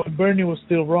 When Bernie was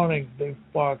still running, they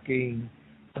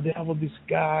have all these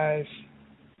guys,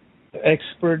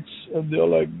 experts, and they're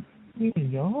like,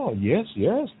 yes,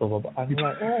 blah, blah, blah. And I'm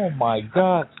like, oh my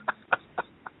God.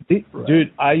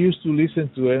 Dude, I used to listen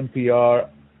to NPR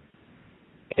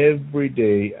every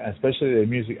day, especially the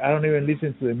music. I don't even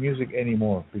listen to the music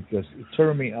anymore because it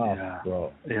turned me off,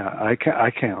 bro. Yeah, I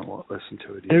can't listen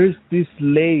to it either. There's this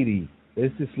lady,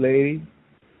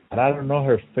 and I don't know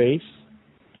her face,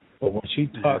 but when she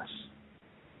talks,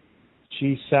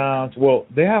 she sounds, well,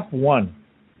 they have one.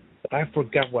 I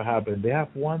forgot what happened. They have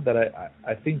one that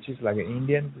I think she's like an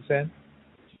Indian descent.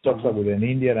 She talks like with an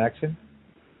Indian accent.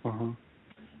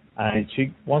 And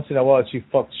she, once in a while, she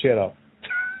fucks shit up.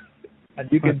 And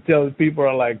you can tell people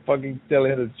are like fucking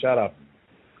telling her to shut up.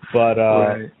 But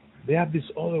they have this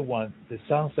other one that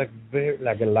sounds like very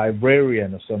like a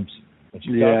librarian or something.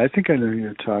 I think I know who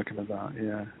you're talking about.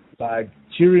 Yeah. Like,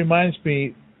 she reminds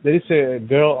me, there is a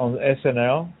girl on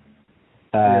SNL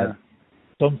that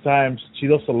sometimes she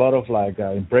does a lot of like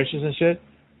impressions and shit.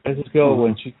 There's this girl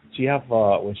when she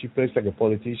plays like a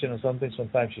politician or something,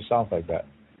 sometimes she sounds like that.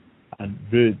 And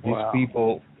dude, these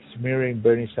people smearing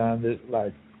Bernie Sanders,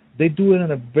 like, they do it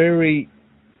in a very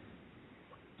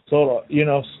sort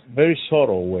of, very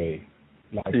subtle way.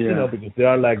 Like, because they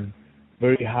are like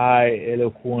very high,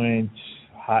 eloquent,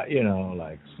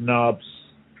 like snobs,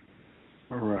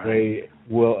 very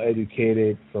well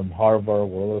educated from Harvard,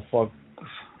 whatever the fuck.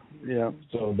 Yeah.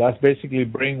 So that's basically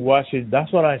brainwashing.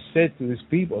 That's what I said to these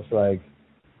people. It's like,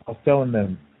 I was telling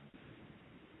them,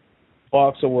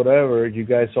 Fox or whatever, you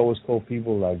guys always call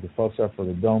people like the Fox are for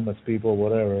the dumbest people,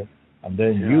 whatever. And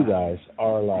then you guys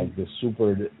are like the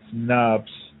super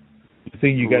snobs. You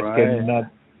think you guys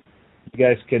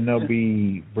cannot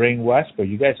be brainwashed, but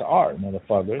you guys are,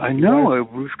 motherfuckers. I know.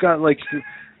 We've got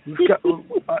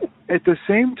at the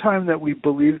same time that we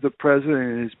believe the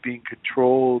president is being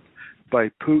controlled by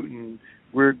Putin,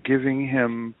 we're giving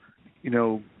him,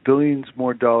 billions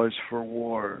more dollars for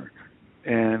war,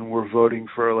 and we're voting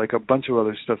for like a bunch of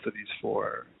other stuff that he's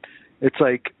for. It's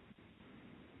like,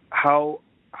 how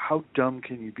dumb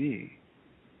can you be?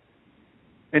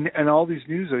 And all these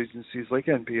news agencies like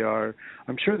NPR,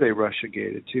 I'm sure they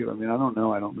Russiagate it too. I mean, I don't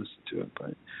know. I don't listen to it,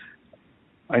 but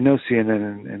I know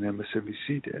CNN and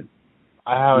MSNBC did.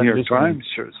 New York Times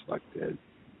sure as fuck did.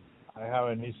 I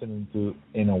haven't listened to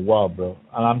in a while, bro.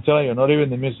 And I'm telling you, not even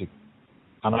the music.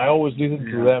 And I always listen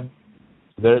to them,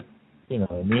 their,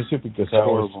 music, because I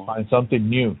always find something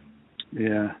new.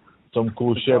 Yeah. Some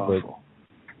cool shit, but.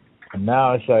 And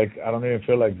now it's like, I don't even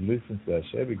feel like listening to that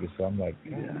shit because I'm like...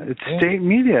 it's state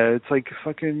media. It's like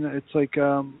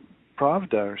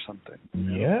Pravda or something.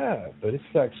 Yeah, but it's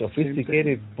like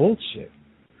sophisticated bullshit.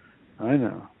 I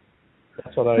know.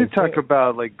 That's what they talk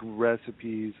about like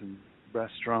recipes and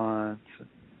restaurants.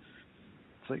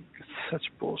 It's like, it's such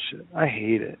bullshit. I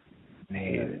hate it. I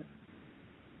hate it.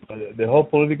 But the whole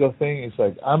political thing is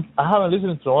like, I haven't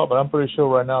listened to it a lot, but I'm pretty sure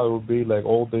right now it will be like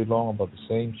all day long about the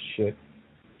same shit.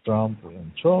 Trump.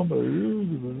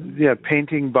 Yeah,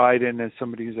 painting Biden as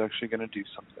somebody who's actually going to do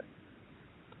something.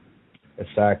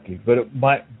 Exactly. But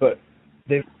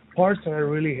the parts that I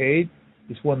really hate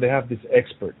is when they have these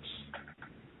experts.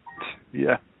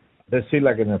 Yeah. They sit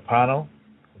like in a panel.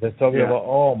 They're talking about,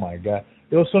 oh my God.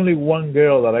 There was only one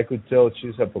girl that I could tell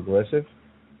she's a progressive.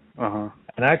 And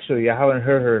actually, I haven't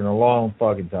heard her in a long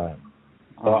fucking time.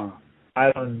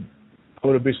 I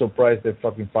wouldn't be surprised if they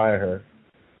fucking fire her.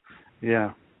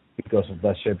 Yeah. Because of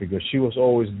that shit, because she was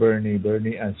always Bernie,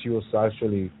 and she was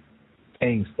actually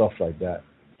saying stuff like that,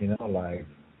 like,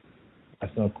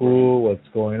 that's not cool, what's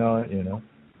going on,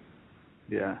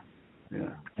 Yeah.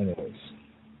 Anyways.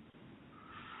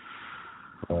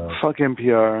 Fuck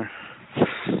NPR.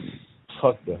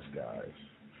 Fuck those guys.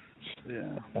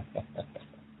 Yeah.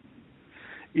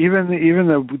 Even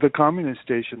the communist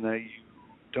station that you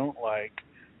don't like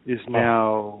is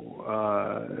now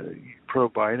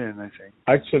pro-Biden, I think.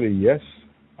 Actually, yes.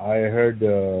 I heard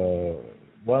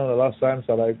one of the last times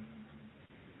that I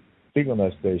speak on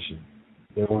that station,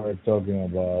 they were talking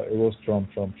about, it was Trump.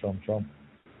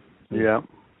 Yeah,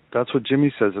 that's what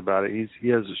Jimmy says about it. He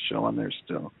has a show on there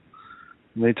still.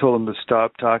 And they told him to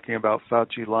stop talking about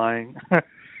Fauci lying.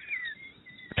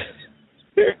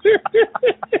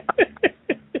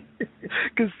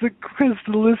 Because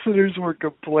the listeners were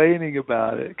complaining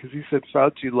about it, because he said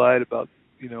Fauci lied about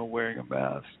wearing a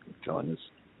mask, telling us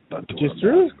not to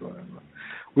wear a mask.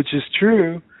 Which is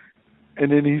true.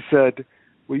 And then he said,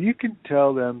 well, you can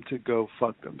tell them to go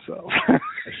fuck themselves.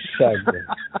 Exactly.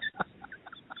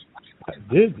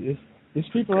 Dude, these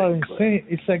people are insane.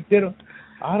 It's like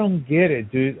I don't get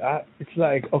it, dude. It's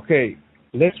like, okay,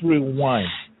 let's rewind.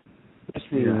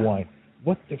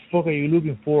 What the fuck are you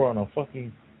looking for on a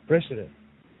fucking president?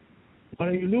 What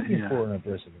are you looking for in a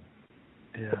president?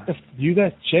 Yeah. Do you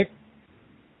guys check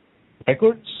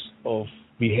records of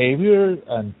behavior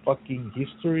and fucking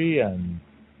history, and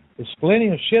there's plenty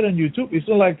of shit on YouTube. It's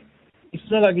not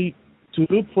like to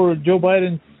look for Joe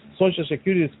Biden's Social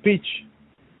Security speech.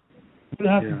 You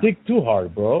don't have to dig too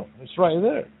hard, bro. It's right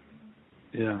there.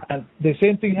 Yeah. And the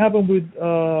same thing happened with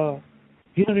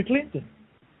Hillary Clinton.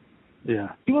 Yeah.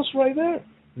 He was right there.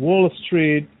 Wall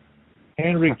Street,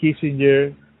 Henry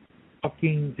Kissinger,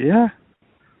 fucking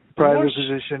private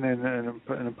position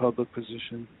and a public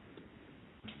position.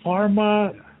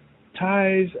 Pharma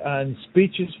ties and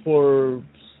speeches for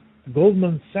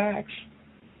Goldman Sachs.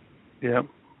 Yep.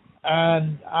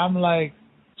 And I'm like,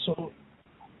 so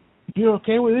you're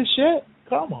okay with this shit?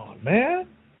 Come on, man.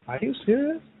 Are you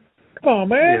serious? Come on,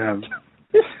 man.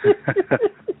 Yeah.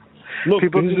 Look,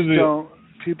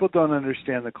 people don't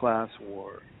understand the class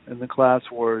war, and the class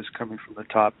war is coming from the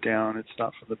top down. It's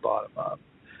not from the bottom up.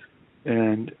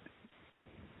 And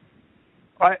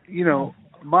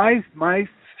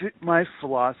my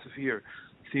philosophy or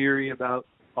theory about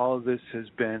all of this has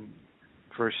been,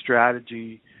 for a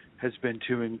strategy, has been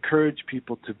to encourage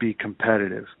people to be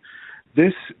competitive.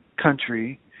 This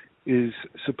country is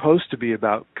supposed to be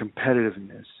about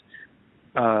competitiveness.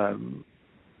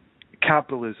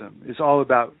 Capitalism is all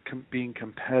about being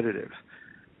competitive.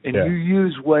 And you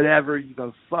use whatever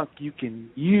the fuck you can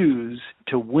use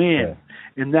to win.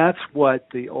 Yeah. And that's what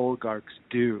the oligarchs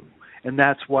do. And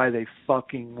that's why they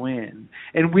fucking win.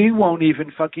 And we won't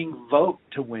even fucking vote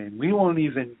to win. We won't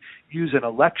even use an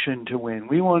election to win.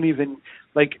 We won't even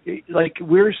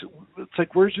we're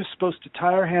just supposed to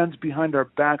tie our hands behind our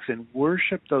backs and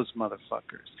worship those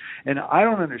motherfuckers. And I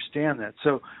don't understand that.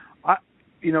 So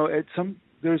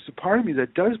there's a part of me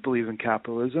that does believe in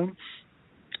capitalism,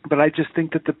 but I just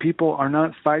think that the people are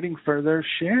not fighting for their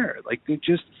share. Like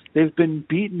they've been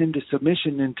beaten into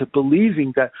submission, into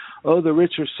believing that, the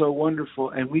rich are so wonderful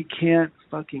and we can't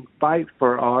fucking fight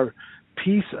for our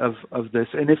piece of this.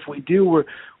 And if we do,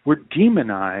 we're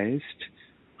demonized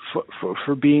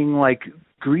for being like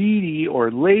greedy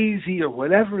or lazy or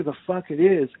whatever the fuck it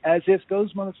is, as if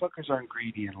those motherfuckers aren't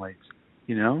greedy and lazy,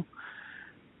 you know?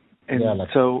 And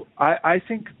so I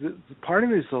think the part of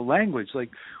it is the language.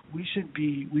 Like we should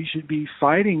be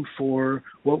fighting for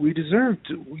what we deserve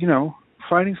to,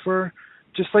 fighting for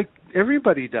just like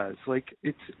everybody does. Like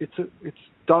it's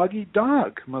dog eat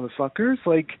dog, motherfuckers.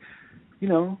 Like,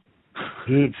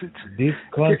 Dude, this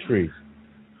country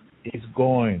is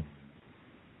going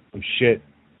to shit,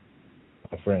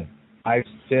 my friend.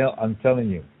 I'm telling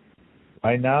you,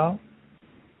 right now.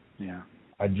 Yeah.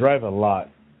 I drive a lot.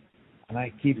 And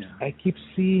I keep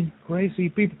seeing crazy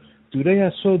people. Today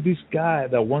I saw this guy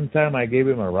that one time I gave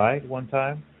him a ride a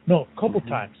couple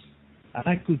times. And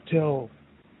I could tell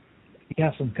he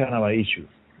has some kind of an issue.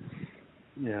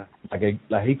 Yeah.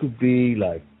 Like he could be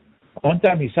like, one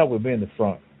time he sat with me in the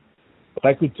front. But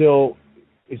I could tell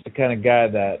he's the kind of guy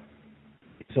that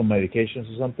is on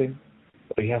medications or something.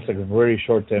 But he has like a very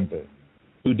short temper.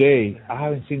 Today, I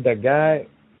haven't seen that guy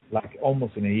like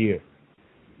almost in a year.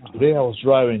 Today I was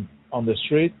driving on the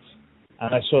street,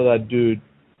 and I saw that dude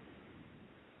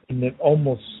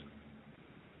almost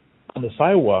on the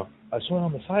sidewalk. I saw him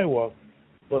on the sidewalk,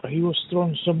 but he was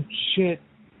throwing some shit,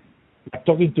 like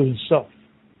talking to himself.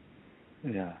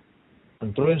 Yeah.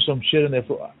 And throwing some shit in there.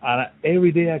 And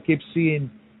every day I keep seeing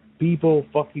people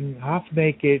fucking half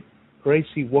naked,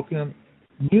 crazy, walking on.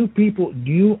 New people,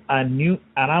 and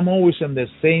I'm always in the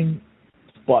same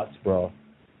spots, bro.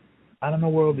 I don't know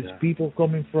where all these people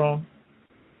coming from.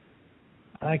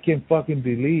 I can't fucking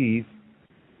believe.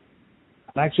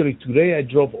 And actually, today I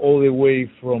drove all the way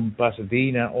from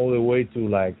Pasadena all the way to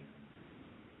like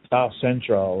South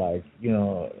Central, like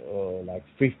like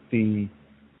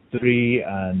 53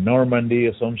 and Normandy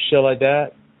or some shit like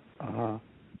that.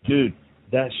 Dude,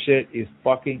 that shit is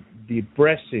fucking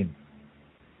depressing.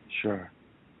 Sure.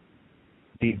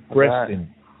 Depressing.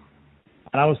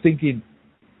 And I was thinking,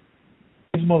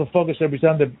 these motherfuckers every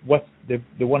time they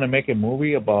want to make a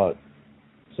movie about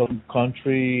some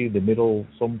country,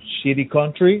 some shitty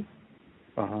country,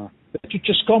 that you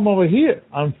just come over here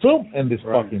and film in this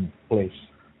fucking place.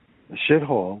 A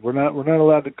shithole. We're not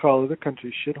allowed to call other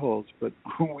countries shitholes, but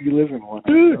we live in one.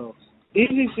 Dude, ourselves.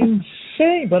 it is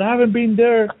insane. But I haven't been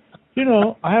there.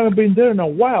 I haven't been there in a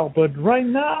while. But right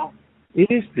now, it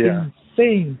is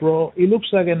insane, bro. It looks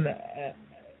like a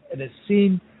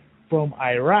scene from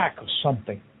Iraq or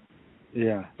something.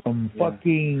 Yeah.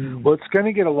 Fucking. Well, it's going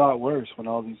to get a lot worse when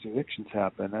all these evictions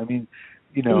happen. I mean,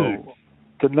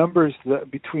 the numbers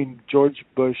between George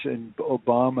Bush and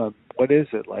Obama, what is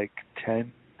it, like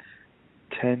 10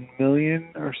 million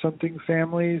or something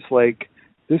families? Like,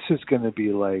 this is going to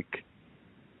be like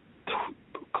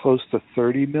close to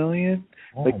 30 million.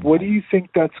 What do you think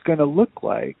that's going to look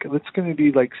like? It's going to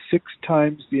be like 6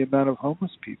 times the amount of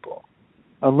homeless people,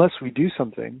 unless we do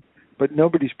something. But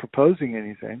nobody's proposing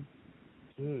anything.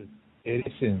 Dude, it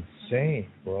is insane,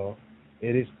 bro.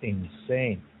 It is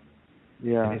insane.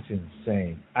 Yeah. It's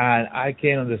insane. And I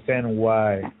can't understand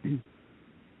why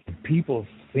people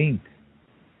think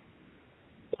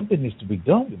something needs to be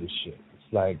done with this shit.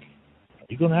 It's like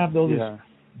you're gonna have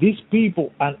these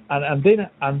people, and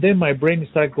then my brain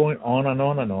started going on and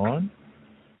on and on,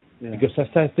 because I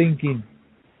started thinking,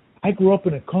 I grew up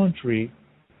in a country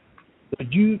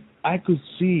that I could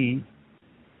see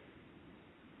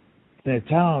in a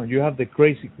town you have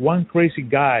one crazy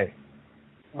guy,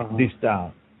 this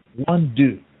town, one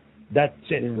dude, that's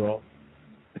it, bro.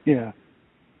 Yeah.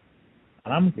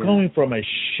 And I'm coming from a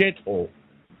shithole.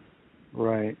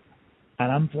 Right.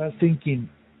 And I'm just thinking,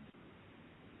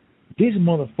 these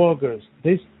motherfuckers,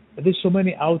 there's so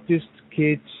many autist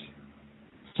kids.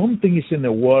 Something is in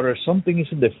the water, something is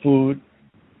in the food.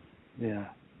 Yeah.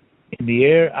 In the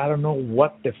air, I don't know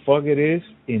what the fuck it is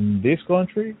in this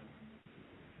country.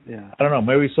 Yeah. I don't know,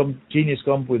 maybe some genius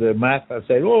comes with a math and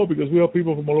say, oh, because we have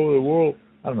people from all over the world.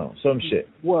 I don't know, some shit.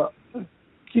 Well,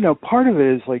 part of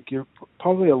it is like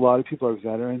probably a lot of people are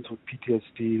veterans with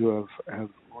PTSD who have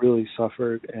really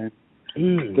suffered, and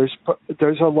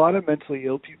there's a lot of mentally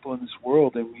ill people in this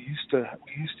world, and we used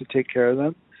to take care of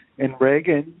them, and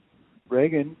Reagan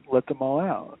let them all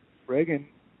out. Reagan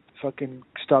fucking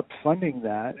stopped funding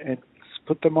that and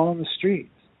put them all on the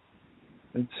streets,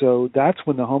 and so that's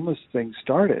when the homeless thing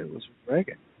started, was with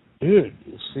Reagan. Dude,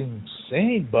 it's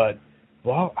insane, but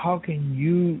how can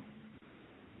you?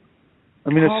 I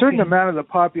mean, a certain amount of the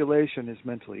population is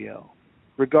mentally ill,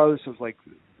 regardless of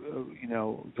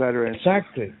veterans.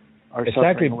 Exactly. Are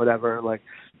suffering or whatever. Like,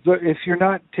 if you're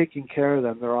not taking care of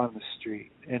them, they're on the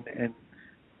street and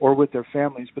or with their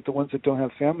families. But the ones that don't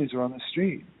have families are on the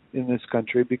street in this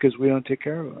country because we don't take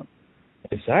care of them.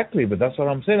 Exactly, but that's what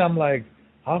I'm saying. I'm like,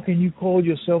 how can you call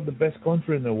yourself the best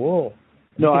country in the world?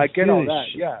 No, I get all that.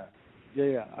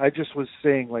 Yeah. I just was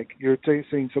saying, like, you're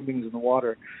saying something's in the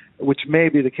water, which may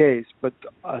be the case, but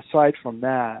aside from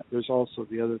that, there's also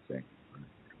the other thing.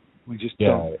 We just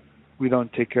we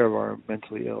don't take care of our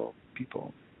mentally ill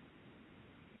people.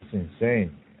 It's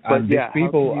insane. But and these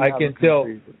people, I can tell,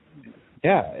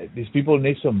 these people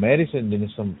need some medicine, they need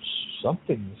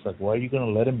something. It's like, why are you going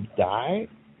to let them die?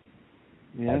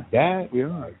 Yeah. Like that? We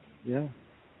are. Yeah.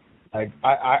 Like,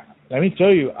 I let me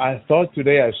tell you, I thought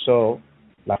today I saw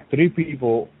like 3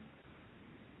 people,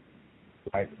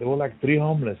 like there were like 3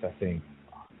 homeless, I think,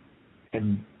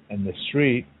 in the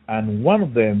street, and one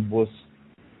of them was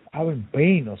having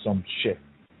pain or some shit.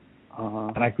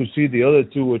 And I could see the other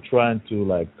 2 were trying to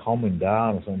like calm him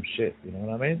down or some shit. You know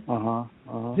what I mean?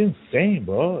 It's insane,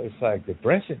 bro. It's like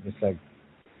depressing. It's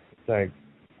like,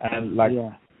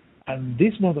 and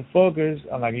these motherfuckers,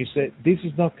 and like you said, this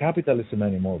is not capitalism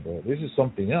anymore, bro. This is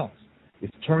something else.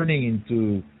 It's turning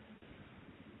into,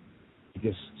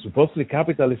 because supposedly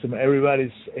capitalism,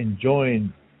 everybody's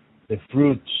enjoying the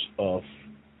fruits of.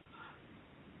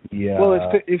 Well,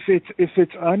 if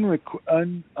it's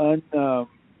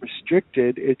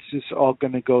restricted, it's just all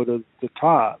going to go to the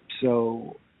top.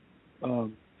 So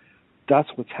that's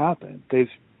what's happened. They've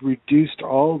reduced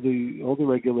all the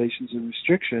regulations and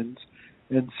restrictions,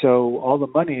 and so all the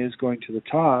money is going to the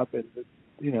top, and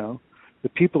the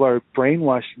people are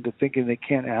brainwashed into thinking they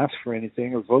can't ask for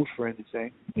anything or vote for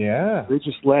anything. Yeah, they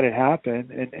just let it happen,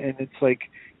 and it's like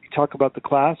you talk about the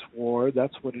class war.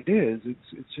 That's what it is.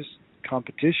 It's just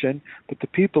competition, but the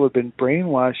people have been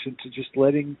brainwashed into just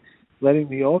letting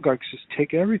the oligarchs just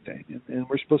take everything, and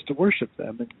we're supposed to worship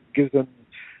them and give them.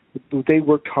 They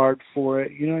worked hard for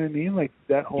it. You know what I mean? Like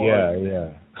that whole.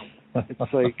 Yeah.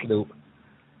 It's like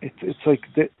it's like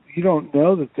that. You don't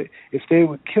know that if they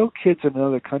would kill kids in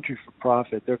another country for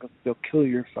profit, they'll kill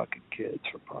your fucking kids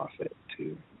for profit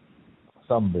too. It's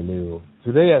unbelievable.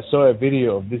 Today I saw a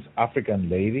video of this African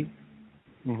lady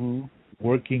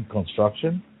working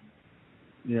construction.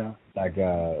 Yeah. Like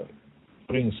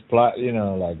putting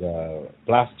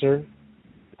plaster,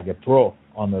 like a pro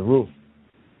on the roof,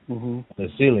 the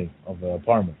ceiling of the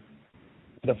apartment.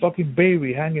 The fucking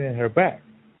baby hanging in her back.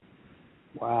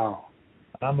 Wow.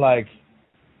 And I'm like,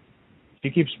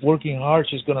 she keeps working hard,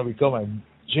 she's gonna become a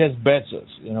Jeff Bezos.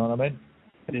 You know what I mean?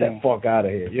 Get that fuck out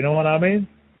of here. You know what I mean?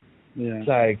 Yeah. It's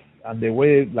like, and the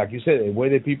way, like you said, the way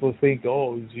that people think,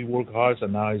 oh, he worked hard, so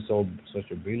now he's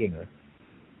such a billionaire.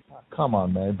 Come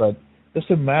on, man. But it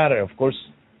doesn't matter. Of course,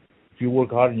 if you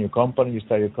work hard in your company, you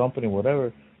start your company,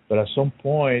 whatever. But at some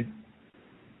point,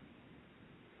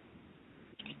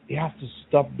 you have to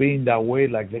stop being that way.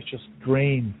 Like, let's just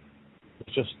drain the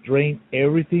just drain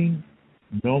everything,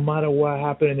 no matter what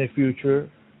happens in the future.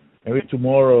 Maybe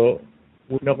tomorrow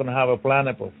we're not gonna have a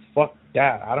planet, but fuck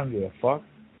that. I don't give a fuck.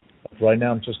 But right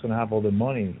now I'm just gonna have all the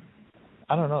money.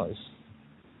 I don't know. It's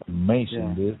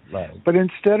amazing, dude. Like, but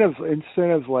instead of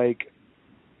like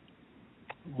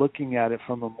looking at it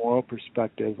from a moral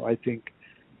perspective, I think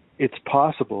it's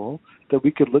possible that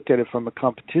we could look at it from a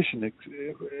competition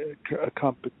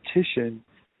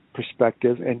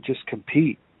perspective and just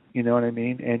compete. You know what I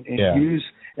mean? And use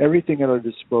everything at our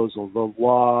disposal: the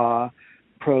law,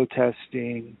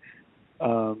 protesting,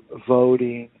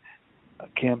 voting,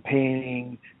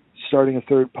 campaigning, starting a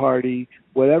third party,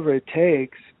 whatever it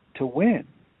takes to win.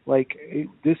 Like,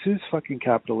 this is fucking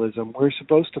capitalism. We're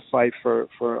supposed to fight for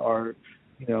our,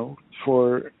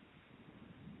 for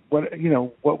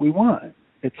what we want.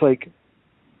 It's like,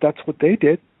 that's what they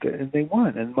did, and they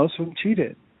won, and most of them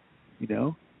cheated,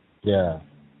 Yeah.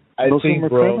 Most of them are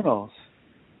criminals.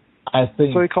 I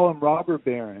think. So they call them robber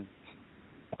barons.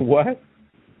 What?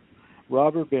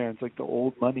 Robber barons, like the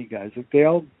old money guys. Like they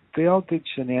all did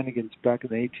shenanigans back in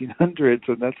the 1800s,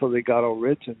 and that's how they got all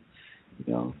rich. And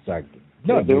Exactly.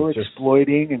 No, they were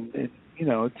exploiting, and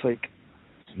it's like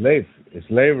it's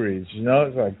slavery.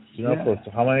 It's like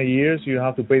for how many years you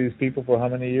have to pay these people for how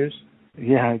many years?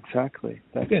 Yeah, exactly.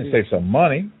 You can save some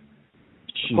money.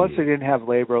 Plus, they didn't have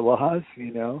labor laws.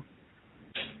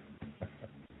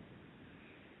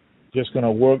 Just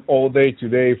gonna work all day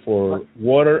today for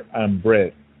water and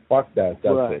bread. Fuck that.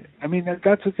 That's right. it. I mean,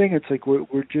 that's the thing. It's like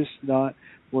we're just not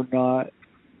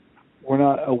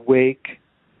awake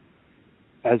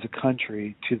as a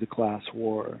country to the class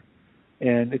war,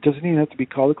 and it doesn't even have to be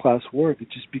called a class war. It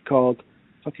could just be called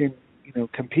fucking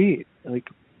compete. Like,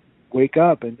 wake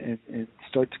up and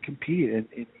start to compete and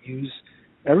use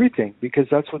everything, because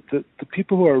that's what the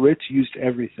people who are rich used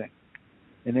everything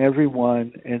and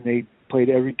everyone, and they played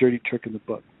every dirty trick in the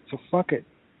book. So fuck it.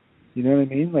 You know what I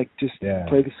mean? Like, just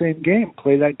play the same game,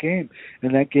 play that game,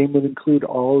 and that game would include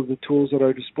all of the tools at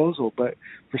our disposal. But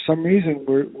for some reason,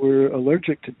 we're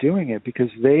allergic to doing it, because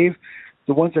the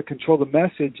ones that control the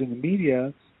message in the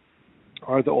media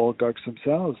are the oligarchs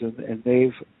themselves, and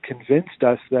they've convinced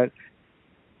us that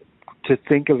to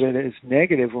think of it as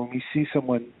negative when we see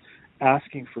someone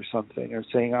asking for something or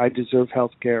saying, "I deserve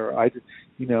health care," or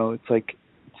it's like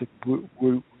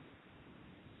we're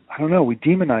I don't know, we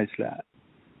demonize that.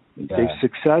 Yeah. They've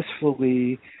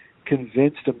successfully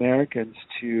convinced Americans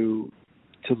to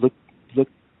look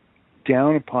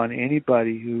down upon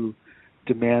anybody who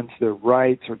demands their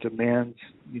rights or demands,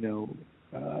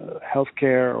 health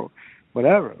care or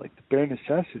whatever, like the bare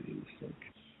necessities.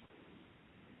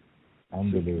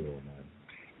 Unbelievable, man.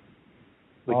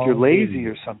 Like you're lazy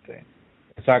or something.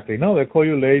 Exactly. No, they call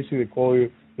you lazy. They call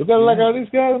you. You got like these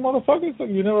guys, motherfuckers. Like,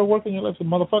 you never work in your life. So,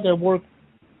 motherfucker, I work.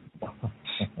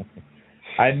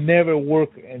 I never work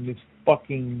in this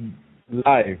fucking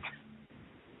life.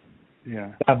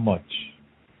 Yeah. That much.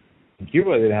 In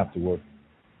Cuba, they didn't have to work.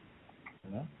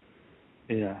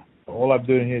 Yeah. All I'm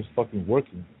doing here is fucking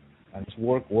working. I just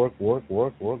work. So,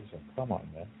 come on,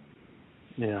 man.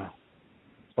 Yeah.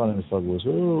 Funny as fuck was,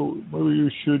 maybe you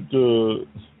should. Dude.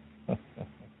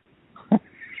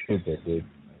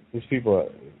 These people are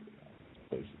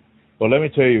crazy. But let me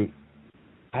tell you,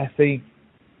 I think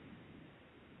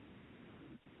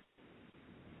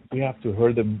we have to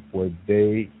hurt them where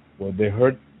they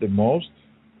hurt the most.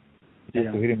 We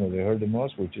have to hit them where they hurt the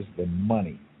most, which is the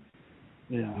money.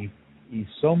 Yeah. If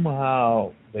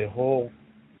somehow the whole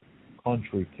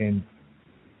country can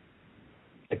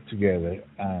get together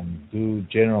and do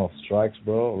general strikes,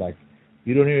 bro, like,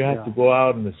 you don't even have to go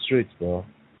out in the streets, bro.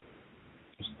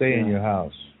 Just stay in your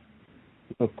house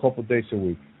a couple days a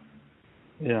week.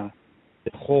 Yeah.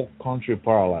 The whole country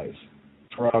paralyzed.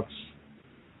 Trucks,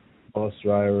 bus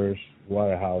drivers,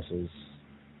 warehouses,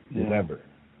 whatever.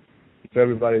 If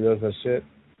everybody does that shit,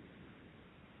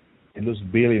 it loses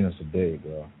billions a day,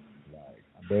 bro. Like,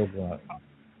 they're gonna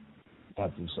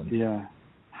have to do something. Yeah.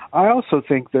 I also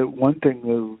think that one thing that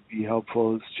would be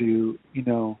helpful is to,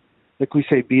 like we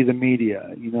say, be the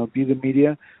media. Be the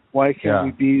media. Why can't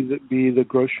we be the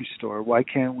grocery store? Why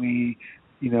can't we,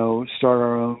 start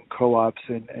our own co-ops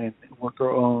and work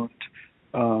our own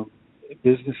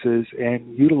businesses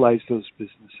and utilize those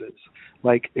businesses?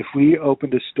 Like, if we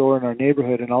opened a store in our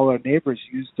neighborhood and all our neighbors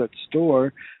used that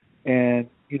store, and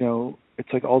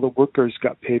it's like all the workers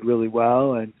got paid really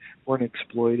well and weren't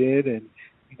exploited, and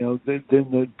then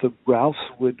the Ralphs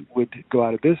would go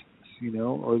out of business,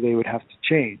 or they would have to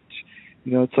change.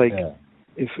 It's like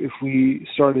if we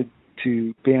started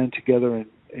to band together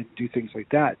and do things like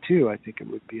that too, I think it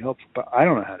would be helpful. But I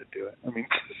don't know how to do it. I mean,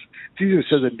 it's easier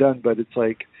said than done. But it's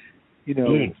like, you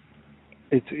know,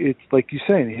 it's like you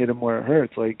saying, hit them where it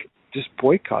hurts. Like, just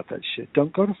boycott that shit.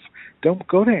 Don't go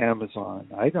to Amazon.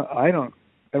 I don't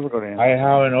ever go to Amazon. I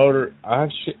have an order. I have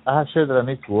shit that I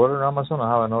need to order on Amazon.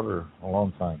 I haven't ordered a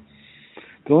long time.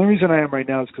 The only reason I am right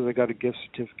now is because I got a gift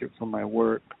certificate from my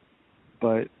work.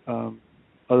 But other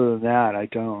than that, I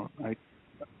don't.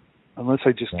 Unless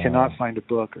I just cannot find a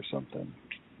book or something.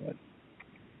 But,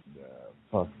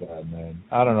 fuck that, man.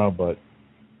 I don't know, but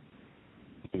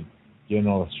getting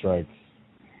all the strikes,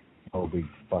 that would be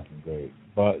fucking great.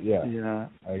 But yeah,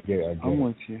 I get I'm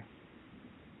with you.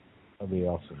 That'd be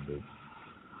awesome, dude.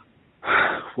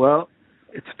 Well,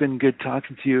 it's been good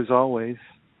talking to you as always.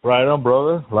 Right on,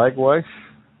 brother. Likewise.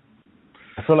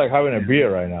 I feel like having a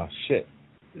beer right now. Shit.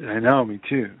 I know, me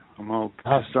too. I'm all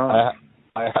pissed off.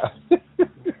 I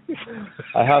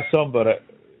have some, but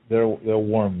they're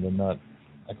warm. They're not.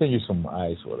 I can use some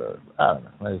ice, whatever. I don't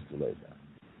know. Maybe it's too late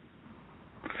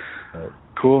now. Right.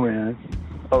 Cool, man.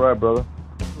 All right, brother.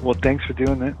 Well, thanks for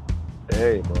doing it.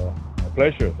 Hey, bro. My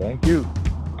pleasure. Thank you.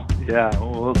 Yeah,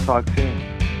 we'll talk soon.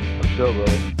 For sure,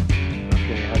 brother.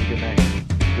 Okay, have a good night.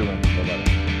 Good one. Bye-bye.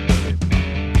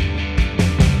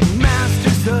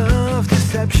 Masters of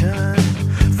deception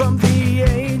from the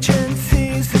ancient